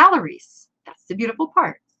and no calories. That's the beautiful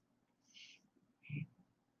part.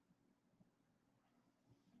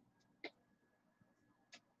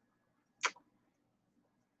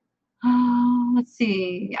 Let's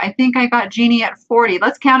see. I think I got Jeannie at 40.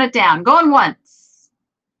 Let's count it down. Going once.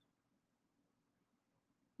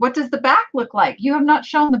 What does the back look like? You have not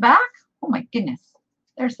shown the back? Oh my goodness.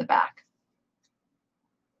 There's the back.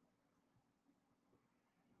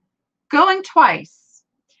 Going twice.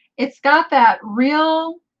 It's got that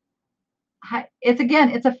real,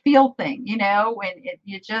 it's a feel thing, you know, when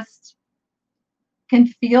you just can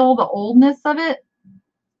feel the oldness of it.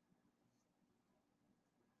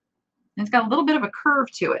 It's got a little bit of a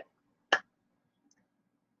curve to it.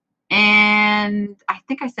 And I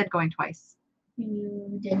think I said going twice.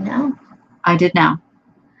 You did now. I did now.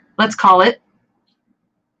 Let's call it.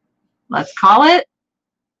 Let's call it.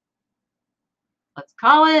 Let's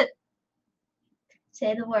call it.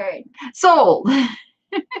 Say the word. Sold.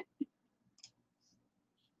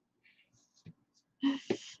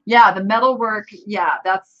 Yeah, the metal work. Yeah,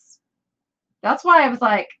 that's why I was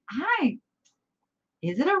like, hi,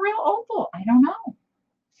 is it a real opal? I don't know.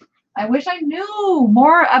 I wish I knew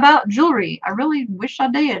more about jewelry. I really wish I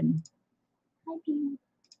did.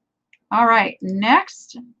 All right,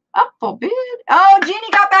 next up for bid. Oh,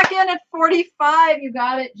 Jeannie got back in at 45. You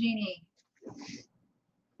got it, Jeannie.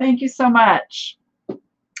 Thank you so much.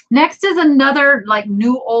 Next is another like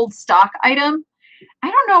new old stock item.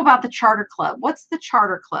 I don't know about the Charter Club. What's the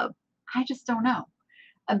Charter Club? I just don't know.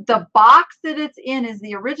 The box that it's in is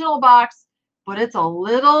the original box, but it's a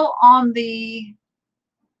little on the,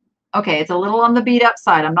 okay, it's a little on the beat up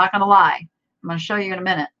side. I'm not going to lie. I'm going to show you in a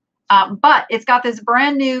minute. But it's got this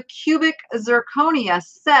brand new cubic zirconia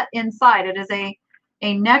set inside. It is a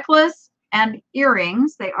necklace and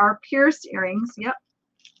earrings. They are pierced earrings. Yep.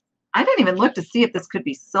 I didn't even look to see if this could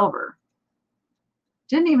be silver.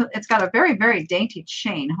 Didn't even, it's got a very, very dainty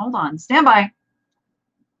chain. Hold on, stand by.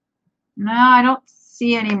 No, I don't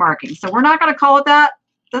see any markings. So we're not going to call it that.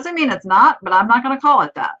 Doesn't mean it's not, but I'm not going to call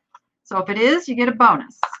it that. So if it is, you get a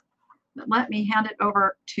bonus. But let me hand it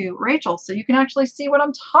over to Rachel so you can actually see what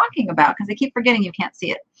I'm talking about, because I keep forgetting you can't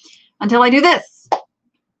see it until I do this.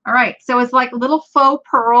 All right, so it's like little faux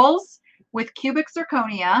pearls with cubic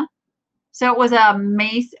zirconia. So it was a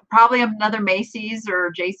Macy's, probably another Macy's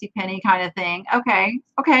or JCPenney kind of thing. Okay,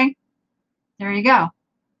 okay. There you go.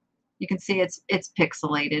 You can see it's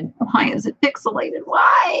pixelated. Why is it pixelated?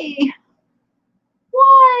 Why?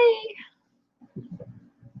 Why?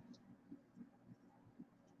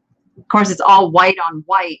 Of course, it's all white on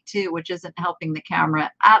white too, which isn't helping the camera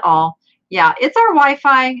at all. Yeah, it's our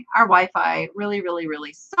Wi-Fi. Our Wi-Fi really, really,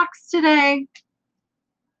 really sucks today.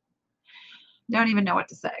 Don't even know what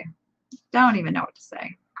to say. Don't even know what to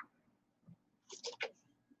say.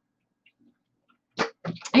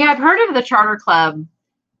 Yeah, I've heard of the Charter Club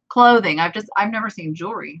clothing. I've never seen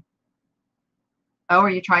jewelry. Oh, are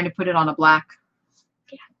you trying to put it on a black?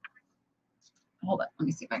 Yeah. Hold on, let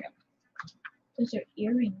me see if I can. Those are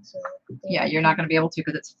earrings. Yeah, you're not going to be able to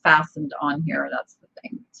because it's fastened on here. That's the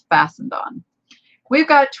thing. It's fastened on. We've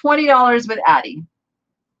got $20 with Addie.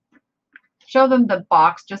 Show them the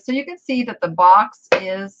box just so you can see that the box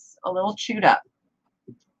is a little chewed up.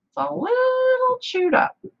 It's a little chewed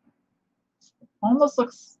up. Almost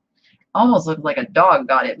looks like a dog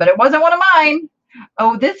got it, but it wasn't one of mine.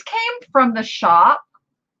 Oh, this came from the shop.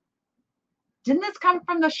 Didn't this come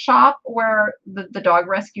from the shop where the dog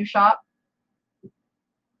rescue shop?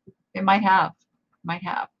 It might have. Might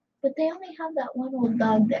have. But they only have that one old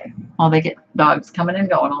dog there. Oh, they get dogs coming and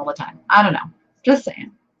going all the time. I don't know. Just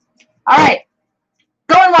saying. All right.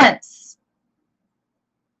 Going once.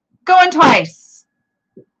 Going twice.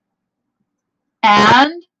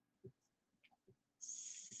 And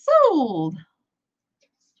sold.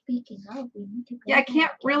 Speaking of, we need to go. Yeah, I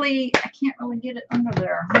can't really get it under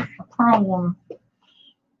there. That's the problem.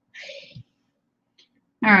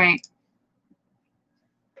 All right.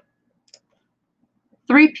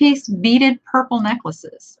 3-piece beaded purple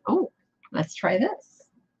necklaces. Oh, let's try this.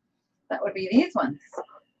 That would be these ones.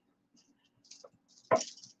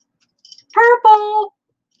 Purple.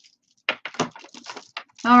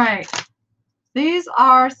 All right. These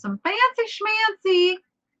are some fancy schmancy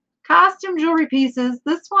costume jewelry pieces.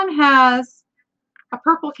 This one has a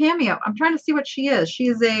purple cameo. I'm trying to see what she is.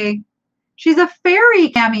 She's a fairy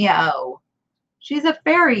cameo. She's a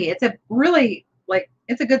fairy. It's a really, like,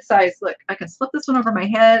 it's a good size. Look, I can slip this one over my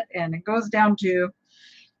head and it goes down to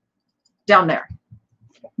down there.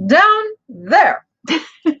 Down there.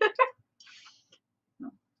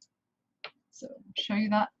 So show you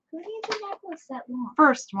that. Who needs a necklace that long?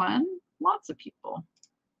 First one, lots of people.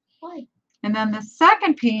 Why? And then the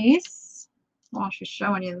second piece, while she's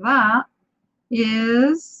showing you that,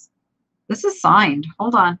 is, this is signed.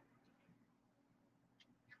 Hold on.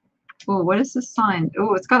 Oh, what is this signed?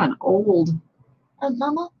 Oh, it's got an old.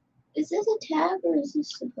 Mama, is this a tag or is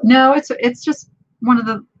this a... No, it's just one of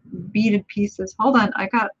the beaded pieces. Hold on, I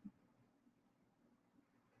got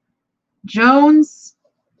Jones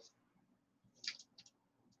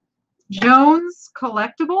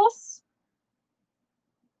Collectibles.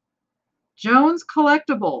 Jones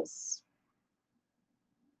Collectibles.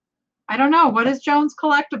 I don't know, what is Jones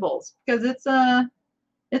Collectibles? Because it's a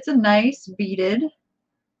nice beaded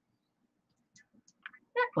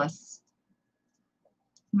necklace.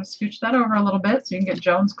 I'm going to scooch that over a little bit so you can get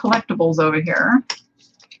Jones Collectibles over here.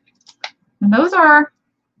 And those are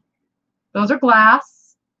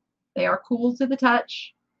glass. They are cool to the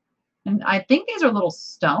touch. And I think these are little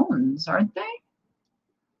stones, aren't they?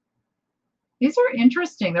 These are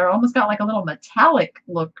interesting. They're almost got like a little metallic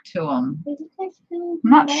look to them. I'm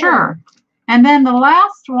not sure. And then the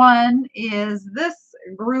last one is this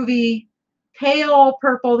groovy pale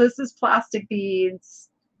purple. This is plastic beads.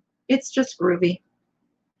 It's just groovy.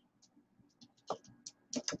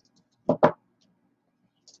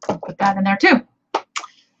 Put that in there too.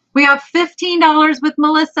 We have $15 with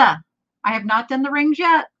Melissa. I have not done the rings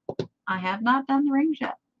yet. I have not done the rings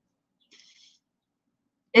yet.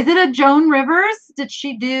 Is it a Joan Rivers? Did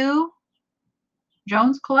she do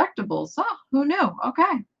Jones Collectibles? Oh, who knew?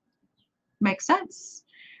 Okay. Makes sense.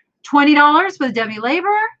 $20 with Debbie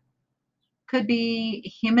Labor. Could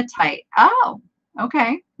be hematite. Oh,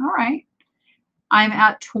 okay. All right. I'm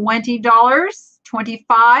at $20.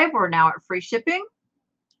 $25. We're now at free shipping.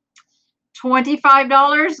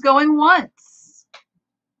 $25 going once.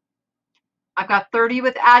 I've got 30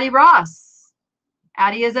 with Addie Ross.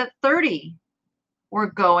 Addie is at 30. We're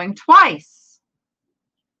going twice.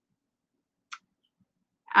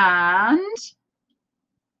 And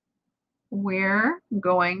we're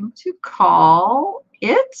going to call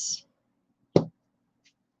it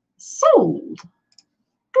sold.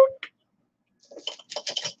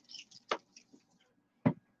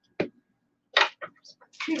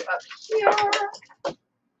 Up here. There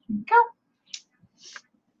we go.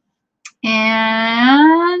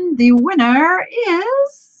 And the winner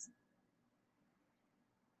is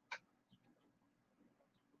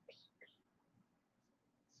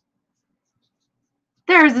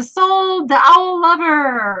there's a sold the Owl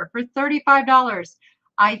Lover for $35.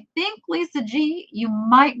 I think, Lisa G, you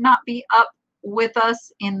might not be up with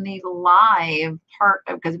us in the live part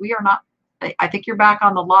because we are not. I think you're back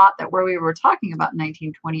on the lot that where we were talking about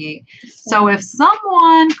 1928. So if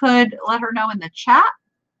someone could let her know in the chat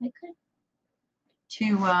to,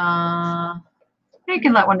 you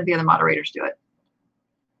can let one of the other moderators do it.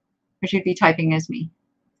 Or she'd be typing as me.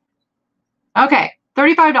 Okay,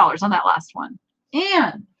 $35 on that last one.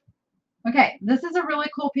 And, okay, this is a really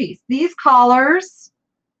cool piece. These collars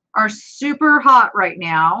are super hot right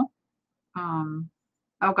now.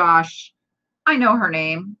 Oh gosh, I know her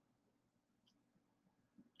name.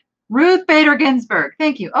 Ruth Bader Ginsburg.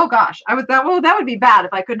 Thank you. Oh gosh, that would be bad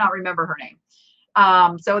if I could not remember her name.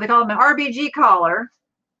 So they call them an RBG collar.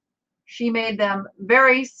 She made them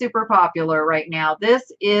very super popular right now. This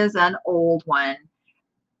is an old one.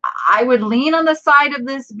 I would lean on the side of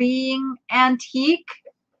this being antique,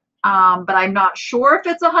 but I'm not sure if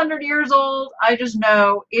it's 100 years old. I just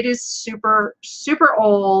know it is super, super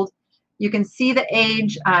old. You can see the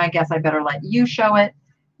age. I guess I better let you show it.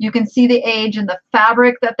 You can see the age in the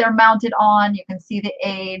fabric that they're mounted on. You can see the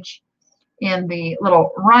age in the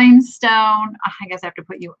little rhinestone. I guess I have to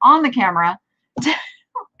put you on the camera.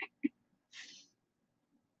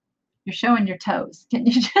 You're showing your toes. Can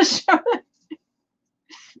you just show it?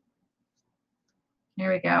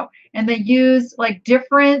 Here we go. And they use like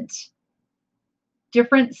different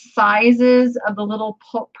sizes of the little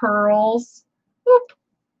pearls. Whoop.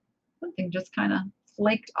 Something just kind of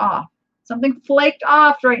flaked off. Something flaked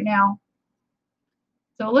off right now.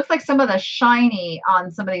 So it looks like some of the shiny on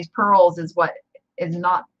some of these pearls is what is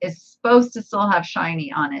supposed to still have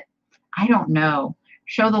shiny on it. I don't know.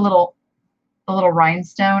 Show the little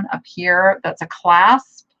rhinestone up here. That's a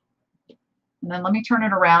clasp. And then let me turn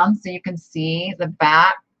it around so you can see the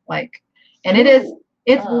back. And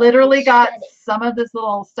it's literally got some of this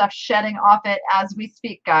little stuff shedding off it as we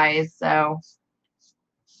speak, guys. So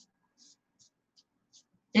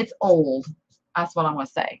it's old. That's what I'm going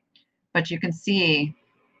to say. But you can see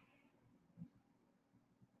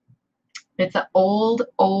it's an old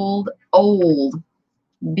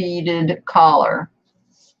beaded collar.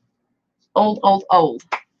 Old.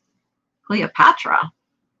 Cleopatra.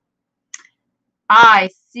 I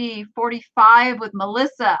see 45 with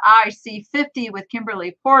Melissa. I see 50 with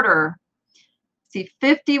Kimberly Porter. See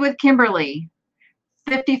 50 with Kimberly.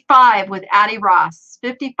 55 with Addie Ross.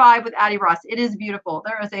 55 with Addie Ross. It is beautiful.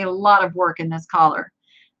 There is a lot of work in this collar.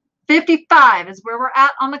 55 is where we're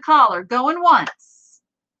at on the collar. Going once.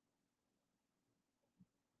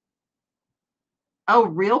 Oh,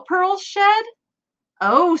 real pearls shed?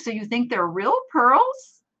 Oh, so you think they're real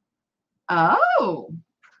pearls? Oh,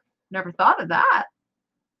 never thought of that.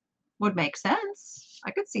 Would make sense.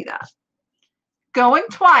 I could see that. Going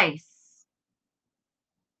twice.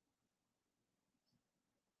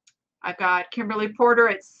 I've got Kimberly Porter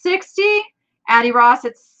at 60, Addie Ross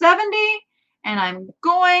at 70, And I'm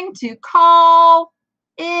going to call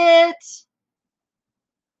it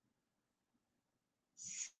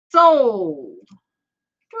sold.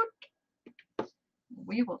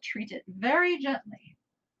 We will treat it very gently.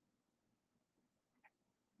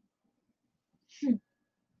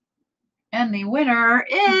 And the winner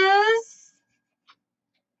is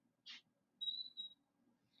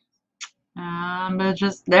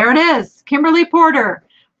there it is, Kimberly Porter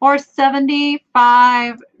for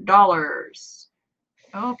 $75.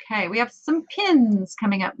 Okay, we have some pins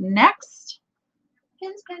coming up next.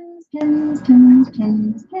 Pins, pins, pins, pins,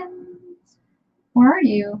 pins, pins. Where are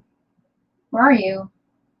you? Where are you?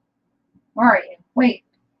 Where are you? Wait.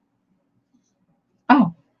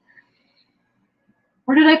 Oh.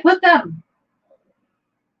 Where did I put them?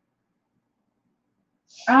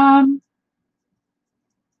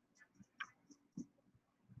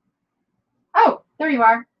 Oh, there you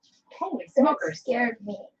are. Holy smokers. Scared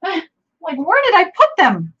me. Like, where did I put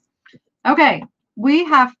them? Okay, we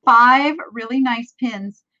have 5 really nice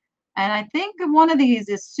pins, and I think one of these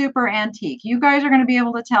is super antique. You guys are going to be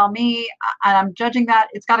able to tell me, and I'm judging that.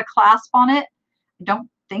 It's got a clasp on it. I don't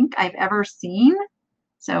think I've ever seen.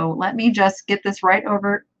 So let me just get this right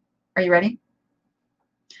over. Are you ready?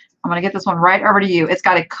 I'm going to get this one right over to you. It's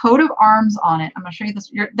got a coat of arms on it. I'm going to show you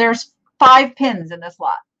this. There's 5 pins in this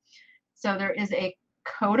lot. So there is a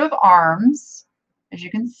coat of arms, as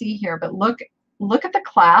you can see here, but look at the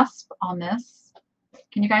clasp on this.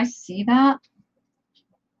 Can you guys see that?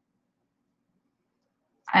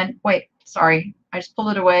 And wait, sorry, I just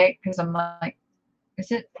pulled it away because I'm like,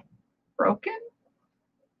 is it broken?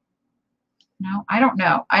 No, I don't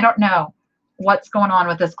know. I don't know what's going on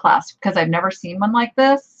with this clasp because I've never seen one like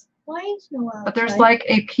this. Why is no outside? But there's like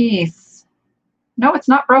a piece. No, it's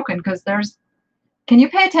not broken because there's. Can you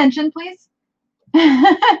pay attention, please? And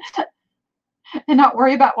not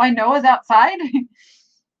worry about why Noah's outside.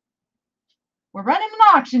 We're running an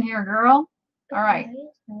auction here, girl. All right.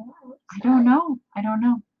 I don't know. I don't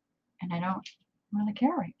know. And I don't really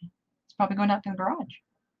care right now. It's probably going out to the garage.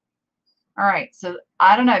 All right. So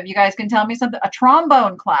I don't know if you guys can tell me something. A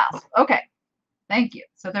trombone clasp. Okay. Thank you.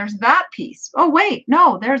 So there's that piece. Oh, wait.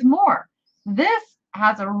 No, there's more. This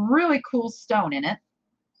has a really cool stone in it.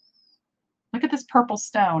 Look at this purple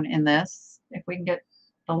stone in this. If we can get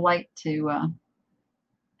the light to, I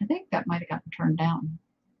think that might have gotten turned down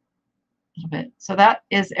a little bit. So that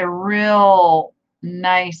is a real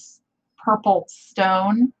nice purple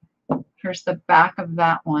stone. Here's the back of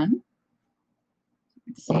that one.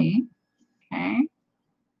 Let's see. Okay.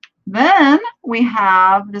 Then we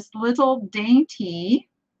have this little dainty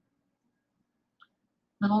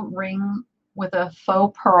little ring with a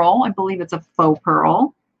faux pearl. I believe it's a faux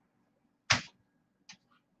pearl.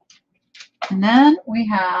 And then we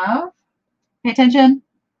have, pay attention.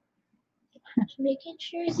 Making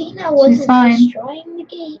sure Xena wasn't destroying the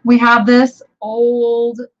gate. We have this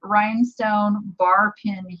old rhinestone bar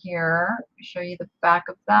pin here. I'll show you the back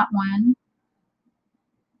of that one.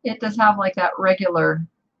 It does have like that regular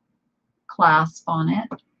clasp on it.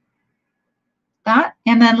 That,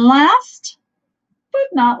 and then last but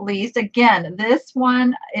not least, again, this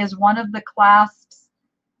one is one of the clasps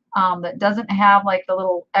that doesn't have like the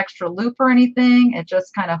little extra loop or anything. It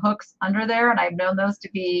just kind of hooks under there, and I've known those to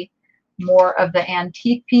be more of the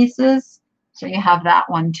antique pieces. So you have that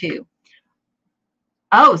one too.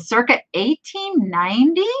 Oh, circa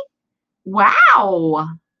 1890? Wow. Wow,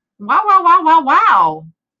 wow, wow, wow, wow.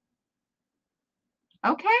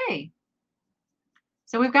 Okay.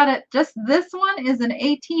 So we've got it, just this one is an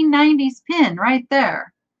 1890s pin right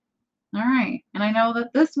there. All right. And I know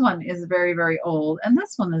that this one is very, very old. And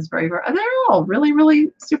this one is very, very, they're all really,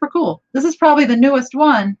 really super cool. This is probably the newest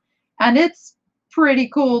one. And it's pretty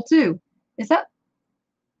cool too. Is that,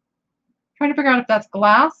 trying to figure out if that's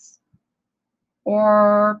glass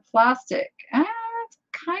or plastic. It's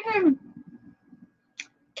kind of,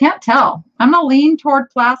 can't tell. I'm going to lean toward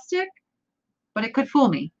plastic, but it could fool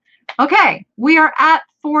me. Okay, we are at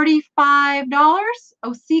 $45.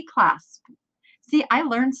 Oh, C clasp. See, I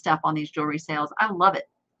learned stuff on these jewelry sales. I love it.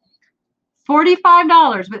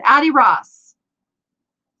 $45 with Addie Ross.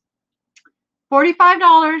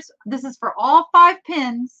 $45. This is for all 5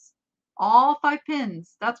 pins. All 5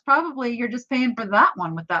 pins. That's probably, you're just paying for that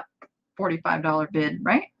one with that $45 bid,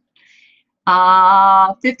 right?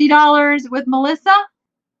 $50 with Melissa.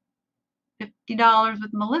 $50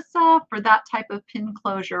 with Melissa for that type of pin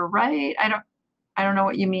closure, right? I don't know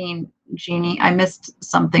what you mean, Jeannie. I missed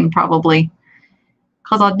something probably.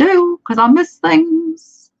 Because I miss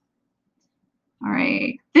things. All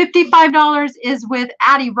right. $55 is with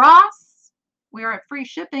Addie Ross. We are at free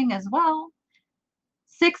shipping as well.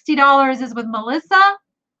 $60 is with Melissa.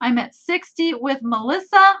 I'm at 60 with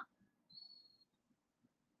Melissa.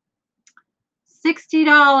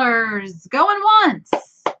 $60 going once.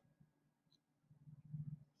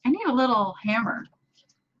 I need a little hammer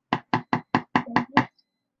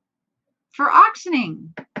for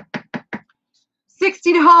auctioning.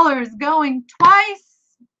 $60 going twice.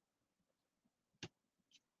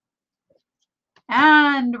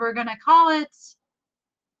 And we're going to call it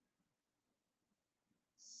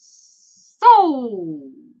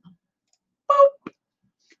sold. Boop.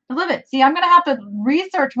 I love it. See, I'm going to have to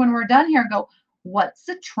research when we're done here and go, what's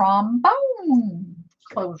a trombone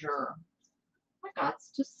closure? I got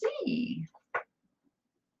to see.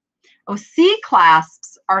 Oh, C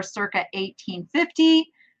clasps are circa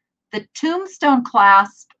 1850. The tombstone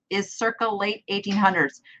clasp is circa late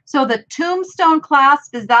 1800s. So the tombstone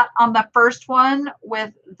clasp, is that on the first one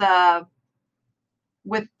with the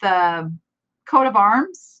coat of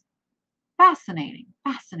arms? Fascinating,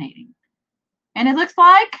 fascinating. And it looks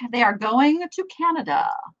like they are going to Canada,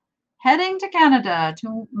 heading to Canada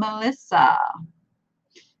to Melissa.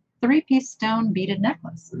 3-piece stone beaded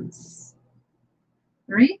necklaces.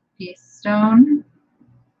 3-piece stone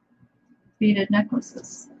beaded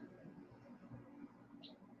necklaces.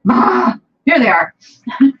 Ah, here they are.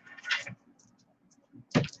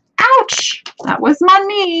 Ouch! That was my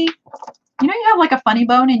knee. You know you have like a funny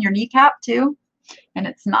bone in your kneecap too, and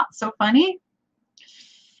it's not so funny.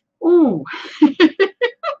 Ooh.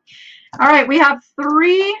 All right, we have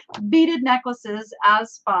 3 beaded necklaces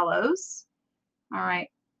as follows. All right.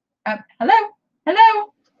 Hello?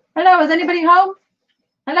 Hello? Hello? Is anybody home?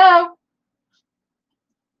 Hello?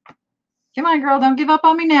 Come on, girl. Don't give up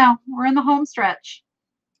on me now. We're in the home stretch.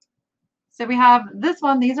 So we have this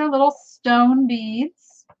one. These are little stone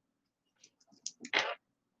beads.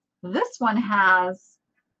 This one has,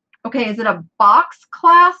 okay, is it a box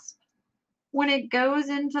clasp when it goes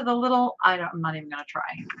into the little, I'm not even going to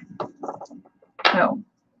try. So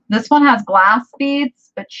this one has glass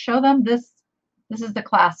beads, but show them this. This is the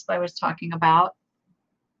clasp I was talking about.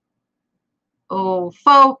 Oh,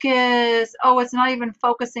 focus. Oh, it's not even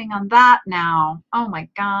focusing on that now. Oh my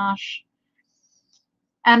gosh.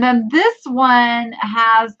 And then this one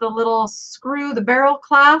has the little screw, the barrel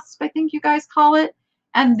clasp, I think you guys call it.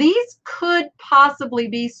 And these could possibly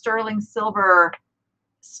be sterling silver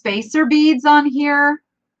spacer beads on here.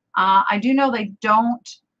 I do know they don't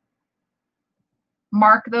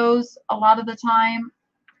mark those a lot of the time,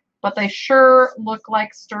 but they sure look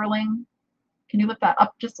like sterling. Can you lift that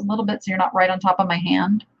up just a little bit so you're not right on top of my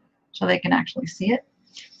hand so they can actually see it?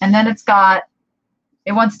 And then it's got,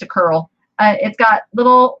 it wants to curl. It's got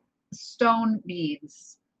little stone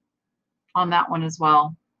beads on that one as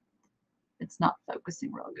well. It's not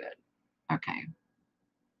focusing real good. Okay.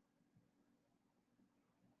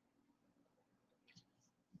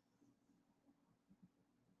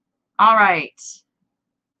 All right.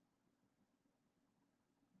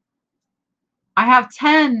 I have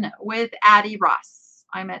 10 with Addie Ross.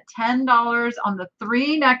 I'm at $10 on the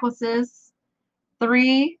 3 necklaces.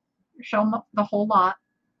 3, show them the whole lot.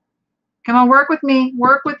 Come on, work with me.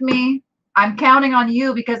 Work with me. I'm counting on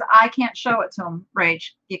you because I can't show it to them,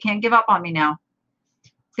 Rach. You can't give up on me now.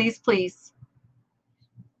 Please, please.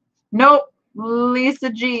 Nope.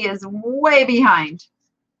 Lisa G is way behind.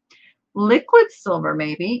 Liquid silver,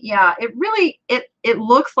 maybe. Yeah, it really, it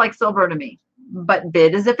looks like silver to me. But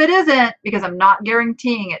bid as if it isn't, because I'm not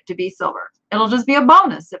guaranteeing it to be silver. It'll just be a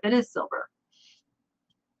bonus if it is silver.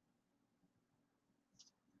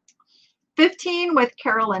 15 with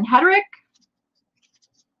Carolyn Hedrick.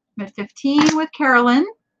 I'm at 15 with Carolyn.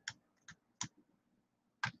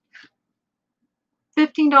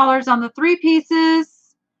 $15 on the 3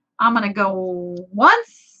 pieces. I'm going to go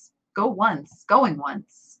once. Go once. Going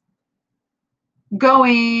once.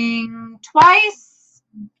 Going twice.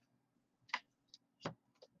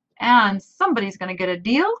 And somebody's going to get a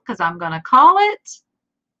deal because I'm going to call it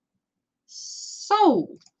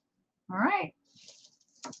sold. All right.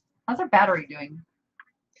 How's our battery doing?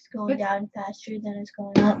 It's going down faster than it's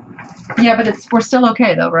going up. Yeah, but we're still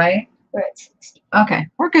okay though, right? We're at 60. Okay,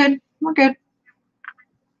 we're good. We're good.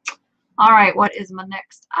 All right, what is my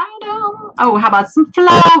next item? Oh, how about some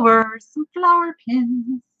flowers? Some flower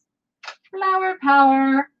pins. Flower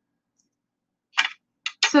power.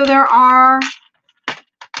 So there are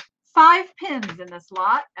 5 pins in this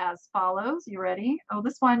lot as follows. You ready? Oh,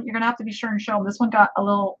 this one, you're going to have to be sure and show them. This one got a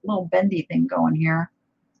little bendy thing going here.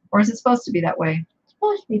 Or is it supposed to be that way? It's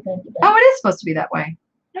supposed to be bendy. Oh, it is supposed to be that way.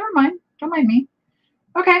 Never mind. Don't mind me.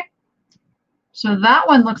 Okay. So that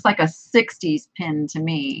one looks like a 60s pin to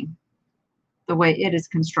me, the way it is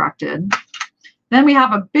constructed. Then we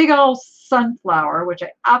have a big old sunflower, which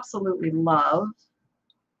I absolutely love.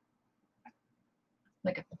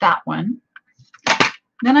 Look at that one.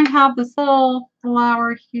 Then I have this little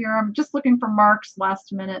flower here. I'm just looking for marks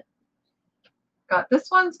last minute. Got this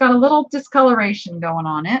one's got a little discoloration going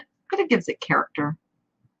on it, but it gives it character.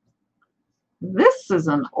 This is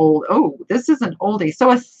an old, oh, this is an oldie.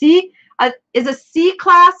 So a C is a C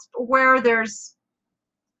clasp where there's,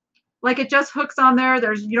 like it just hooks on there.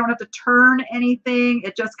 There's, you don't have to turn anything.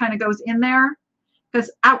 It just kind of goes in there.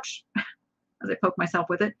 Because, ouch, as I poke myself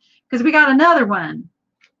with it. Because we got another one.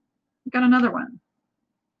 We got another one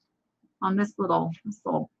on this little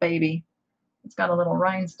baby. It's got a little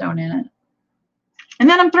rhinestone in it. And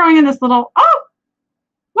then I'm throwing in this little, oh,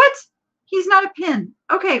 what? He's not a pin.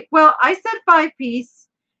 Okay, well, I said 5-piece.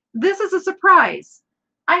 This is a surprise.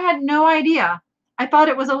 I had no idea. I thought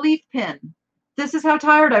it was a leaf pin. This is how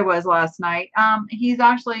tired I was last night. He's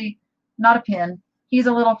actually not a pin. He's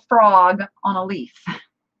a little frog on a leaf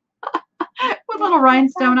with little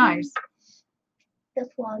rhinestone eyes. The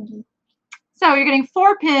froggy. So you're getting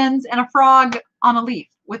 4 pins and a frog on a leaf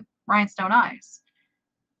with rhinestone eyes.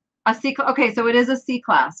 A C, okay, so it is a C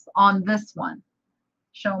clasp on this one.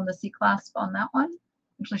 Show them the C clasp on that one.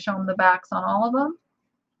 Actually show them the backs on all of them.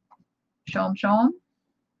 Show them, show them.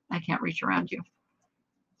 I can't reach around you.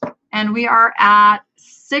 And we are at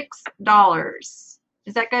 $6.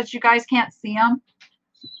 Is that good? You guys can't see them?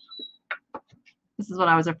 This is what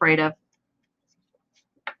I was afraid of.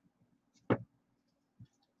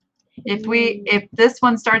 If this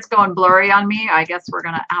one starts going blurry on me, I guess we're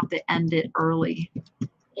gonna have to end it early.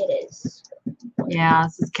 It is. Yeah,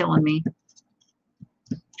 this is killing me.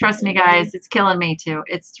 Trust me, guys, it's killing me too.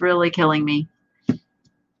 It's really killing me.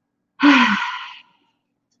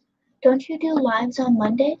 Don't you do lives on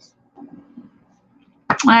Mondays?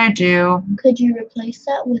 I do. Could you replace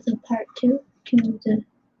that with a part 2 to the?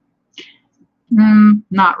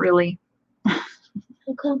 Not really.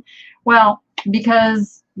 How come? Well,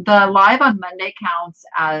 because the live on Monday counts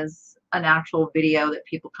as an actual video that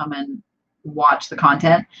people come and watch the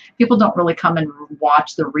content. People don't really come and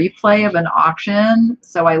watch the replay of an auction,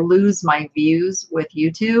 so I lose my views with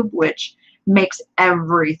YouTube, which makes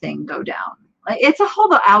everything go down. It's a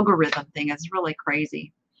whole algorithm thing. It's really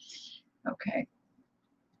crazy. Okay.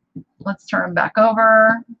 Let's turn back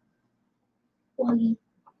over. Froggy.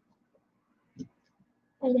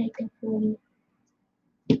 I like the froggy.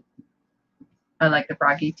 I like the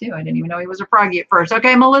froggy too. I didn't even know he was a froggy at first.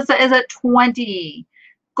 Okay, Melissa is at 20.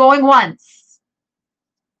 Going once.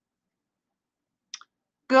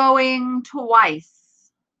 Going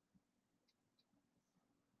twice.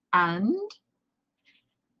 And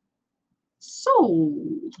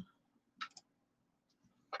sold.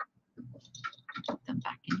 Put them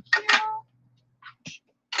back in here.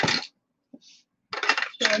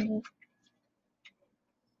 Froggy.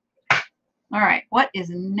 All right, what is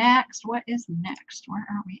next? What is next? Where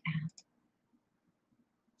are we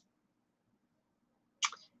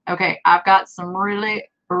at? Okay, I've got some really,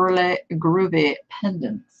 really groovy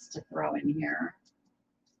pendants to throw in here.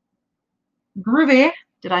 Groovy?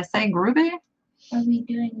 Did I say groovy? Are we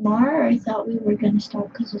doing more? Or I thought we were going to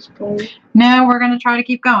stop because it's blurry. No, we're going to try to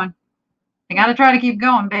keep going. I got to try to keep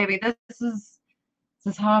going, baby. This is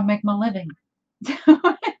how I make my living.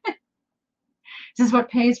 This is what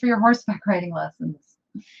pays for your horseback riding lessons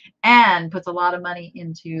and puts a lot of money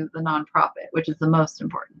into the nonprofit, which is the most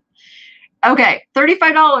important. Okay,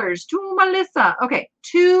 $35 to Melissa. Okay,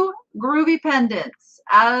 2 groovy pendants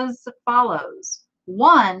as follows.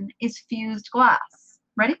 One is fused glass.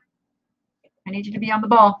 Ready? I need you to be on the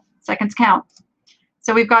ball. Seconds count.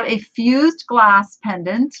 So we've got a fused glass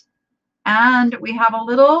pendant, and we have a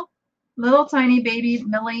little tiny baby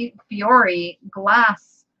Millie Fiore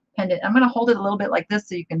glass pendant. I'm going to hold it a little bit like this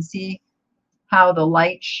so you can see how the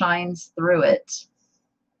light shines through it.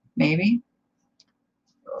 Maybe.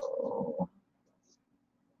 Oh.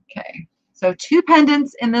 Okay. So 2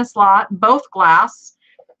 pendants in this lot, both glass.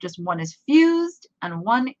 Just one is fused and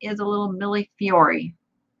one is a little Millie Fiore.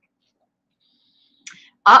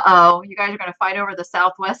 Uh-oh. You guys are going to fight over the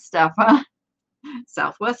Southwest stuff, huh?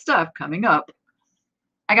 Southwest stuff coming up.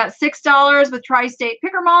 I got $6 with Tri-State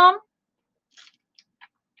Picker Mom.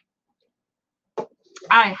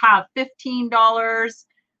 I have $15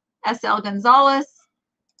 SL Gonzalez,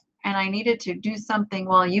 and I needed to do something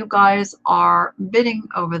while you guys are bidding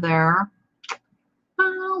over there.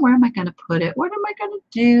 Oh, where am I going to put it? What am I going to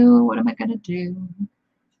do? What am I going to do?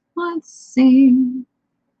 Let's see.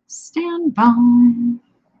 Stand by. I'm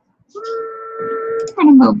going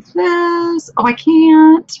to move this. Oh, I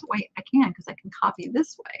can't. Wait, I can because I can copy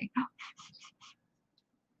this way.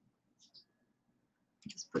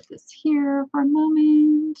 put this here for a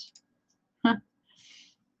moment.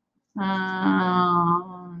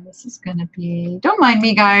 This is going to be, don't mind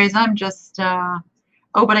me, guys. I'm just, oh,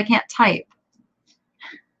 but I can't type.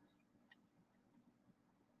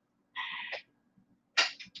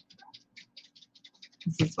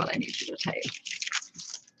 This is what I need you to type.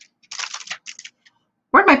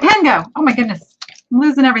 Where'd my pen go? Oh my goodness. I'm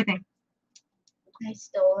losing everything. I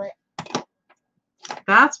stole it.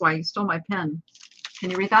 That's why you stole my pen.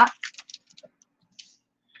 Can you read that?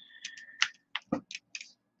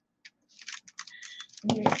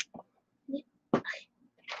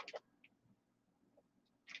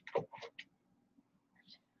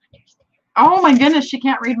 Oh my goodness, she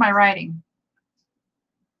can't read my writing.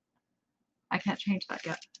 I can't change that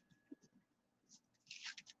yet.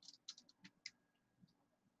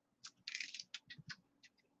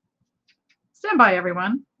 Stand by,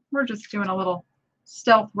 everyone. We're just doing a little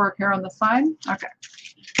stealth work here on the side. Okay.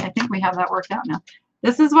 I think we have that worked out now.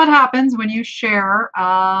 This is what happens when you share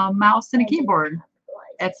a mouse and a keyboard.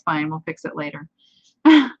 It's fine. We'll fix it later.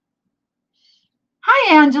 Hi,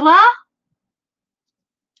 Angela.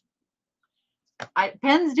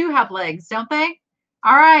 Pens do have legs, don't they?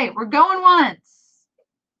 All right. We're going once.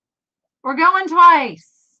 We're going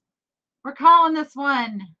twice. We're calling this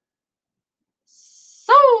one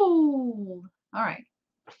sold. All right.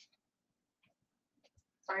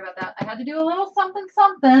 Sorry about that. I had to do a little something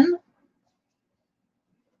something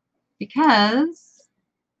because,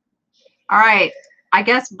 all right, I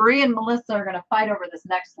guess Bree and Melissa are going to fight over this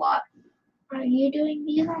next lot. Are you doing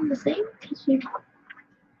these on the thing?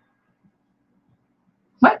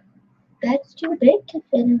 What? That's too big to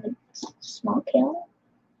fit in a small camera.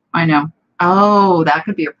 I know. Oh, that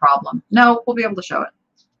could be a problem. No, we'll be able to show it.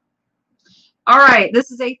 All right,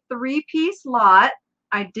 this is a 3-piece lot.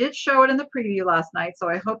 I did show it in the preview last night, so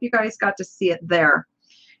I hope you guys got to see it there.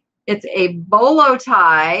 It's a bolo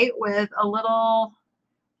tie with a little,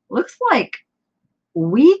 looks like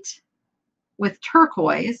wheat with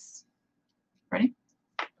turquoise. Ready?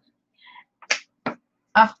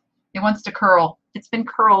 Oh, it wants to curl. It's been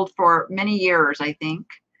curled for many years, I think.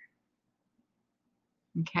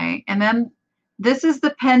 Okay, and then this is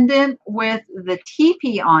the pendant with the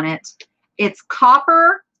teepee on it. It's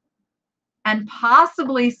copper and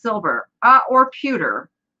possibly silver or pewter.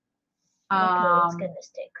 Okay, it's gonna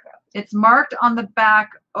stay curled. It's marked on the back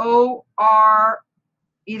OR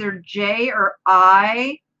either J or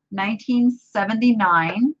I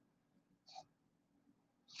 1979.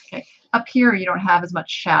 Okay, up here you don't have as much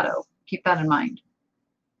shadow. Keep that in mind.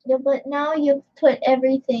 Yeah, but now you've put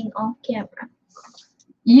everything off camera.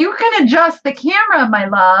 You can adjust the camera, my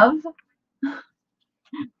love.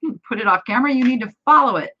 Put it off camera. You need to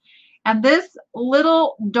follow it. And this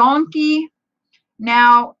little donkey,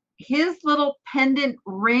 now his little pendant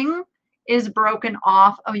ring is broken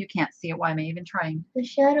off. Oh, you can't see it. Why am I even trying? The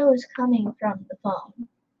shadow is coming from the phone.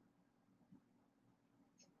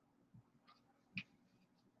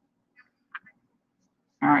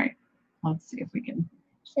 All right. Let's see if we can.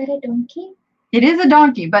 Is that a donkey? It is a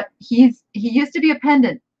donkey, but he used to be a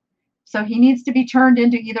pendant. So he needs to be turned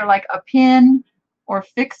into either like a pin or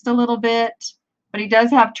fixed a little bit. But he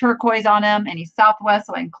does have turquoise on him, and he's Southwest,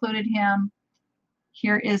 so I included him.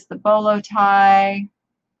 Here is the bolo tie.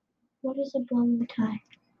 What is a bolo tie?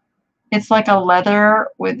 It's like a leather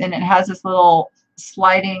with, and it has this little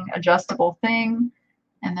sliding adjustable thing.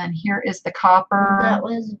 And then here is the copper. That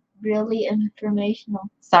was really informational.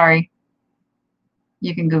 Sorry.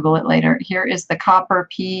 You can Google it later. Here is the copper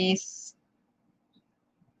piece.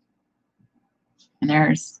 And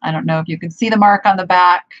there's, I don't know if you can see the mark on the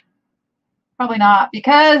back. Probably not,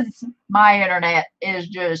 because my internet is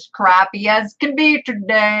just crappy as can be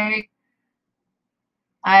today.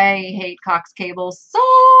 I hate Cox cables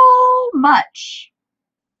so much.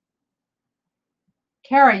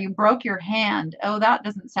 Kara, you broke your hand. Oh, that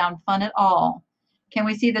doesn't sound fun at all. Can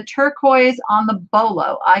we see the turquoise on the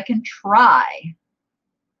bolo? I can try.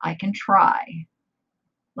 I can try.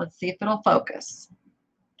 Let's see if it'll focus.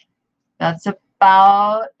 That's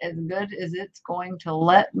about as good as it's going to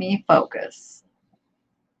let me focus.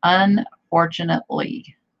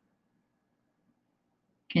 Unfortunately.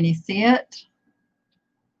 Can you see it?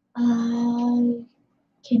 Can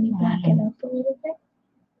you back it up a little bit?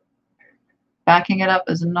 Backing it up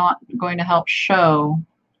is not going to help show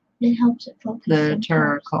It helps it focus. the sometimes.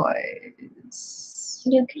 turquoise.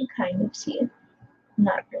 You can kind of see it.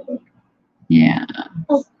 Not really. Yeah.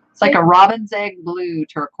 Oh. It's like a robin's egg blue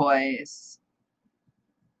turquoise.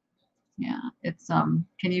 Yeah, it's can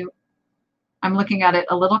you, I'm looking at it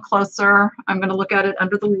a little closer. I'm going to look at it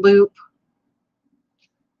under the loop.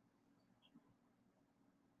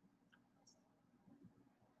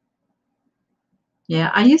 Yeah,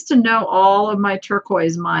 I used to know all of my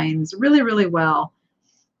turquoise mines really, really well.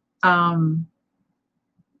 I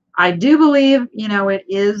do believe, you know, it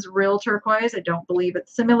is real turquoise. I don't believe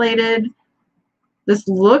it's simulated. This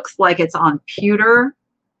looks like it's on pewter.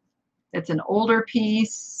 It's an older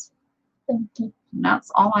piece. Thank you. And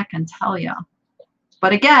that's all I can tell you.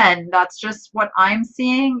 But again, that's just what I'm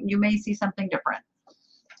seeing. You may see something different.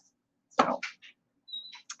 So,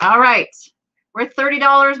 all right. We're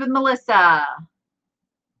 $30 with Melissa.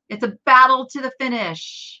 It's a battle to the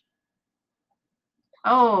finish.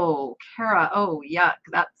 Oh, Kara. Oh, yuck.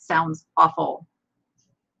 That sounds awful.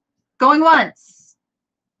 Going once.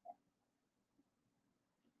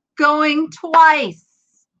 Going twice.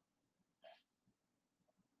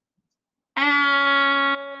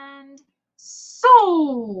 And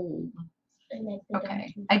sold.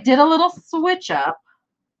 Okay. I did a little switch up.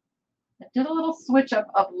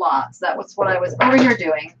 Of lots. That was what I was over here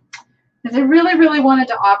doing. Because I really, really wanted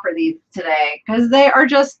to offer these today because they are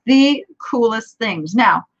just the coolest things.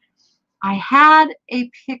 Now, I had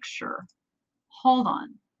a picture. Hold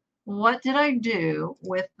on. What did I do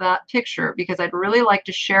with that picture? Because I'd really like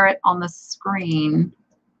to share it on the screen.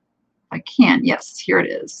 I can. Yes, here it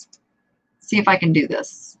is. See if I can do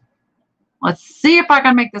this. Let's see if I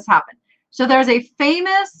can make this happen. So there's a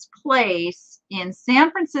famous place in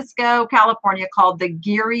San Francisco, California called the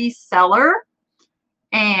Geary Cellar.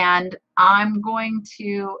 And I'm going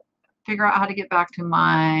to figure out how to get back to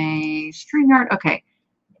my StreamYard. Okay.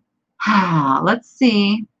 Let's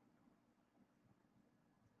see.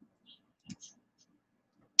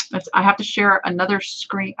 I have to share another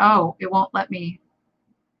screen. Oh, it won't let me.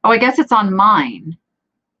 Oh, I guess it's on mine.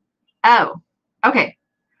 Oh, okay.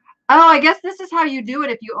 Oh, I guess this is how you do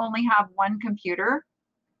it if you only have one computer.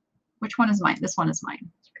 Which one is mine? This one is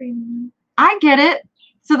mine. Screen. I get it.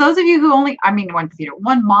 So those of you who only, I mean one computer,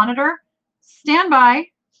 one monitor, stand by.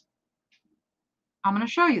 I'm going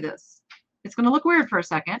to show you this. It's going to look weird for a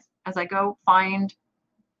second as I go find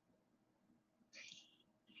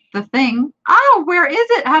the thing. Oh, where is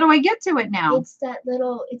it? How do I get to it now? It's that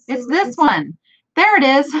little. It's this one. There it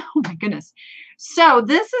is. Oh my goodness. So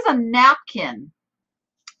this is a napkin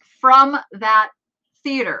from that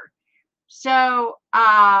theater. So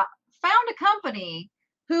found a company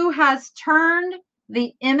who has turned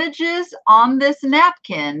the images on this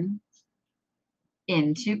napkin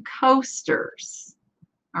into coasters.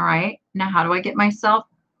 All right. Now, how do I get myself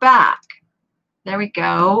back? There we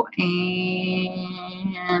go.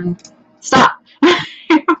 And stop.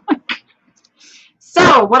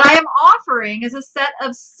 So what I am offering is a set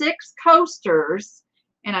of 6 coasters,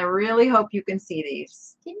 and I really hope you can see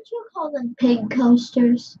these. Didn't you call them pig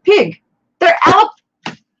coasters? Pig. They're elf.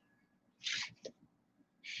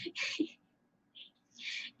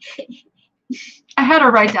 I had to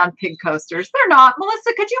write down pig coasters. They're not.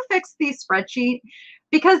 Melissa, could you fix the spreadsheet?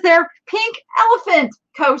 Because they're pink elephant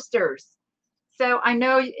coasters. So I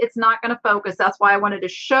know it's not going to focus. That's why I wanted to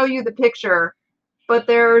show you the picture. But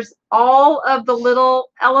there's all of the little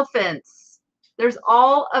elephants. There's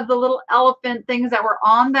all of the little elephant things that were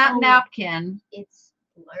on that napkin. It's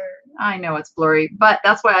blurred. I know it's blurry, but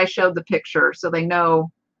that's why I showed the picture so they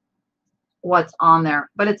know what's on there.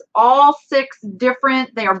 But it's all 6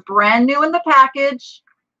 different. They are brand new in the package.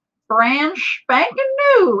 Brand spanking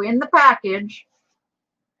new in the package.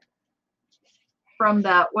 From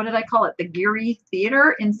the, what did I call it? The Geary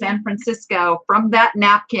Theater in San Francisco, from that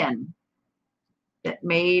napkin that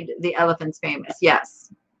made the elephants famous.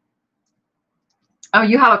 Yes. Oh,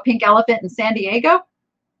 you have a pink elephant in San Diego?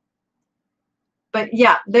 But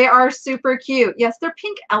yeah, they are super cute. Yes, they're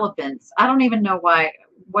pink elephants. I don't even know why,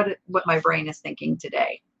 what my brain is thinking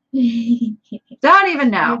today. Don't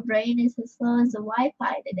even know. Your brain is as slow as the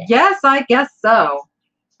Wi-Fi today. Yes, I guess so.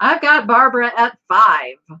 I've got Barbara at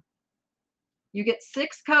 5. You get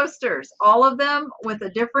 6 coasters, all of them with a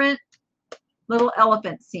different little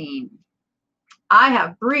elephant scene. I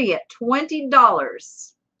have Bree at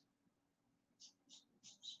 $20.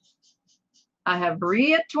 I have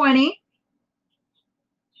Bree at 20.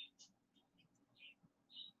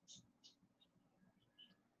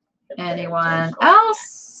 Anyone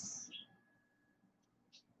else?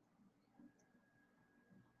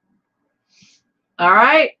 All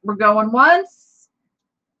right, we're going once.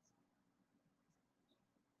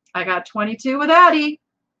 I got 22 with Addie.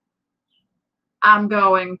 I'm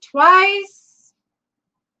going twice.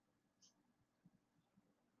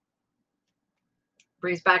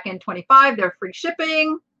 Breeze back in 25. They're free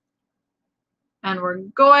shipping. And we're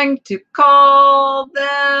going to call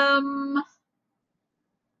them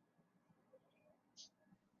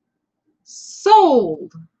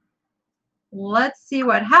sold. Let's see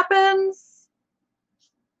what happens.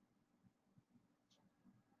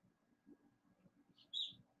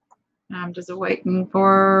 I'm just waiting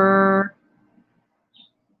for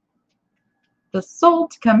the soul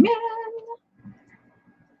to come in.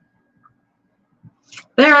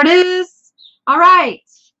 There it is. All right.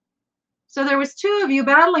 So there was 2 of you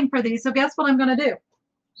battling for these. So guess what I'm going to do?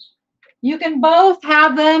 You can both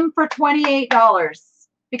have them for $28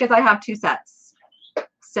 because I have 2 sets.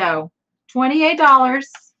 So $28. I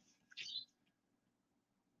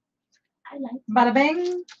like Bada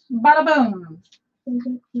bing, bada boom.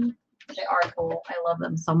 them. They are cool. I love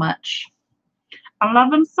them so much. I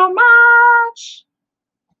love them so much.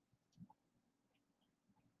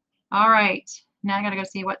 All right. Now I got to go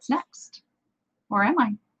see what's next. Where am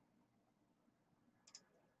I?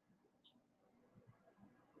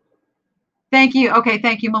 Thank you. Okay.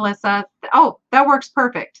 Thank you, Melissa. Oh, that works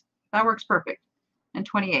perfect. That works perfect. And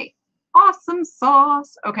 28. Awesome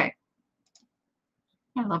sauce. Okay.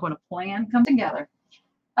 I love when a plan comes together.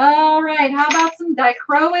 All right. How about some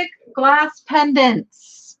dichroic glass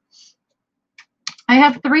pendants? I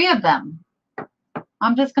have 3 of them.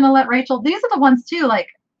 I'm just going to let Rachel. These are the ones too. Like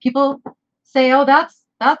people say, oh, that's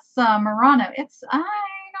Murano. It's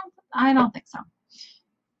I don't think so.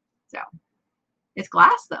 So it's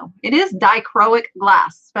glass though. It is dichroic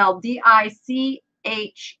glass, spelled D-I-C-H-R-O-I-C.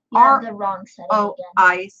 You have the wrong setting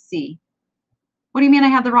again. What do you mean I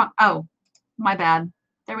have the wrong? Oh, my bad.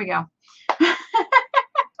 There we go. It's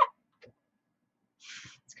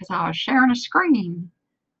because I was sharing a screen.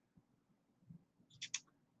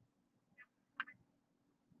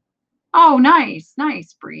 Oh, nice.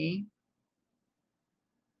 Nice, Bree.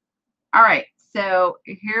 All right. So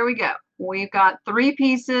here we go. We've got 3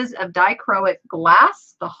 pieces of dichroic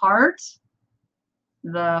glass, the heart,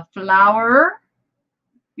 the flower,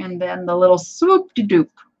 and then the little swoop-de-doop.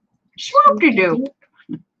 Swoop-de-doop.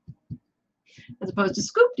 As opposed to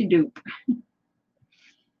scoop-de-doop.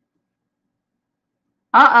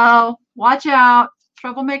 Uh-oh. Watch out.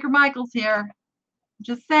 Troublemaker Michael's here.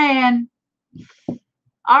 Just saying.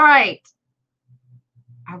 All right.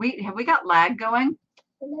 Have we got lag going?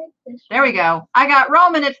 There we go. I got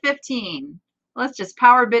Roman at 15. Let's just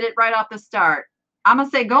power bid it right off the start. I'm going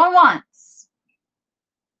to say going once.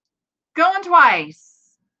 Going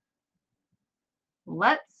twice.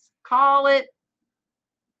 Let's call it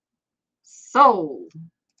sold.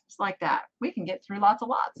 Just like that. We can get through lots of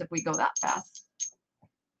lots if we go that fast.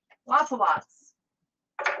 Lots of lots.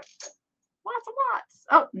 Lots of lots.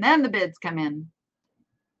 Oh, and then the bids come in.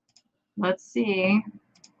 Let's see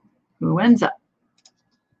who ends up.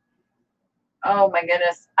 Oh my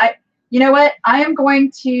goodness. You know what? I am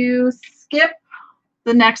going to skip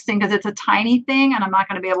the next thing because it's a tiny thing and I'm not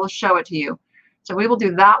going to be able to show it to you. So we will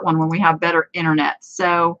do that one when we have better internet.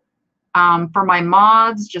 So for my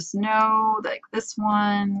mods, just know that this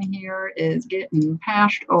one here is getting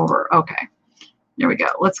passed over. Okay. There we go.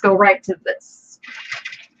 Let's go right to this.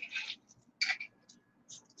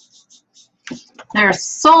 They're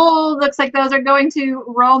sold. Looks like those are going to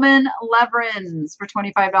Roman Levrins for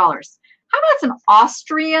 $25. How about some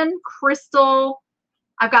Austrian crystal?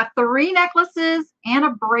 I've got 3 necklaces and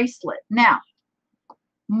a bracelet. Now,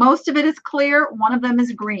 most of it is clear. One of them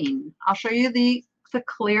is green. I'll show you the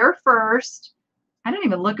clear first. I didn't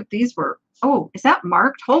even look if these were. Oh, is that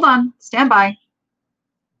marked? Hold on. Stand by.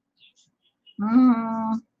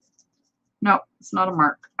 No, it's not a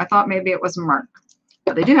mark. I thought maybe it was a mark.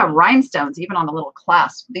 But they do have rhinestones even on the little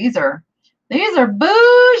clasp. These are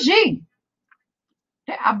bougie.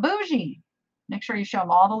 They are bougie. Make sure you show them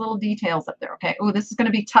all the little details up there. Okay. Oh, this is going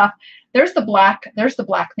to be tough. There's the black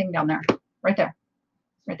thing down there. Right there.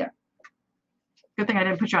 Right there. Good thing I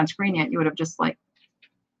didn't put you on screen yet. You would have just like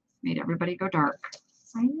made everybody go dark.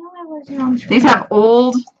 I know I wasn't on screen. These have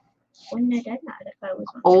old Wouldn't have done that if I was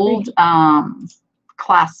on screen.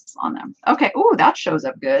 clasps on them. Okay. Oh, that shows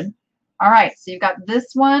up good. All right. So you've got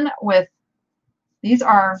this one with, these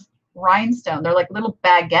are rhinestone. They're like little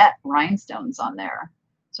baguette rhinestones on there.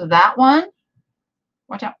 So that one,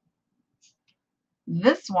 watch out.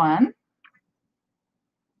 This one.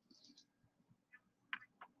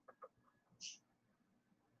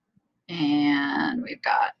 And we've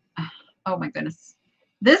got, oh my goodness.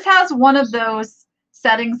 This has one of those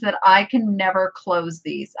settings that I can never close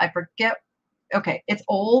these. I forget. Okay, it's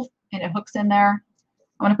old and it hooks in there.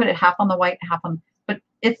 I'm going to put it half on the white, half on, but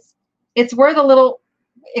it's where the little,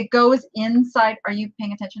 it goes inside. Are you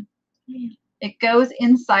paying attention? Yeah. It goes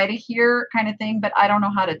inside of here kind of thing, but I don't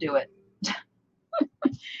know how to do it.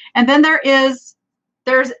 And then there's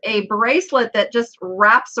a bracelet that just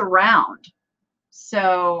wraps around.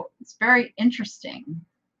 So it's very interesting.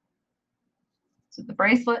 So the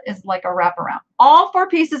bracelet is like a wraparound. All 4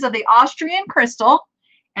 pieces of the Austrian crystal.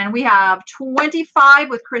 And we have 25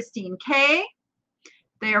 with Christine K.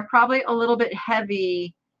 They are probably a little bit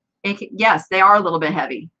heavy. Yes, they are a little bit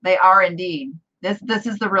heavy. They are indeed. This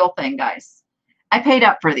is the real thing, guys. I paid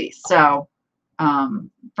up for these, so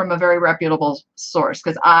from a very reputable source,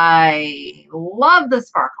 because I love the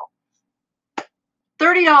sparkle.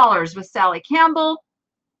 $30 with Sally Campbell.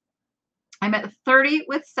 I'm at 30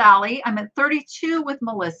 with Sally. I'm at 32 with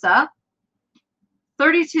Melissa.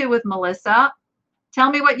 32 with Melissa. Tell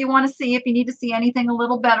me what you want to see if you need to see anything a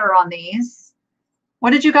little better on these. What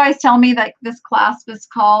did you guys tell me that this clasp is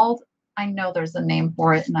called? I know there's a name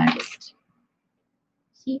for it, and I just...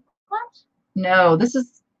 C clasp? No, this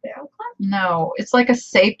is... Barrel clasp? No, it's like a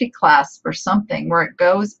safety clasp or something where it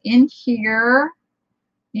goes in here,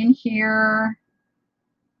 and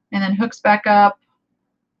then hooks back up.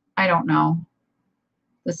 I don't know.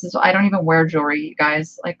 This is... I don't even wear jewelry, you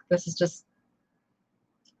guys. Like, this is just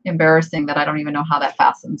embarrassing that I don't even know how that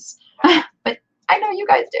fastens. But I know you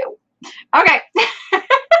guys do. Okay.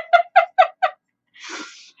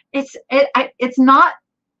 It's not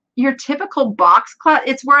your typical box clasp.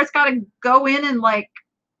 It's where it's got to go in and like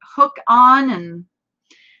hook on, and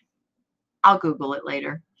I'll Google it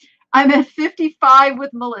later. I'm at 55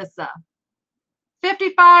 with Melissa.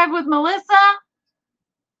 55 with Melissa.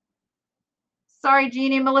 Sorry,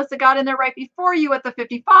 Jeannie. Melissa got in there right before you at the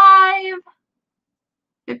 55.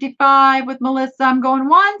 55 with Melissa. I'm going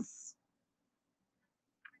once.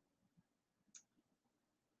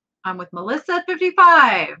 I'm with Melissa at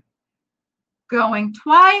 55. Going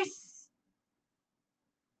twice.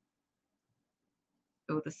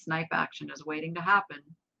 Oh, the snipe action is waiting to happen.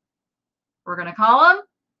 We're going to call them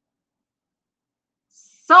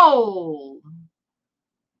sold.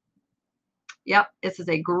 Yep, this is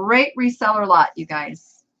a great reseller lot, you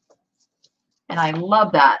guys. And I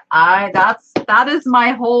love that. That is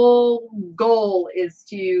my whole goal, is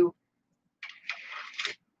to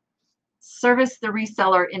service the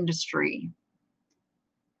reseller industry.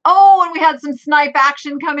 Oh, and we had some snipe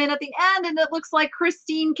action come in at the end, and it looks like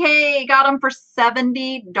Christine K got them for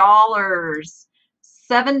 $70.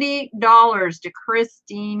 $70 to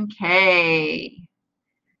Christine K.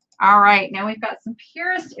 All right, now we've got some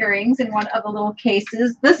Purist earrings in one of the little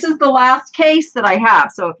cases. This is the last case that I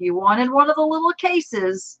have. So if you wanted one of the little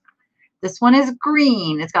cases, this one is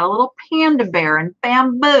green. It's got a little panda bear and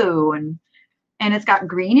bamboo, and it's got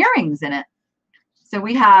green earrings in it. So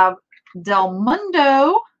we have Del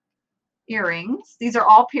Mundo earrings. These are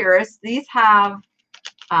all Purist. These have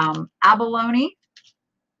abalone.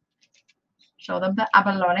 Show them the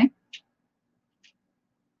abalone.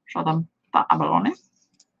 Show them the abalone.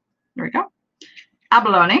 There we go.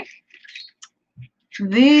 Abalone.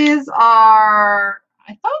 These are,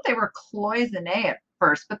 I thought they were cloisonne at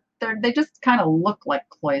first, but they just kind of look like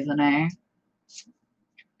cloisonne.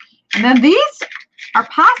 And then these are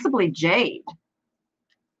possibly jade.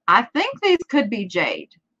 I think these could be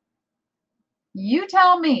jade. You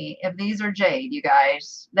tell me if these are jade, you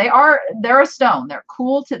guys. They're a stone. They're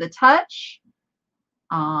cool to the touch.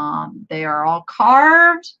 They are all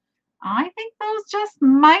carved. I think those just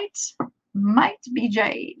might be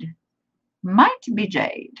jade. Might be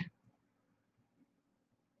jade.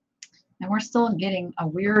 And we're still getting a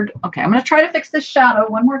weird, okay, I'm going to try to fix this shadow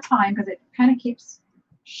one more time because it kind of keeps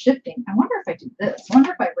shifting. I wonder if I do this. I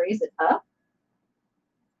wonder if I raise it up.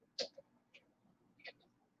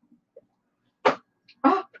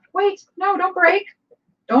 Oh, wait, no, don't break.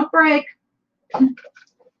 Don't break.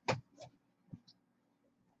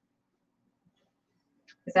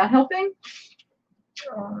 Is that helping?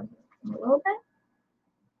 A little bit.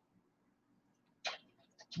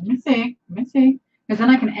 Let me see. Let me see. Because then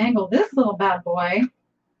I can angle this little bad boy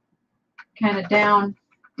kind of down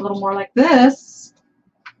a little more like this.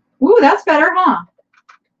 Ooh, that's better, huh?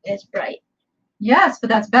 It's bright. Yes, but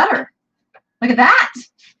that's better. Look at that.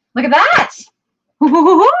 Look at that.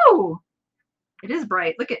 Ooh, it is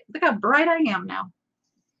bright. Look how bright I am now.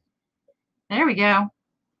 There we go.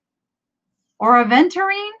 Or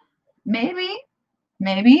aventurine, maybe.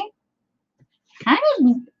 Kind of,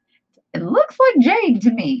 it looks like jade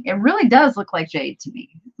to me. It really does look like jade to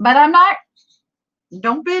me. But I'm not,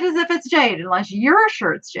 don't bid as if it's jade unless you're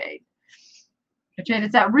sure it's jade. But jade,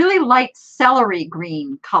 it's that really light celery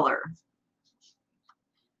green color.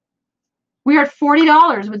 We are at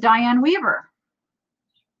 $40 with Diane Weaver.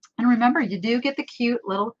 And remember, you do get the cute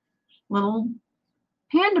little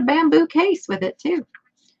panda bamboo case with it too.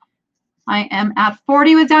 I am at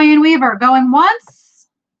 40 with Diane Weaver. Going once.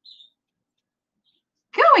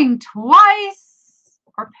 Going twice.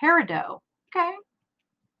 Or peridot. Okay.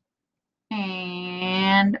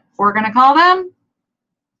 And we're going to call them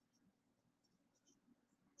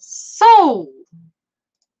Sold.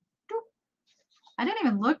 I didn't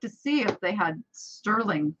even look to see if they had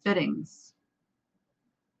sterling fittings.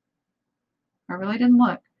 I really didn't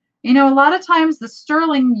look. You know, a lot of times the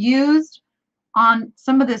sterling used on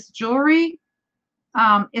some of this jewelry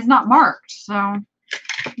is not marked, so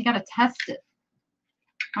you got to test it.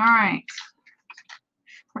 All right.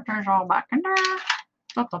 Put those all back in there.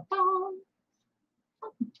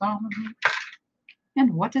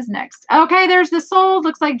 And what is next? Okay, there's the sold.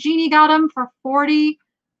 Looks like Jeannie got them for 40,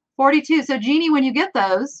 42. So Jeannie, when you get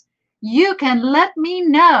those, you can let me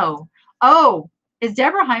know. Oh, is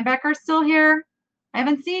Deborah Heimbecker still here? I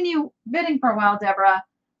haven't seen you bidding for a while, Deborah,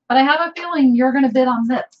 but I have a feeling you're going to bid on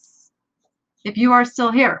this if you are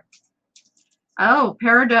still here. Oh,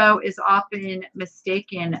 Peridot is often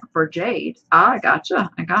mistaken for jade. Ah, I gotcha.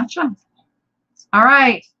 I gotcha. All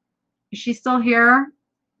right. Is she still here?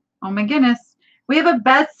 Oh my goodness. We have a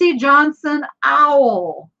Betsey Johnson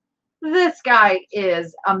owl. This guy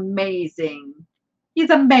is amazing. He's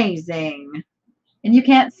amazing. And you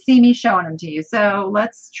can't see me showing him to you. So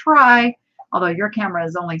let's try, although your camera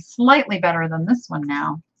is only slightly better than this one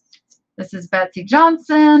now. This is Betsey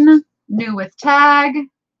Johnson, new with tag.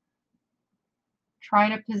 Try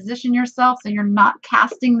to position yourself so you're not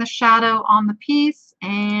casting the shadow on the piece.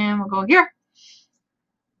 And we'll go here.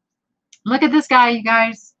 Look at this guy, you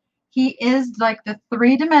guys. He is like the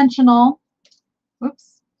three-dimensional.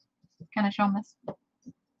 Oops. Can I show him this?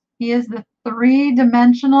 He is the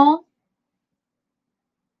three-dimensional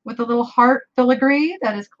with a little heart filigree.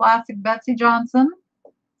 That is classic Betsey Johnson.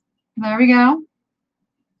 There we go.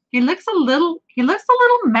 He looks a little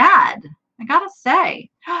mad, I gotta say.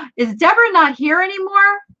 Is Deborah not here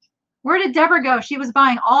anymore? Where did Deborah go? She was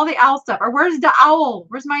buying all the owl stuff. Or where's the owl?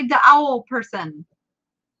 Where's my owl person?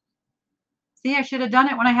 See, I should have done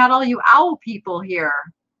it when I had all you owl people here.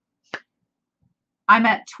 I'm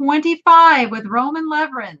at 25 with Roman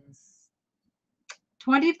Leverins.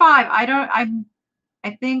 25.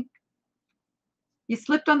 I think you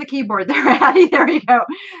slipped on the keyboard there, Addie. There you go.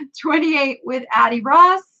 28 with Addie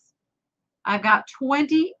Ross. I've got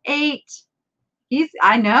 28.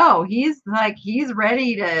 I know, he's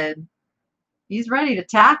ready to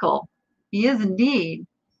tackle. He is indeed.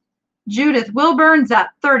 Judith Wilburn's at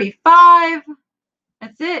 35.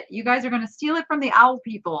 That's it. You guys are going to steal it from the owl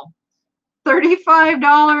people.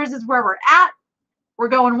 $35 is where we're at. We're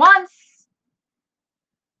going once.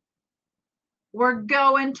 We're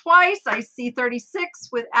going twice. I see 36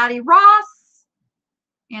 with Addie Ross.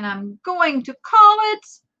 And I'm going to call it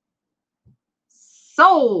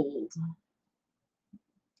sold.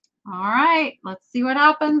 All right, let's see what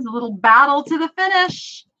happens. A little battle to the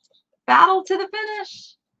finish. Battle to the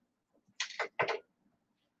finish.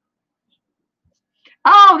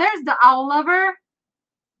 Oh, there's the owl lover.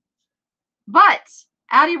 But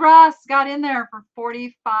Addie Ross got in there for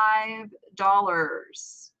 $45.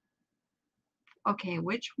 Okay,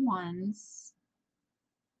 which ones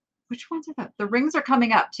are that? The rings are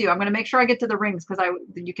coming up too. I'm going to make sure I get to the rings because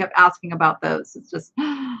you kept asking about those. It's just,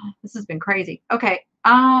 this has been crazy. Okay,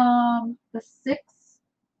 the 6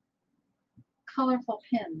 colorful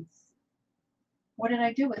pins. What did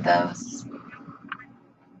I do with those?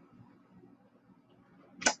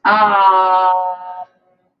 I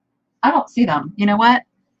don't see them. You know what?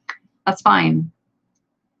 That's fine.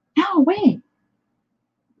 No, wait.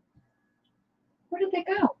 Where did they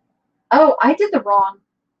go? Oh, I did the wrong.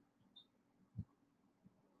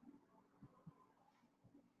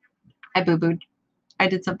 I boo-booed. I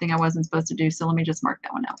did something I wasn't supposed to do, so let me just mark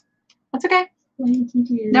that one out. That's okay. What did you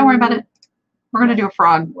do? Don't worry about it. We're going to do a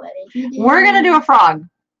frog. What did you do? We're going to do a frog.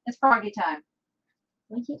 It's froggy time.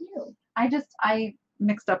 What did you do? I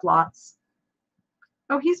mixed up lots.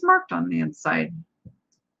 Oh, he's marked on the inside.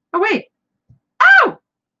 Oh, wait. Oh!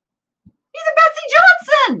 He's a Betsey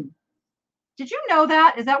Johnson! Did you know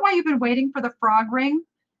that? Is that why you've been waiting for the frog ring?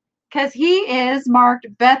 Because he is marked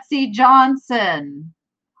Betsey Johnson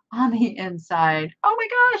on the inside. Oh my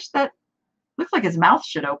gosh, that looks like his mouth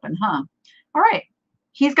should open, huh? All right.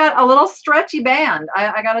 He's got a little stretchy band.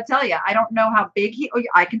 I got to tell you, I don't know how big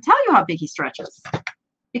I can tell you how big he stretches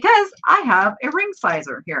because I have a ring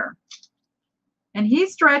sizer here. And he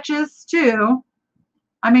stretches too.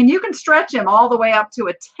 I mean, you can stretch him all the way up to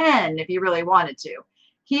a 10 if you really wanted to.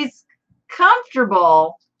 He's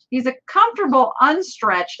comfortable. He's a comfortable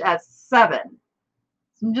unstretched at 7.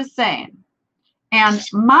 I'm just saying. And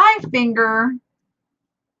my finger,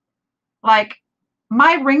 like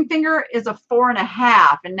my ring finger is a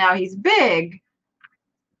 4.5, and now he's big,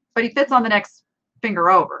 but he fits on the next finger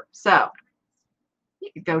over. So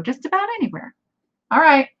you could go just about anywhere. All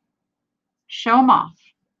right. Show him off.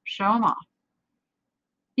 Show him off.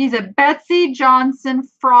 He's a Betsy Johnson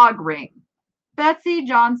frog ring. Betsy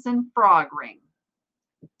Johnson frog ring.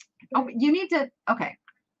 Oh, you need to, okay.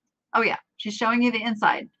 Oh yeah, she's showing you the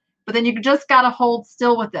inside. But then you just got to hold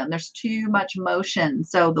still with them. There's too much motion.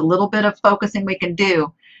 So the little bit of focusing we can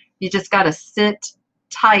do, you just got to sit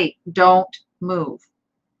tight. Don't move.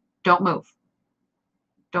 Don't move.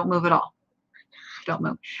 Don't move at all. Don't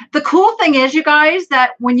move. The cool thing is, you guys,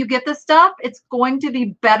 that when you get this stuff, it's going to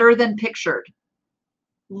be better than pictured.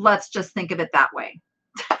 Let's just think of it that way.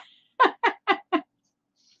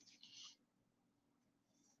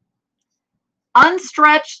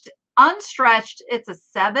 Unstretched, it's a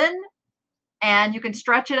 7, and you can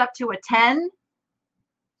stretch it up to a 10.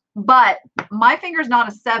 But my finger's not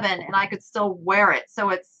a 7, and I could still wear it. So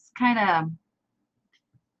it's kind of,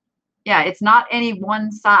 yeah, it's not any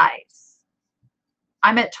one size.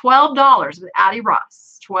 I'm at $12 with Addie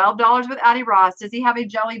Ross. $12 with Addie Ross. Does he have a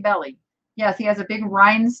jelly belly? Yes, he has a big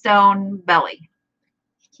rhinestone belly.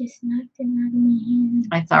 Just knocked him out of my hand.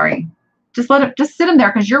 I'm sorry. Just let it, just sit him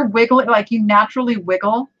there because you're wiggling, like you naturally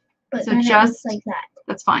wiggle. But So then it just looks like that.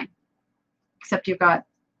 That's fine. Except you've got,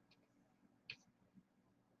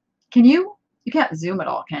 can you can't zoom at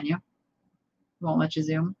all, can you? Won't let you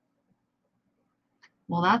zoom.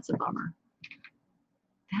 Well, that's a bummer.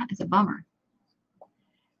 That is a bummer.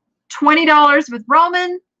 $20 with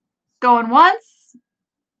Roman, going once.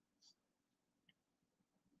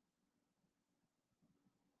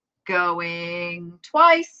 Going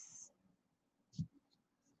twice.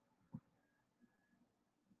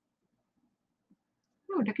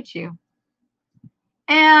 Oh, look at you.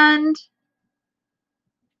 And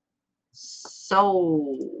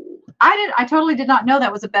sold. I totally did not know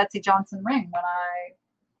that was a Betsy Johnson ring when I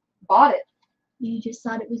bought it. You just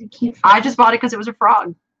thought it was a cute I just bought it because it was a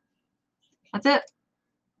frog. That's it.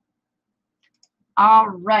 All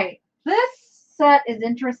right. This set is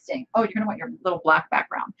interesting. Oh, you're going to want your little black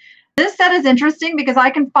background. This set is interesting because I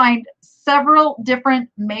can find several different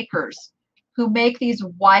makers who make these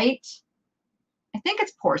white, I think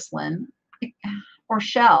it's porcelain or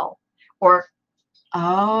shell or,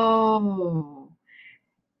 oh,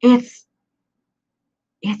 it's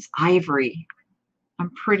ivory. I'm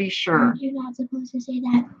pretty sure. You're not supposed to say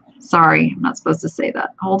that. Sorry, I'm not supposed to say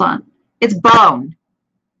that. Hold on. It's bone.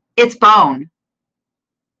 It's bone.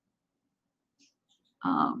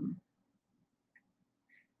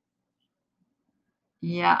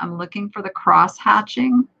 Yeah, I'm looking for the cross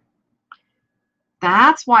hatching.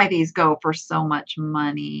 That's why these go for so much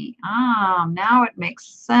money. Ah, now it makes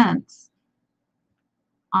sense.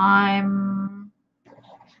 I'm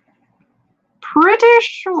pretty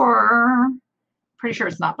sure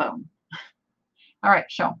it's not bone. All right,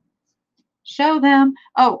 show them.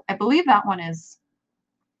 Oh, I believe that one is,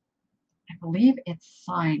 I believe it's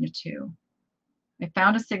signed too. I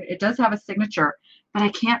found a signature. It does have a signature, but I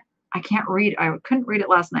can't read. I couldn't read it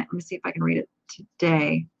last night. Let me see if I can read it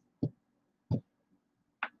today.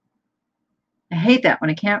 I hate that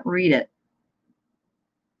when I can't read it.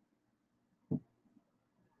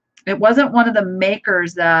 It wasn't one of the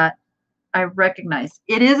makers that I recognized.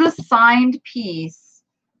 It is a signed piece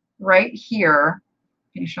right here.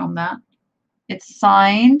 Can you show them that? It's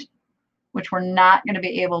signed, which we're not going to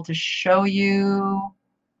be able to show you.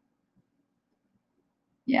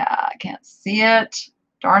 Yeah, I can't see it.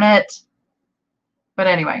 Darn it. But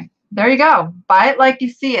anyway, there you go. Buy it like you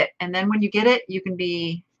see it. And then when you get it, you can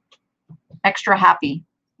be extra happy.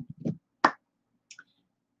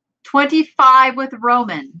 25 with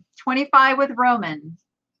Roman. 25 with Roman.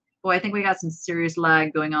 Boy, I think we got some serious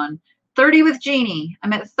lag going on. 30 with Jeannie.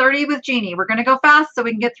 I'm at 30 with Jeannie. We're going to go fast so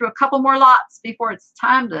we can get through a couple more lots before it's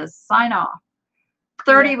time to sign off.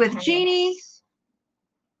 30 with Jeannie.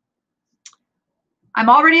 I'm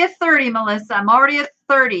already at 30, Melissa. I'm already at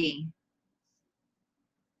 30.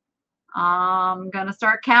 I'm going to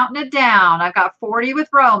start counting it down. I've got 40 with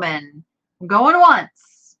Roman. I'm going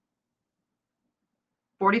once.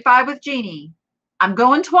 45 with Jeannie. I'm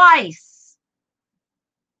going twice.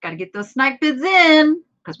 Got to get those snipe bids in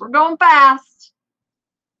because we're going fast.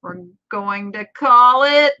 We're going to call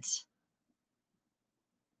it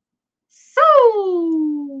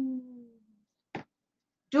so.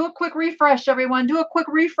 Do a quick refresh, everyone. Do a quick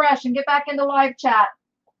refresh and get back into live chat.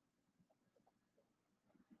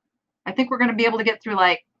 I think we're going to be able to get through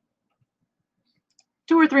like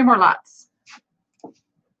 2 or 3 more lots.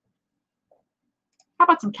 How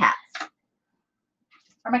about some cats?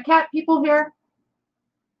 Are my cat people here?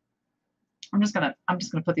 I'm just gonna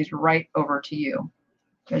put these right over to you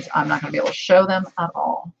because I'm not gonna be able to show them at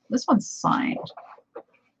all. This one's signed.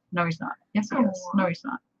 No, he's not. Yes, he is. No, he's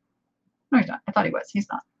not. No, he's not. I thought he was. He's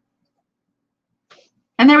not.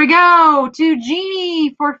 And there we go to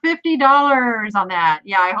Jeannie for $50 on that.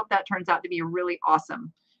 Yeah, I hope that turns out to be really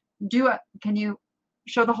awesome. Can you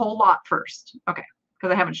show the whole lot first? Okay,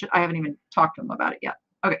 because I haven't even talked to them about it yet.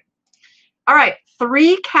 Okay. All right,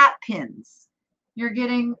 3 cat pins. You're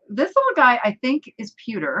getting this little guy, I think, is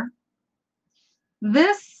pewter.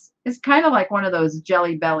 This is kind of like one of those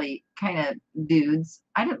Jelly Belly kind of dudes.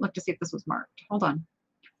 I didn't look to see if this was marked. Hold on.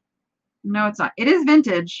 No, it's not. It is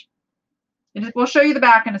vintage. We'll show you the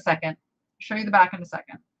back in a second. Show you the back in a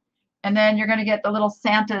second. And then you're going to get the little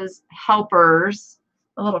Santa's helpers,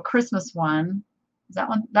 the little Christmas one. Is that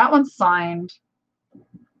one? That one's signed.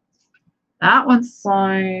 That one's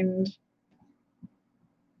signed.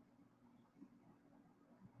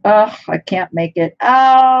 Oh, I can't make it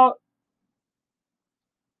out.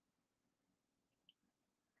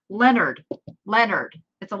 Leonard.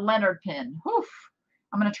 It's a Leonard pin. Whew.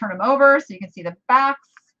 I'm going to turn them over so you can see the backs.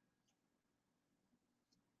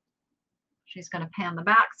 She's going to pan the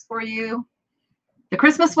backs for you. The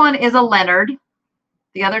Christmas one is a Leonard.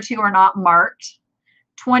 The other 2 are not marked.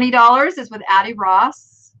 $20 is with Addie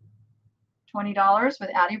Ross. $20 with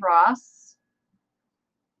Addie Ross.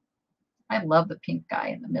 I love the pink guy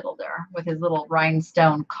in the middle there with his little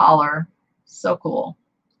rhinestone collar. So cool.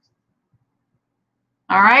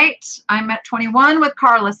 All right, I'm at 21 with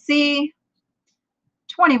Carla C.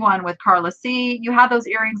 21 with Carla C. You had those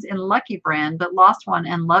earrings in Lucky Brand, but lost one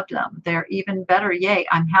and loved them. They're even better. Yay.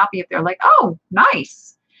 I'm happy if they're like, oh,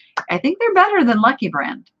 nice. I think they're better than Lucky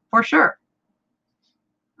Brand for sure.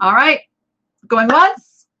 All right. Going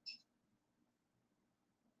once.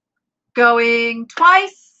 Going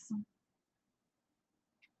twice.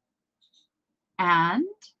 And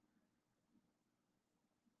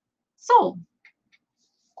sold.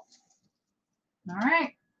 All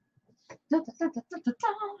right.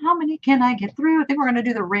 How many can I get through? I think we're going to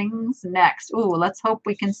do the rings next. Ooh, let's hope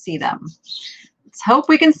we can see them. Let's hope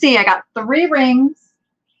we can see. I got 3 rings.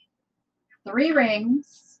 3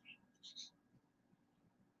 rings.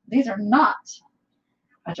 These are not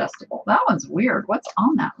adjustable. That one's weird. What's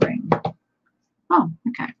on that ring? Oh,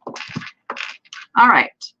 okay. All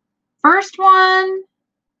right. First one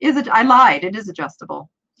is, I lied. It is adjustable.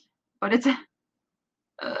 But it's,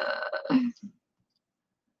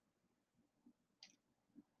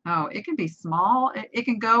 oh, it can be small. It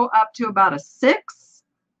can go up to about a 6,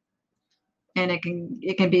 and it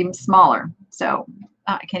can be smaller. So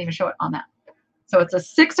I can't even show it on that. So it's a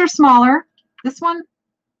 6 or smaller. This one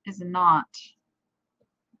is not.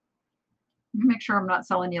 Let me make sure I'm not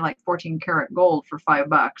selling you like 14 karat gold for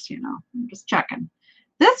 $5. You know, I'm just checking.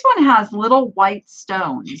 This one has little white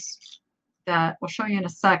stones that we'll show you in a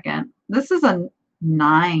second. This is a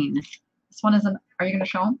 9. This one is an. Are you going to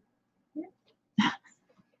show them?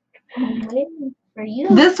 For you.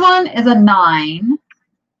 This one is a 9,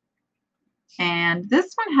 and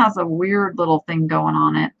this one has a weird little thing going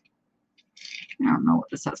on it. I don't know what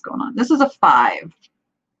this has going on. This is a 5.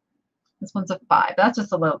 This one's a 5. That's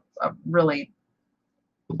just a really,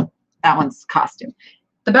 that one's costume.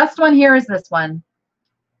 The best one here is this one.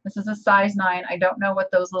 This is a size 9. I don't know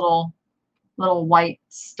what those little white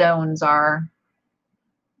stones are.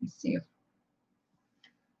 Let's see if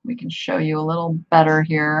we can show you a little better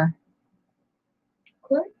here.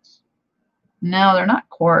 Quartz? No, they're not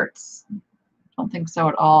quartz. Don't think so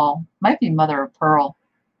at all. Might be mother of pearl.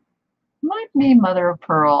 Might be mother of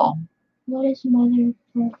pearl. What is mother of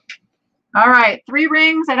pearl? All right, 3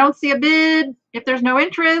 rings. I don't see a bid. If there's no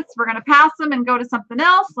interest, we're going to pass them and go to something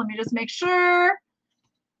else. Let me just make sure.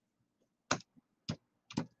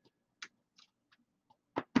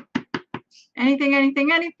 Anything,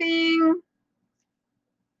 anything, anything.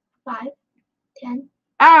 5, 10.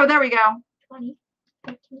 Oh, there we go. 20.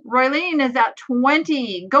 13. Roylene is at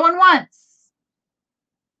 20. Going once.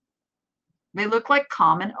 They look like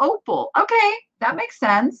common opal. Okay, that makes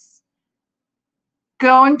sense.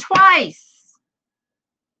 Going twice.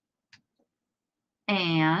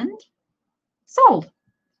 And sold.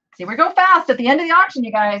 See, we go fast at the end of the auction,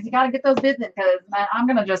 you guys. You got to get those bids in because, man, I'm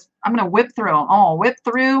going to whip through them. Oh, whip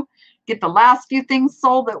through, get the last few things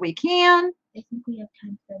sold that we can. I think we have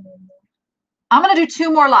time for one more. I'm going to do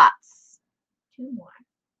 2 more lots. 2 more.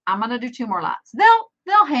 I'm going to do 2 more lots.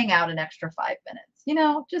 They'll hang out an extra 5 minutes. You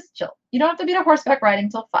know, just chill. You don't have to be to horseback riding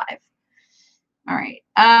till 5. All right.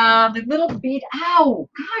 The little bead. Ow,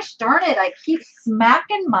 gosh darn it. I keep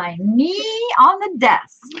smacking my knee on the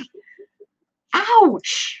desk.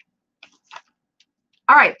 Ouch.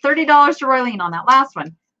 All right. $30 to Roylene on that last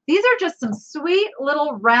one. These are just some sweet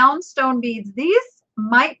little round stone beads. These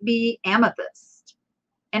might be amethyst.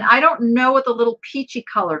 And I don't know what the little peachy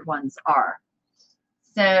colored ones are.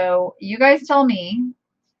 So you guys tell me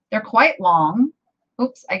They're quite long.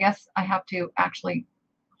 Oops, I guess I have to actually,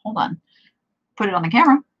 hold on, put it on the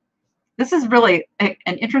camera. This is really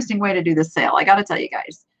an interesting way to do this sale, I got to tell you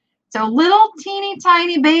guys. So little teeny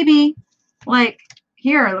tiny baby, like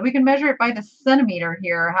here, we can measure it by the centimeter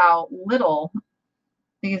here, how little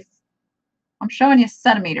these, I'm showing you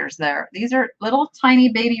centimeters there. These are little tiny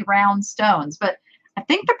baby round stones, but I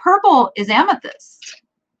think the purple is amethyst.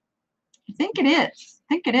 I think it is. I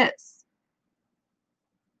think it is.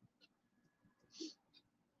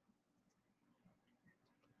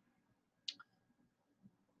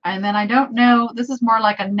 And then I don't know, this is more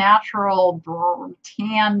like a natural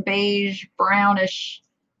tan, beige, brownish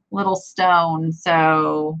little stone.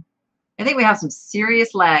 So I think we have some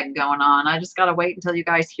serious lag going on. I just got to wait until you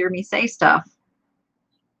guys hear me say stuff.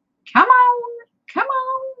 Come on, come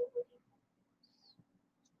on.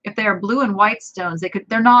 If they are blue and white stones,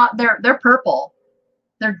 they're not, they're purple.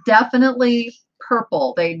 They're definitely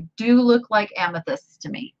purple. They do look like amethysts to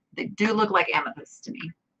me. They do look like amethysts to me.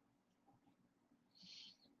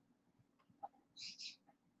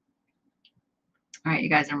 All right, you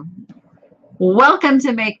guys are welcome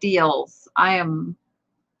to make deals. I am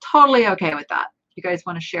totally okay with that. You guys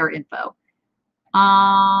want to share info.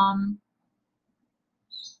 I've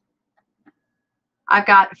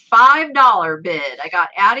got $5 bid. I got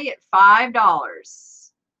Addie at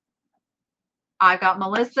 $5. I've got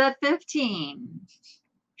Melissa at 15.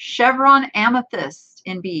 Chevron amethyst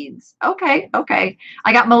in beads. Okay, okay.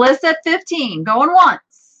 I got Melissa at 15. Going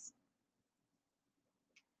once.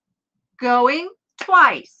 Going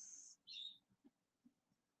twice.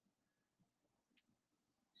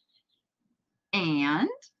 And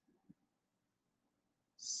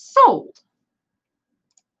sold.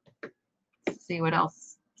 Let's see what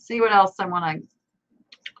else. See what else I want to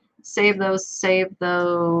save those. Save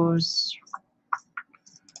those.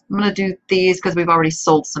 I'm going to do these because we've already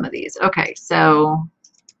sold some of these. Okay, so.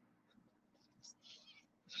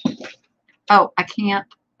 Oh, I can't.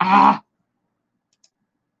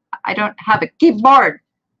 I don't have a keyboard.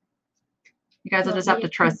 You guys will just have to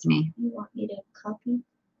trust me. You want me to copy?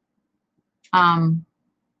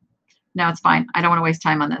 No, it's fine. I don't want to waste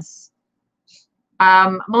time on this.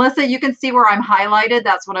 Melissa, you can see where I'm highlighted.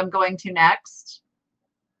 That's what I'm going to next.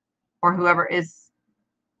 Or whoever is.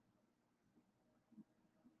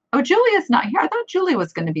 Oh, Julia's not here. I thought Julia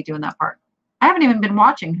was going to be doing that part. I haven't even been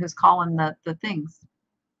watching who's calling the things.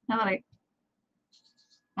 Now that I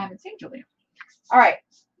haven't seen Julia. All right,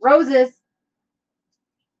 roses.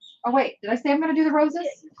 Oh, wait, did I say I'm going to do the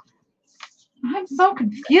roses? I'm so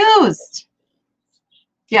confused.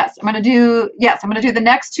 Yes, I'm going to do the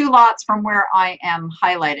next two lots from where I am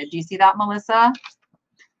highlighted. Do you see that, Melissa?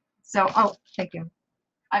 So, oh, thank you.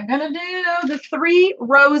 I'm going to do the 3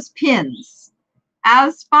 rose pins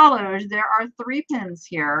as follows. There are 3 pins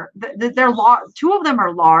here. They're 2 of them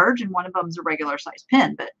are large and one of them is a regular size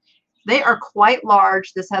pin, but they are quite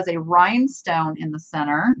large. This has a rhinestone in the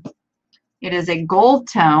center. It is a gold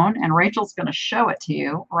tone, and Rachel's going to show it to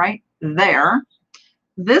you right there.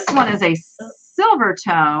 This one is a silver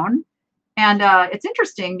tone, and it's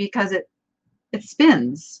interesting because it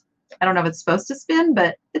spins. I don't know if it's supposed to spin,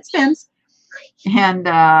 but it spins. And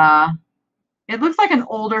it looks like an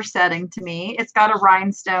older setting to me. It's got a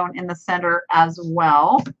rhinestone in the center as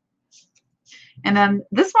well. And then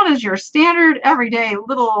this one is your standard everyday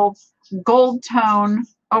little gold tone.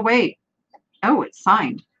 Oh, wait. Oh, it's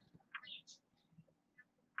signed.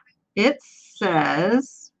 It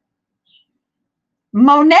says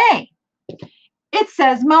Monet. It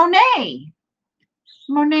says Monet.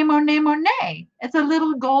 Monet, Monet, Monet. It's a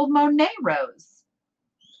little gold Monet rose.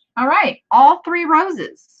 All right, all 3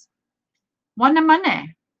 roses. One to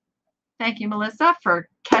Monet. Thank you, Melissa, for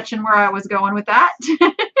catching where I was going with that.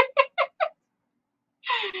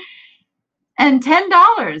 And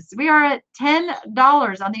 $10. We are at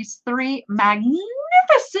 $10 on these 3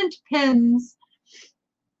 magnificent pins.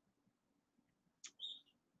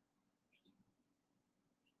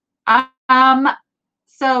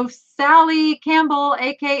 So Sally Campbell,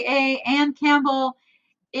 aka Ann Campbell,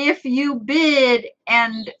 if you bid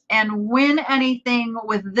and win anything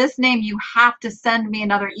with this name, you have to send me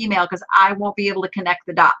another email because I won't be able to connect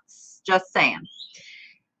the dots. Just saying.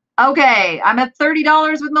 Okay, I'm at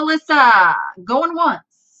 $30 with Melissa. Going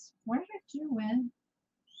once. Where did you win?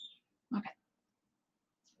 Okay.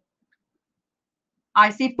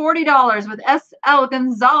 I see $40 with S.L.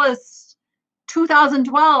 Gonzalez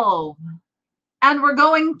 2012. And we're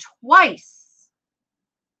going twice.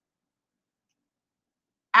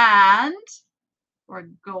 And we're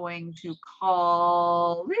going to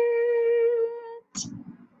call it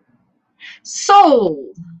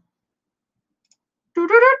sold.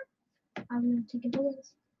 I'm going to give it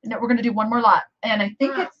this. No, we're gonna do one more lot, and I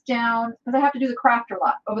think Ah. it's down because I have to do the crafter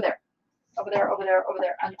lot over there, over there, over there, over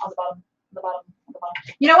there, and on the bottom, on the bottom, on the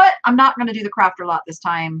bottom. You know what? I'm not gonna do the crafter lot this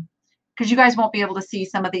time because you guys won't be able to see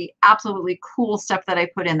some of the absolutely cool stuff that I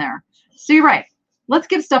put in there. So you're right. Let's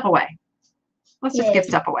give stuff away. Let's just give Yay.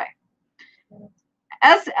 stuff away.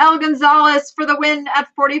 S.L. Gonzalez for the win at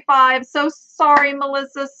 45. So sorry,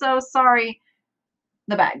 Melissa. So sorry.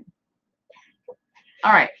 The bag.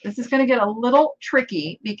 All right, this is going to get a little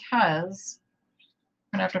tricky because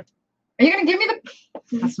I'm going to have to. Are you going to give me the?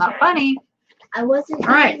 That's not funny. I wasn't.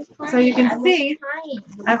 All right, even so you can trying. I was see trying.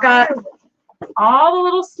 I've got all the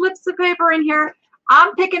little slips of paper in here.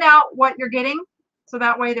 I'm picking out what you're getting, so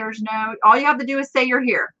that way there's no. All you have to do is say you're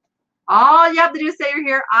here. All you have to do is say you're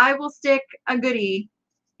here. I will stick a goodie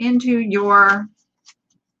into your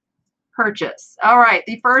purchase. All right,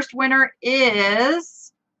 the first winner is.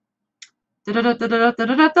 Deborah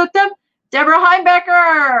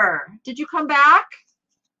Heimbecker. Did you come back?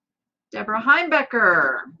 Deborah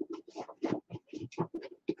Heimbecker.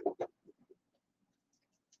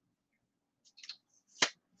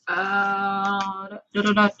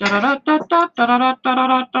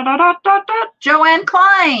 Joanne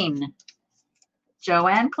Klein.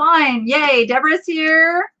 Joanne Klein. Yay, Deborah's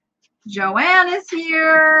here. Joanne is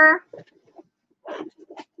here.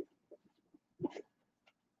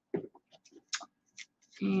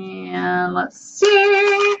 And let's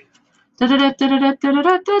see.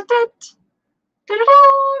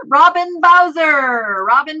 Robin Bowser.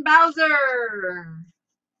 Robin Bowser.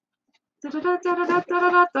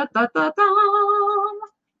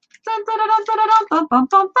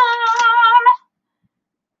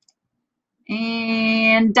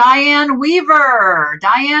 And Diane Weaver.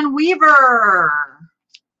 Diane Weaver.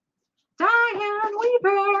 Diane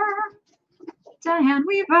Weaver. Diane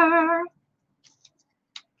Weaver.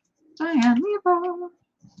 Diane Weaver.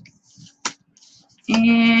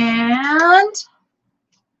 And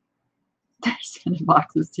there's in a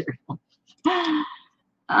box of cereal.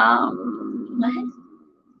 Warren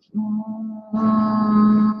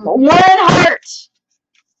Hart.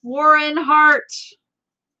 Warren Hart.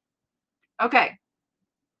 Okay.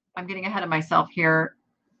 I'm getting ahead of myself here.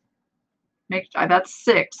 That's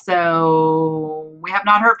 6. So we have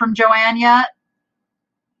not heard from Joanne yet.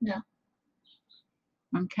 No.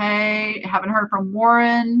 Okay. Haven't heard from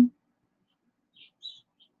Warren.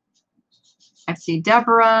 I see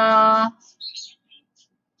Deborah.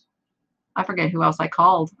 I forget who else I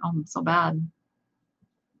called. Oh, I'm so bad.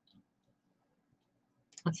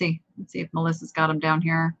 Let's see. Let's see if Melissa's got them down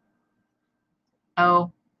here.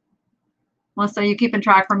 Oh, Melissa, you keeping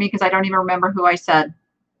track for me because I don't even remember who I said.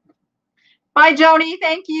 Bye, Joni.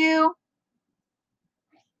 Thank you.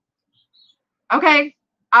 Okay.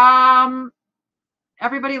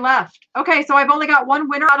 Everybody left. Okay, so I've only got one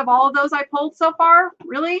winner out of all of those I pulled so far.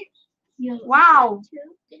 Really? Wow.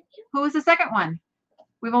 Who was the second one?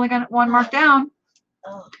 We've only got one marked down.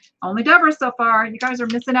 Oh. Only Deborah so far. You guys are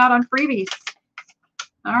missing out on freebies.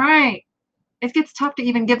 All right. It gets tough to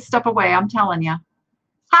even give stuff away, I'm telling you.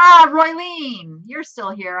 Hi, Roylene. You're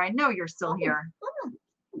still here. I know you're still here.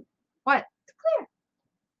 What? It's clear.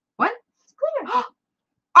 What? It's clear.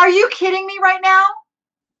 Are you kidding me right now?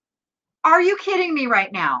 Are you kidding me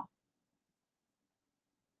right now?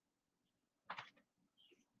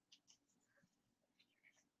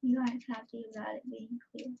 You guys happy about it being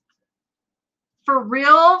clear? For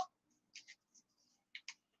real?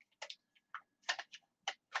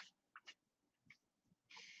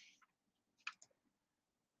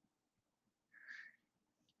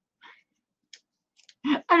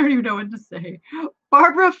 I don't even know what to say.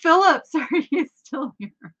 Barbara Phillips, are you still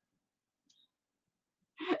here?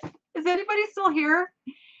 Is anybody still here?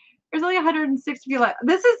 There's only 160 people.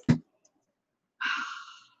 This is.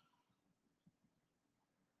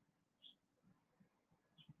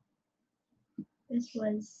 This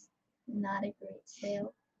was not a great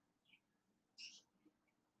sale.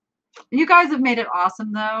 You guys have made it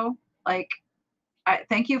awesome, though. Like,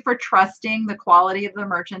 thank you for trusting the quality of the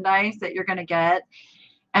merchandise that you're going to get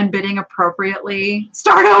and bidding appropriately.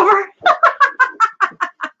 Start over.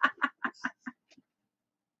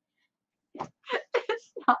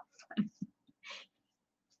 It's not funny.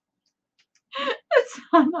 It's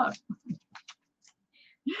not funny.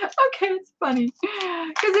 Okay, it's funny.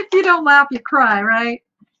 Because if you don't laugh, you cry, right?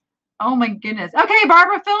 Oh my goodness. Okay,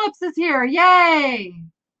 Barbara Phillips is here. Yay.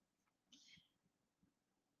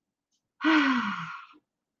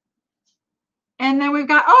 And then we've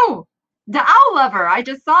got, oh, the Owl Lover. I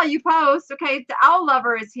just saw you post. Okay, the Owl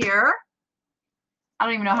Lover is here. I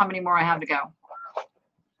don't even know how many more I have to go.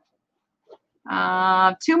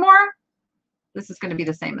 2 more. This is going to be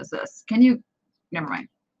the same as this. Can you? Never mind.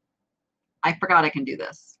 I forgot I can do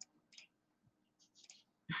this.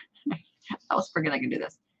 I always forget I can do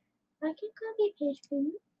this. I can copy paste for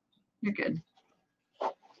you. You're good.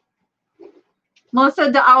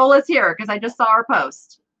 Melissa the Owl is here because I just saw her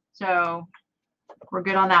post. So we're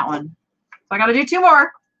good on that one. So I got to do 2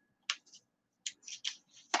 more.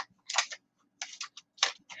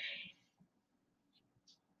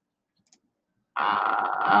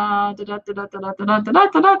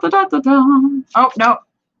 Oh, no.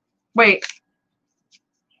 Wait.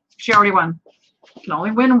 She already won. You can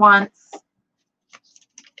only win once.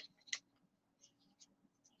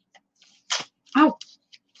 Oh,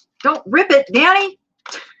 don't rip it, Danny.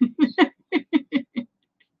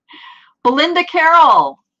 Belinda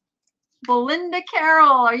Carroll. Belinda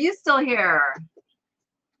Carroll, are you still here?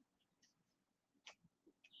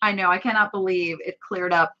 I know, I cannot believe it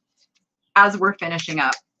cleared up as we're finishing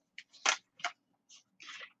up.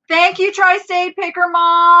 Thank you, Tri-State Picker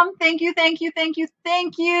Mom. Thank you, thank you, thank you,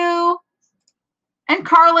 thank you. And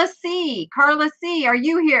Carla C. Carla C, are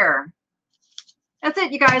you here? That's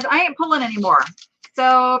it, you guys. I ain't pulling anymore.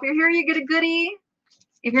 So if you're here, you get a goodie.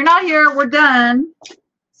 If you're not here, we're done.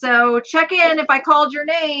 So check in if I called your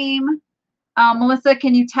name. Melissa,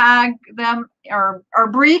 can you tag them? Or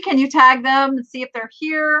Bree, can you tag them and see if they're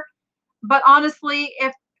here? But honestly,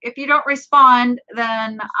 if you don't respond,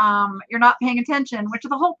 then you're not paying attention, which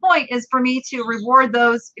the whole point is for me to reward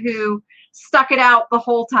those who stuck it out the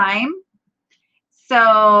whole time.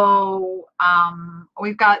 So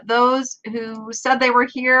we've got those who said they were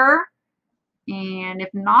here. And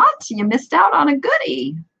if not, you missed out on a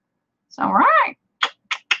goodie. So, all right.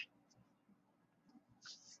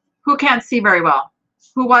 Who can't see very well?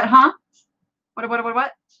 Who, what, huh? What? What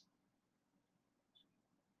are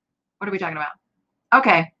we talking about?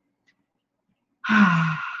 Okay.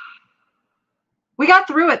 We got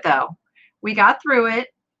through it, though. We got through it.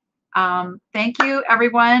 Thank you,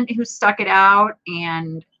 everyone who stuck it out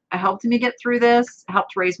and helped me get through this,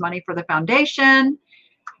 helped raise money for the foundation,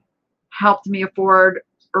 helped me afford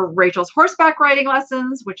Rachel's horseback riding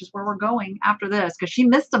lessons, which is where we're going after this, because she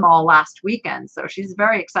missed them all last weekend. So she's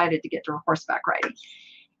very excited to get to her horseback riding.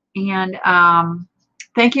 And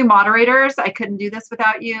thank you, moderators. I couldn't do this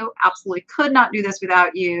without you. Absolutely could not do this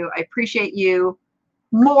without you. I appreciate you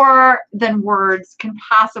more than words can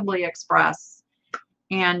possibly express.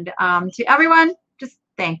 And to everyone, just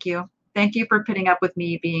thank you. Thank you for putting up with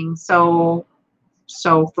me being so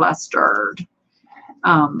flustered.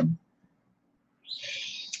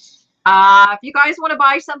 If you guys want to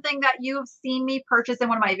buy something that you've seen me purchase in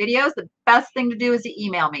one of my videos, the best thing to do is to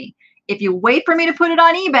email me. If you wait for me to put it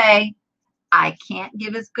on eBay, I can't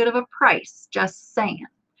give as good of a price, just saying.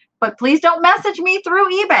 But please don't message me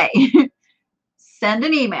through eBay. Send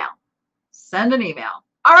an email. Send an email.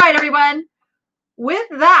 All right, everyone. With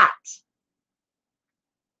that,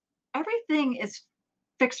 everything is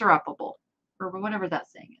fixer-upable, or whatever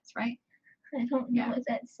that saying is, right? I don't know what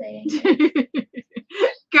that's saying.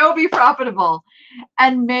 Go be profitable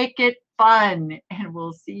and make it fun. And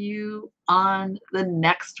we'll see you on the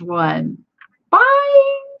next one. Bye.